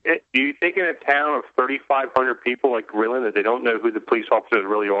stuff. Do you think in a town of 3,500 people like Greenland that they don't know who the police officers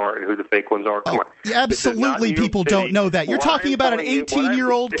really are and who the fake ones are? Come on. Absolutely, people don't know that. You're talking about an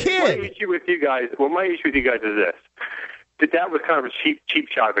 18-year-old kid. My issue with you guys is this. That was kind of a cheap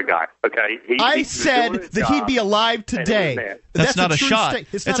shot of a guy, okay? I said that he'd be alive today. That's not a shot.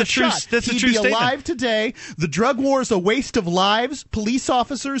 It's that's not a true. shot. That's a He'd true be statement. alive today. The drug war is a waste of lives, police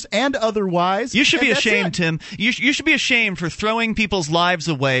officers and otherwise. You should be ashamed, it. Tim. You should be ashamed for throwing people's lives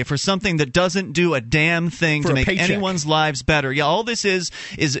away for something that doesn't do a damn thing to make anyone's lives better. Yeah, all this is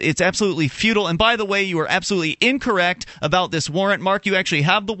it's absolutely futile. And by the way, you are absolutely incorrect about this warrant. Mark, you actually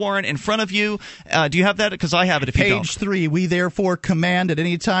have the warrant in front of you. Do you have that? Because I have it if you don't. Page 3, we therefore command at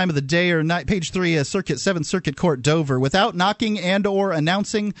any time of the day or night. Page 3, 7th Circuit Court, Dover, without knocking and or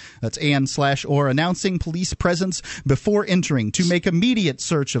announcing, that's and/or announcing police presence before entering, to make immediate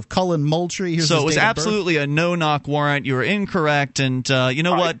search of Cullen Moultrie. So it was absolutely a no-knock warrant. You were incorrect, and you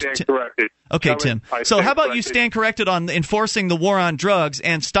know what? Okay, Tim. So how about you stand corrected on enforcing the war on drugs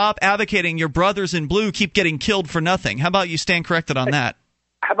and stop advocating your brothers in blue keep getting killed for nothing? How about you stand corrected on that?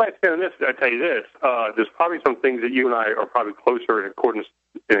 How about I say on this? I tell you this: there's probably some things that you and I are probably closer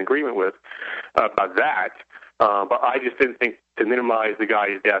in agreement with about that. But I just didn't think to minimize the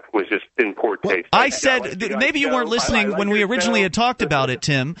guy's death was just in poor taste. I said maybe you weren't listening when we originally had talked about it,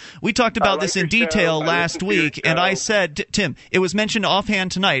 Tim. We talked about this in detail last week, and I said, Tim, it was mentioned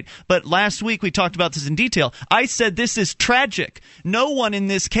offhand tonight, but last week we talked about this in detail. I said this is tragic. No one in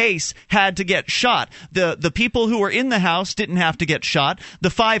this case had to get shot. The people who were in the house didn't have to get shot. The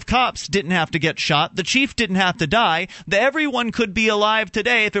 5 cops didn't have to get shot. The chief didn't have to die. Everyone could be alive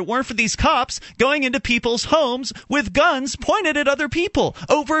today if it weren't for these cops going into people's homes with guns pointed at other people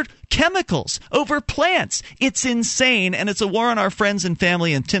over chemicals, over plants. It's insane, and it's a war on our friends and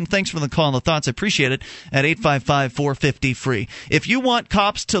family. And Tim, thanks for the call and the thoughts. I appreciate it at 855-450-FREE. If you want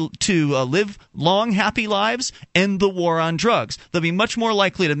cops to live long, happy lives, end the war on drugs. They'll be much more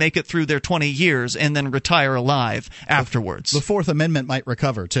likely to make it through their 20 years and then retire alive afterwards. The Fourth Amendment might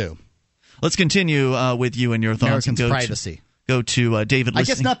recover, too. Let's continue with you and your thoughts. Americans' privacy. Go to David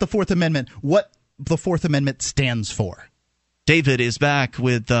listening. I guess not the Fourth Amendment. What the Fourth Amendment stands for. David is back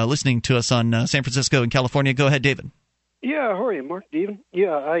with listening to us on San Francisco and California. Go ahead, David. Yeah, how are you, Mark? Steven?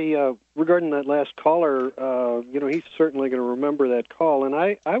 Yeah, I regarding that last caller, he's certainly going to remember that call, and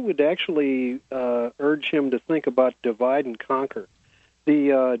I would actually urge him to think about divide and conquer.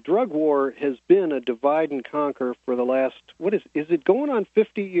 The drug war has been a divide and conquer for the last, is it going on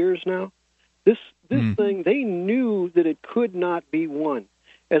 50 years now? This thing, they knew that it could not be won.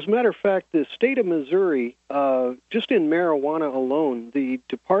 As a matter of fact, the state of Missouri, just in marijuana alone, the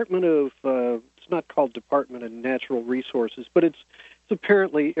Department of, it's not called Department of Natural Resources, but it's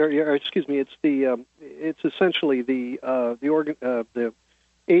apparently, it's essentially the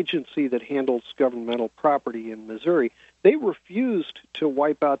agency that handles governmental property in Missouri. They refused to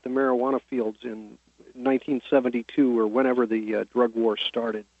wipe out the marijuana fields in 1972 or whenever the drug war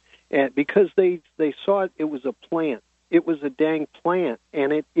started, and because they saw it was a plant. It was a dang plant,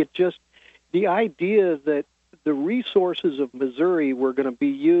 and it just, the idea that the resources of Missouri were going to be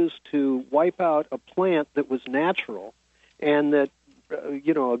used to wipe out a plant that was natural, and that,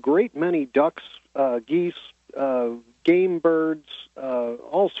 a great many ducks, geese, game birds,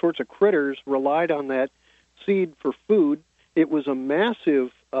 all sorts of critters relied on that seed for food. It was a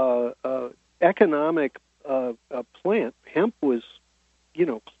massive economic plant. Hemp was,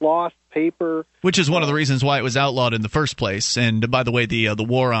 cloth, paper. Which is one of the reasons why it was outlawed in the first place. And by the way, the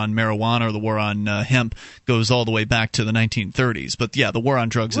war on marijuana or the war on hemp goes all the way back to the 1930s. But yeah, the war on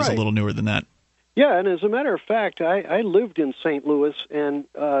drugs is a little newer than that. Yeah, and as a matter of fact, I lived in St. Louis, and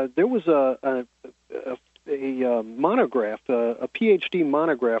there was a monograph, a PhD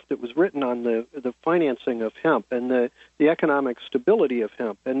monograph that was written on the financing of hemp and the economic stability of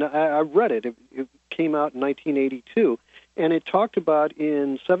hemp. And I read it. It came out in 1982. And it talked about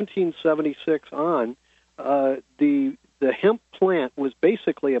in 1776 on, the hemp plant was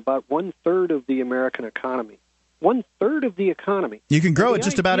basically about 1/3 of the American economy. 1/3 of the economy. You can grow it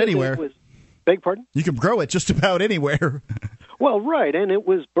just about anywhere. Beg pardon? You can grow it just about anywhere. Well, right, and it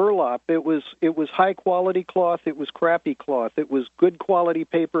was burlap. It was high quality cloth. It was crappy cloth. It was good quality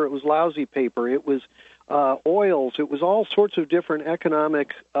paper. It was lousy paper. It was oils. It was all sorts of different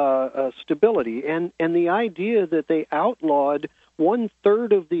economic stability. And the idea that they outlawed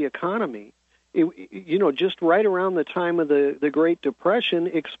 1/3 of the economy, just right around the time of the Great Depression,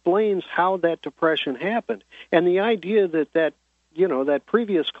 explains how that depression happened. And the idea that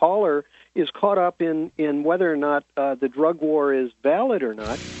previous caller is caught up in whether or not the drug war is valid or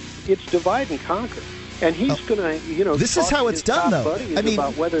not, it's divide and conquer. And he's going to, this is how it's done, though. I mean,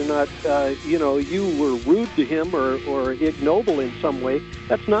 about whether or not, you were rude to him or ignoble in some way.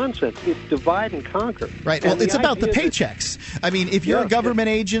 That's nonsense. It's divide and conquer. Right. Well, it's about the paychecks. I mean, if you're a government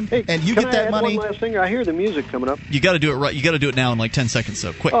agent and you get that money. One last thing. I hear the music coming up. You got to do it right. You got to do it now in like 10 seconds.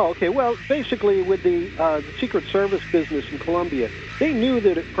 So quick. Oh, okay. Well, basically, with the Secret Service business in Colombia, they knew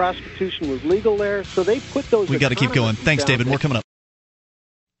that prostitution was legal there, so they put those. We got to keep going. Thanks, David. More coming up.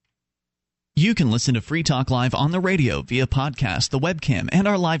 You can listen to Free Talk Live on the radio, via podcast, the webcam, and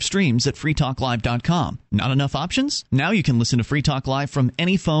our live streams at freetalklive.com. Not enough options? Now you can listen to Free Talk Live from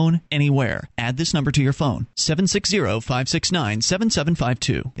any phone, anywhere. Add this number to your phone,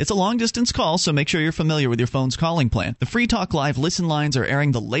 760-569-7752. It's a long-distance call, so make sure you're familiar with your phone's calling plan. The Free Talk Live listen lines are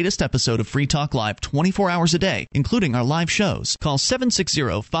airing the latest episode of Free Talk Live 24 hours a day, including our live shows. Call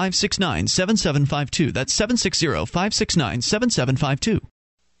 760-569-7752. That's 760-569-7752.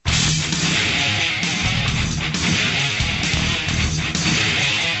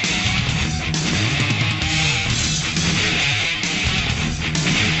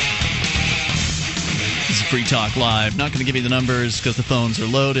 Free Talk Live. Not going to give you the numbers because the phones are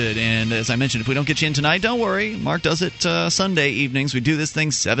loaded. And as I mentioned, if we don't get you in tonight, don't worry. Mark does it Sunday evenings. We do this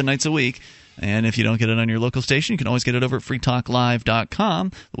thing 7 nights a week. And if you don't get it on your local station, you can always get it over at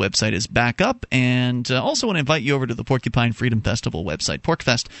freetalklive.com. The website is back up. And also want to invite you over to the Porcupine Freedom Festival website,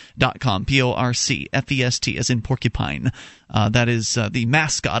 porcfest.com, P-O-R-C-F-E-S-T, as in porcupine. That is the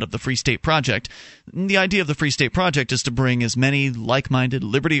mascot of the Free State Project. The idea of the Free State Project is to bring as many like-minded,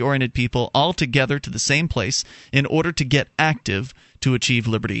 liberty-oriented people all together to the same place in order to get active to achieve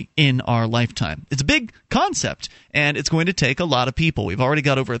liberty in our lifetime. It's a big concept, and it's going to take a lot of people. We've already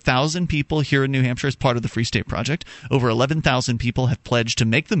got over 1,000 people here in New Hampshire as part of the Free State Project. Over 11,000 people have pledged to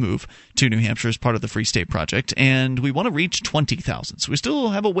make the move to New Hampshire as part of the Free State Project, and we want to reach 20,000. So we still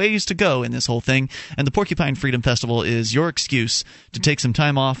have a ways to go in this whole thing, and the Porcupine Freedom Festival is your excuse to take some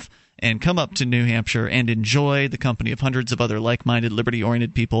time off and come up to New Hampshire and enjoy the company of hundreds of other like-minded,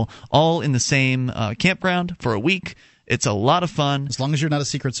 liberty-oriented people, all in the same campground for a week. It's a lot of fun. As long as you're not a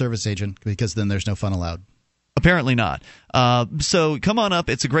Secret Service agent, because then there's no fun allowed. Apparently not. So come on up.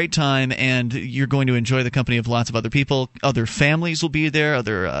 It's a great time, and you're going to enjoy the company of lots of other people. Other families will be there,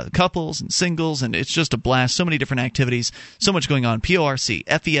 other couples and singles, and it's just a blast. So many different activities, so much going on.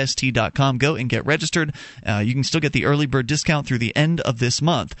 PORCFEST.com. Go and get registered. You can still get the early bird discount through the end of this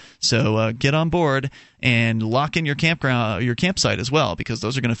month. So get on board and lock in your campsite as well, because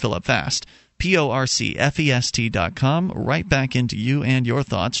those are going to fill up fast. PORCFEST.com. Right back into you and your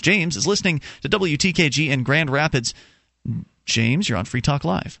thoughts. James is listening to WTKG in Grand Rapids. James, you're on Free Talk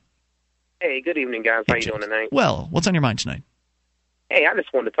Live. Hey, good evening, guys. How you doing tonight? Well, what's on your mind tonight? Hey, I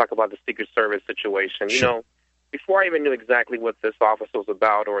just wanted to talk about the Secret Service situation. Sure. You know, before I even knew exactly what this office was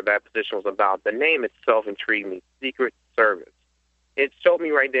about or that position was about, the name itself intrigued me, Secret Service. It showed me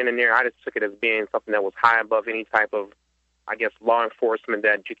right then and there. I just took it as being something that was high above any type of, I guess, law enforcement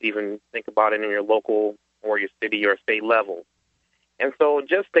that you could even think about it in your local or your city or state level. And so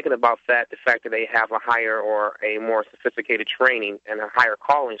just thinking about that, the fact that they have a higher or a more sophisticated training and a higher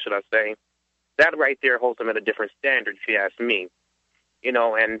calling, should I say, that right there holds them at a different standard, if you ask me. You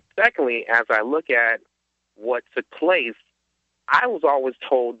know, and secondly, as I look at what took place, I was always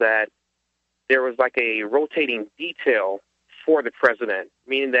told that there was like a rotating detail for the president,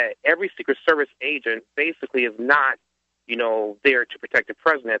 meaning that every Secret Service agent basically is not, you know, there to protect the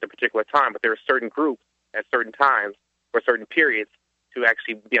president at the particular time, but there are certain groups at certain times or certain periods to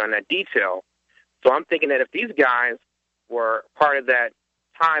actually be on that detail. So I'm thinking that if these guys were part of that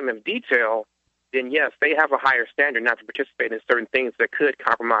time of detail, then yes, they have a higher standard not to participate in certain things that could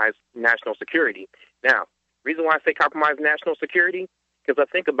compromise national security. Now, reason why I say compromise national security, because I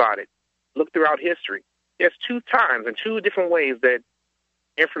think about it. Look throughout history. There's 2 times and 2 different ways that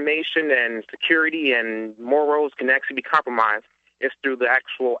information and security and morals can actually be compromised. It's through the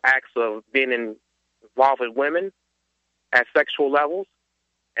actual acts of being involved with women at sexual levels,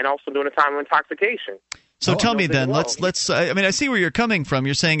 and also during a time of intoxication. So tell me then, let's. I mean, I see where you're coming from.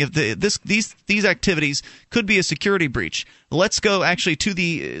 You're saying if these activities could be a security breach. Let's go actually to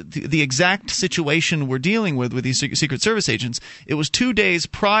the exact situation we're dealing with these Secret Service agents. It was 2 days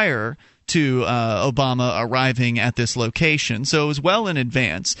prior to Obama arriving at this location, so it was well in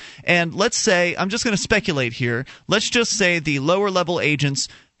advance. And let's say, I'm just going to speculate here. Let's just say the lower level agents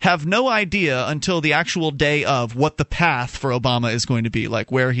have no idea until the actual day of what the path for Obama is going to be,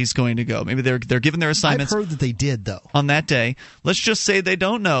 like where he's going to go. Maybe they're given their assignments. I've heard that they did, though. On that day. Let's just say they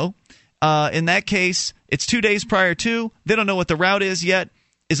don't know. In that case, it's 2 days prior to. They don't know what the route is yet.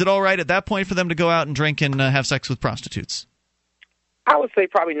 Is it all right at that point for them to go out and drink and have sex with prostitutes? I would say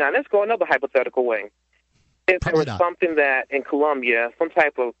probably not. Let's go another hypothetical way. if there was something that in Colombia, some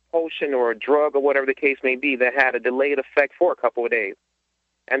type of potion or a drug or whatever the case may be, that had a delayed effect for a couple of days.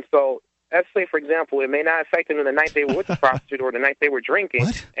 And so, let's say, for example, it may not affect them the night they were with the prostitute or the night they were drinking.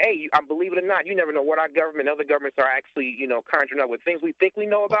 Hey, I believe it or not, you never know what our government and other governments are actually, conjuring up with things we think we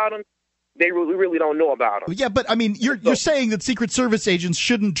know about them. We really don't know about them. Yeah, but I mean, you're saying that Secret Service agents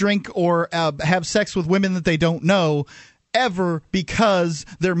shouldn't drink or have sex with women that they don't know ever because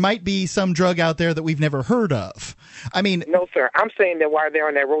there might be some drug out there that we've never heard of. I mean, no, sir. I'm saying that while they're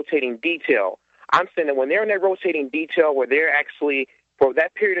on that rotating detail, I'm saying that when they're in that rotating detail where they're actually, for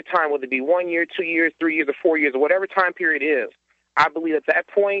that period of time, whether it be 1 year, 2 years, 3 years, or 4 years, or whatever time period is, I believe at that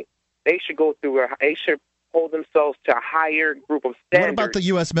point they should go through they should hold themselves to a higher group of standards. What about the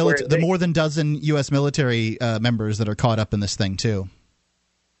U.S. military, the more than dozen U.S. military members that are caught up in this thing too?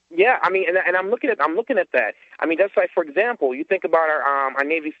 Yeah, I mean, and I'm looking at that. I mean, that's like, for example, you think about our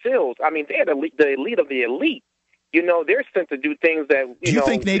Navy SEALs. I mean, they're the elite of the elite. They're sent to do things that do you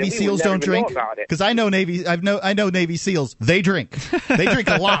think Navy SEAls don't drink? Because I know Navy SEAls. They drink. They drink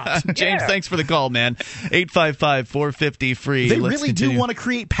a lot. James, thanks for the call, man. 855-450-FREE. They really do want to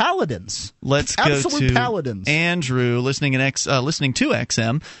create paladins. Let's absolute go to paladins. Andrew, listening to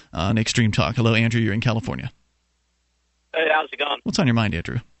XM on Extreme Talk. Hello, Andrew. You're in California. Hey, how's it going? What's on your mind,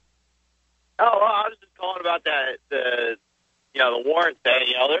 Andrew? Oh, well, I was just calling about the warrant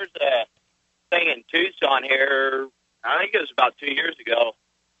thing. There's a thing in Tucson here. I think it was about 2 years ago.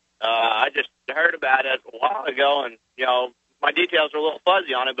 I just heard about it a while ago, and my details are a little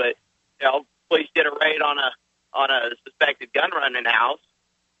fuzzy on it. But police did a raid on a suspected gun run in the house.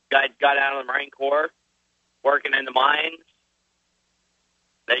 Guy got out of the Marine Corps, working in the mines.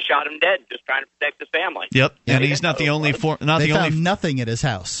 They shot him dead, just trying to protect his family. Yep, and he's not the only They found nothing at his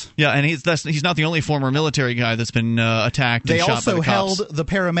house. Yeah, and he's not the only former military guy that's been attacked and shot by the cops. They also held the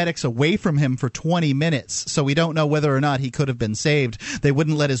paramedics away from him for 20 minutes, so we don't know whether or not he could have been saved. They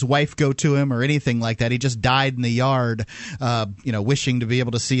wouldn't let his wife go to him or anything like that. He just died in the yard, wishing to be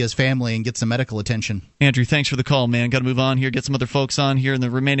able to see his family and get some medical attention. Andrew, thanks for the call, man. Got to move on here, get some other folks on here in the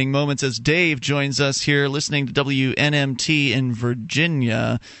remaining moments as Dave joins us here listening to WNMT in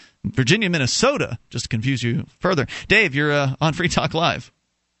Virginia, Minnesota, just to confuse you further. Dave, you're on Free Talk Live.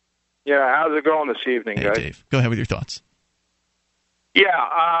 Yeah, how's it going this evening, hey, guys? Dave, go ahead with your thoughts. Yeah,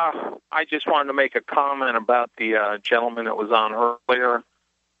 I just wanted to make a comment about the gentleman that was on earlier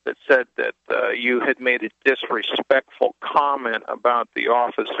that said that you had made a disrespectful comment about the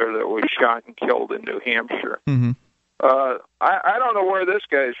officer that was shot and killed in New Hampshire. Mm-hmm. I don't know where this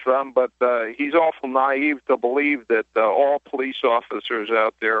guy's from, but he's awful naive to believe that all police officers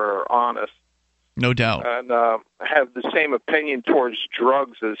out there are honest. No doubt. And have the same opinion towards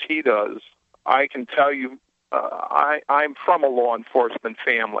drugs as he does. I can tell you, I'm from a law enforcement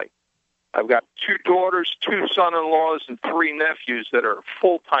family. I've got 2 daughters, 2 son-in-laws, and 3 nephews that are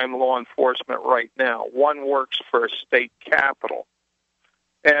full-time law enforcement right now. One works for a state capitol.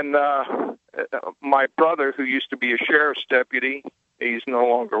 And my brother, who used to be a sheriff's deputy, he's no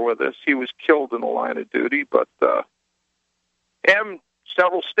longer with us. He was killed in the line of duty, but and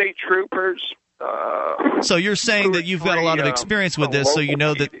several state troopers. So you're saying that you've got a lot of experience with this, so you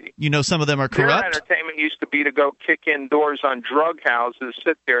know that some of them are corrupt? Their entertainment used to be to go kick in doors on drug houses,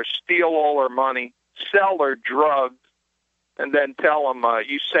 sit there, steal all their money, sell their drugs, and then tell them,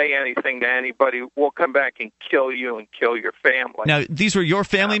 you say anything to anybody, we'll come back and kill you and kill your family. Now, these were your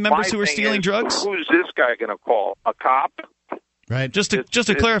family members who were stealing drugs? Who's this guy going to call? A cop? Right. Just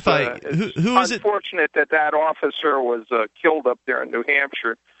to clarify, who is it? Unfortunate that officer was killed up there in New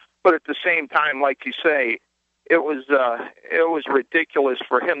Hampshire, but at the same time, like you say, it was ridiculous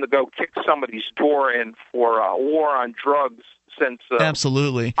for him to go kick somebody's door in for a war on drugs. Since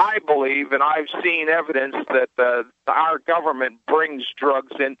absolutely, I believe, and I've seen evidence that our government brings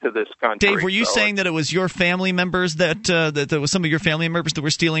drugs into this country. Dave, were you saying that it was your family members that was some of your family members that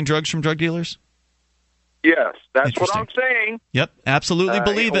were stealing drugs from drug dealers? Yes, that's what I'm saying. Yep, absolutely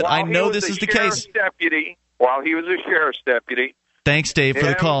believe it. I know this is the case. While he was a sheriff's deputy. Thanks, Dave, for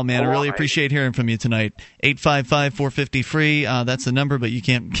the call, man. I really appreciate hearing from you tonight. 855-450-FREE. That's the number, but you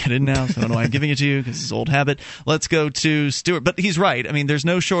can't get in now, so I don't know why I'm giving it to you because it's an old habit. Let's go to Stuart. But he's right. I mean, there's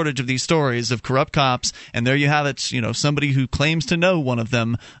no shortage of these stories of corrupt cops, and there you have it, somebody who claims to know one of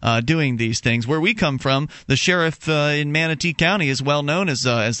them doing these things. Where we come from, the sheriff in Manatee County is well known as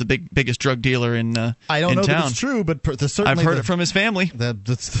the biggest drug dealer in town. I don't know that it's true, but certainly I've heard it from his family.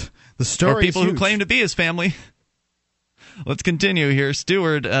 The story or people is who claim to be his family. Let's continue here.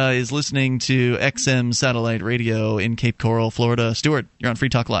 Stuart is listening to XM Satellite Radio in Cape Coral, Florida. Stuart, you're on Free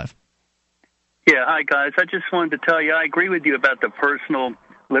Talk Live. Yeah, hi, guys. I just wanted to tell you I agree with you about the personal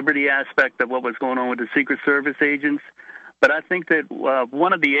liberty aspect of what was going on with the Secret Service agents. But I think that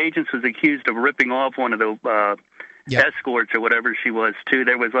one of the agents was accused of ripping off one of the escorts or whatever she was, too.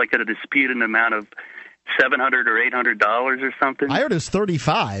 There was like a disputed amount of $700 or $800 or something. I heard it was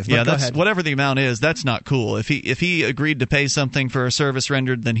 $35. Yeah, that's whatever the amount is. That's not cool. If he agreed to pay something for a service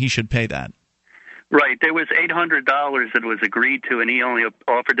rendered, then he should pay that. Right. There was $800 that was agreed to, and he only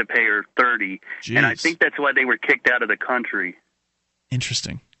offered to pay her $30. Jeez. And I think that's why they were kicked out of the country.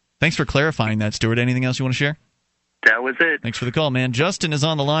 Interesting. Thanks for clarifying that, Stuart. Anything else you want to share? That was it. Thanks for the call, man. Justin is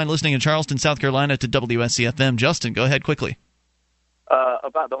on the line, listening in Charleston, South Carolina, to WSCFM. Justin, go ahead quickly.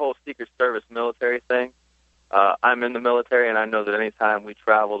 About the whole Secret Service military thing. I'm in the military, and I know that anytime we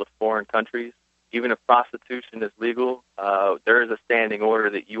travel to foreign countries, even if prostitution is legal, there is a standing order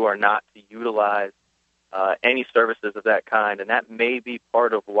that you are not to utilize any services of that kind, and that may be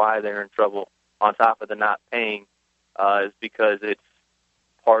part of why they're in trouble, on top of the not paying, is because it's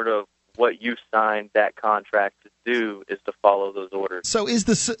part of what you signed that contract to do is to follow those orders. So is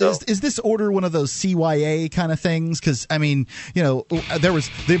this order one of those CYA kind of things? Because, I mean, you know, there was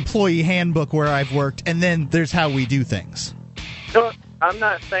the employee handbook where I've worked, and then there's how we do things. No, I'm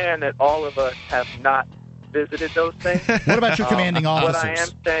not saying that all of us have not visited those things. What about your commanding officers? What I am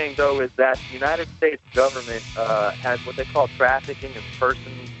saying, though, is that the United States government has what they call trafficking and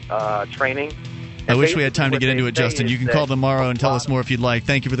person training. I wish we had time to get into it, Justin. You can call tomorrow and tell us more if you'd like.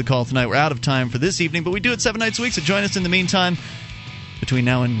 Thank you for the call tonight. We're out of time for this evening, but we do it 7 nights a week, so join us in the meantime between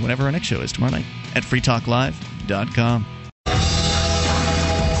now and whenever our next show is tomorrow night at freetalklive.com.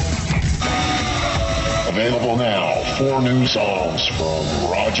 Available now, 4 new songs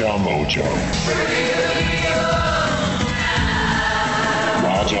from Raja Mojo.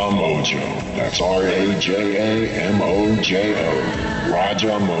 Raja Mojo. That's RAJAMOJO.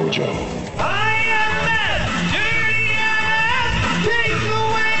 Raja Mojo.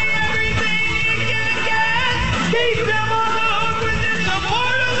 Keep them on the hook with this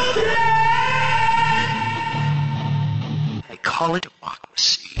affordable plan. They call it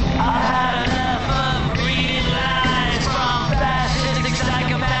democracy. I had enough of reading lies from fascistic,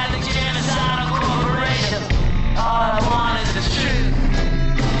 psychopathic, genocidal corporations. All I want is the truth.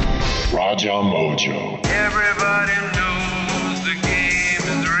 Raja Mojo. Everybody knows the game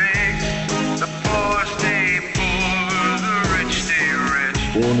is rigged. The poor stay poor, the rich stay rich.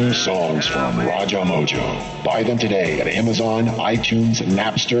 4 new songs from Raja Mojo. Buy them today at Amazon, iTunes,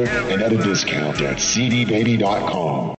 Napster, and at a discount at cdbaby.com.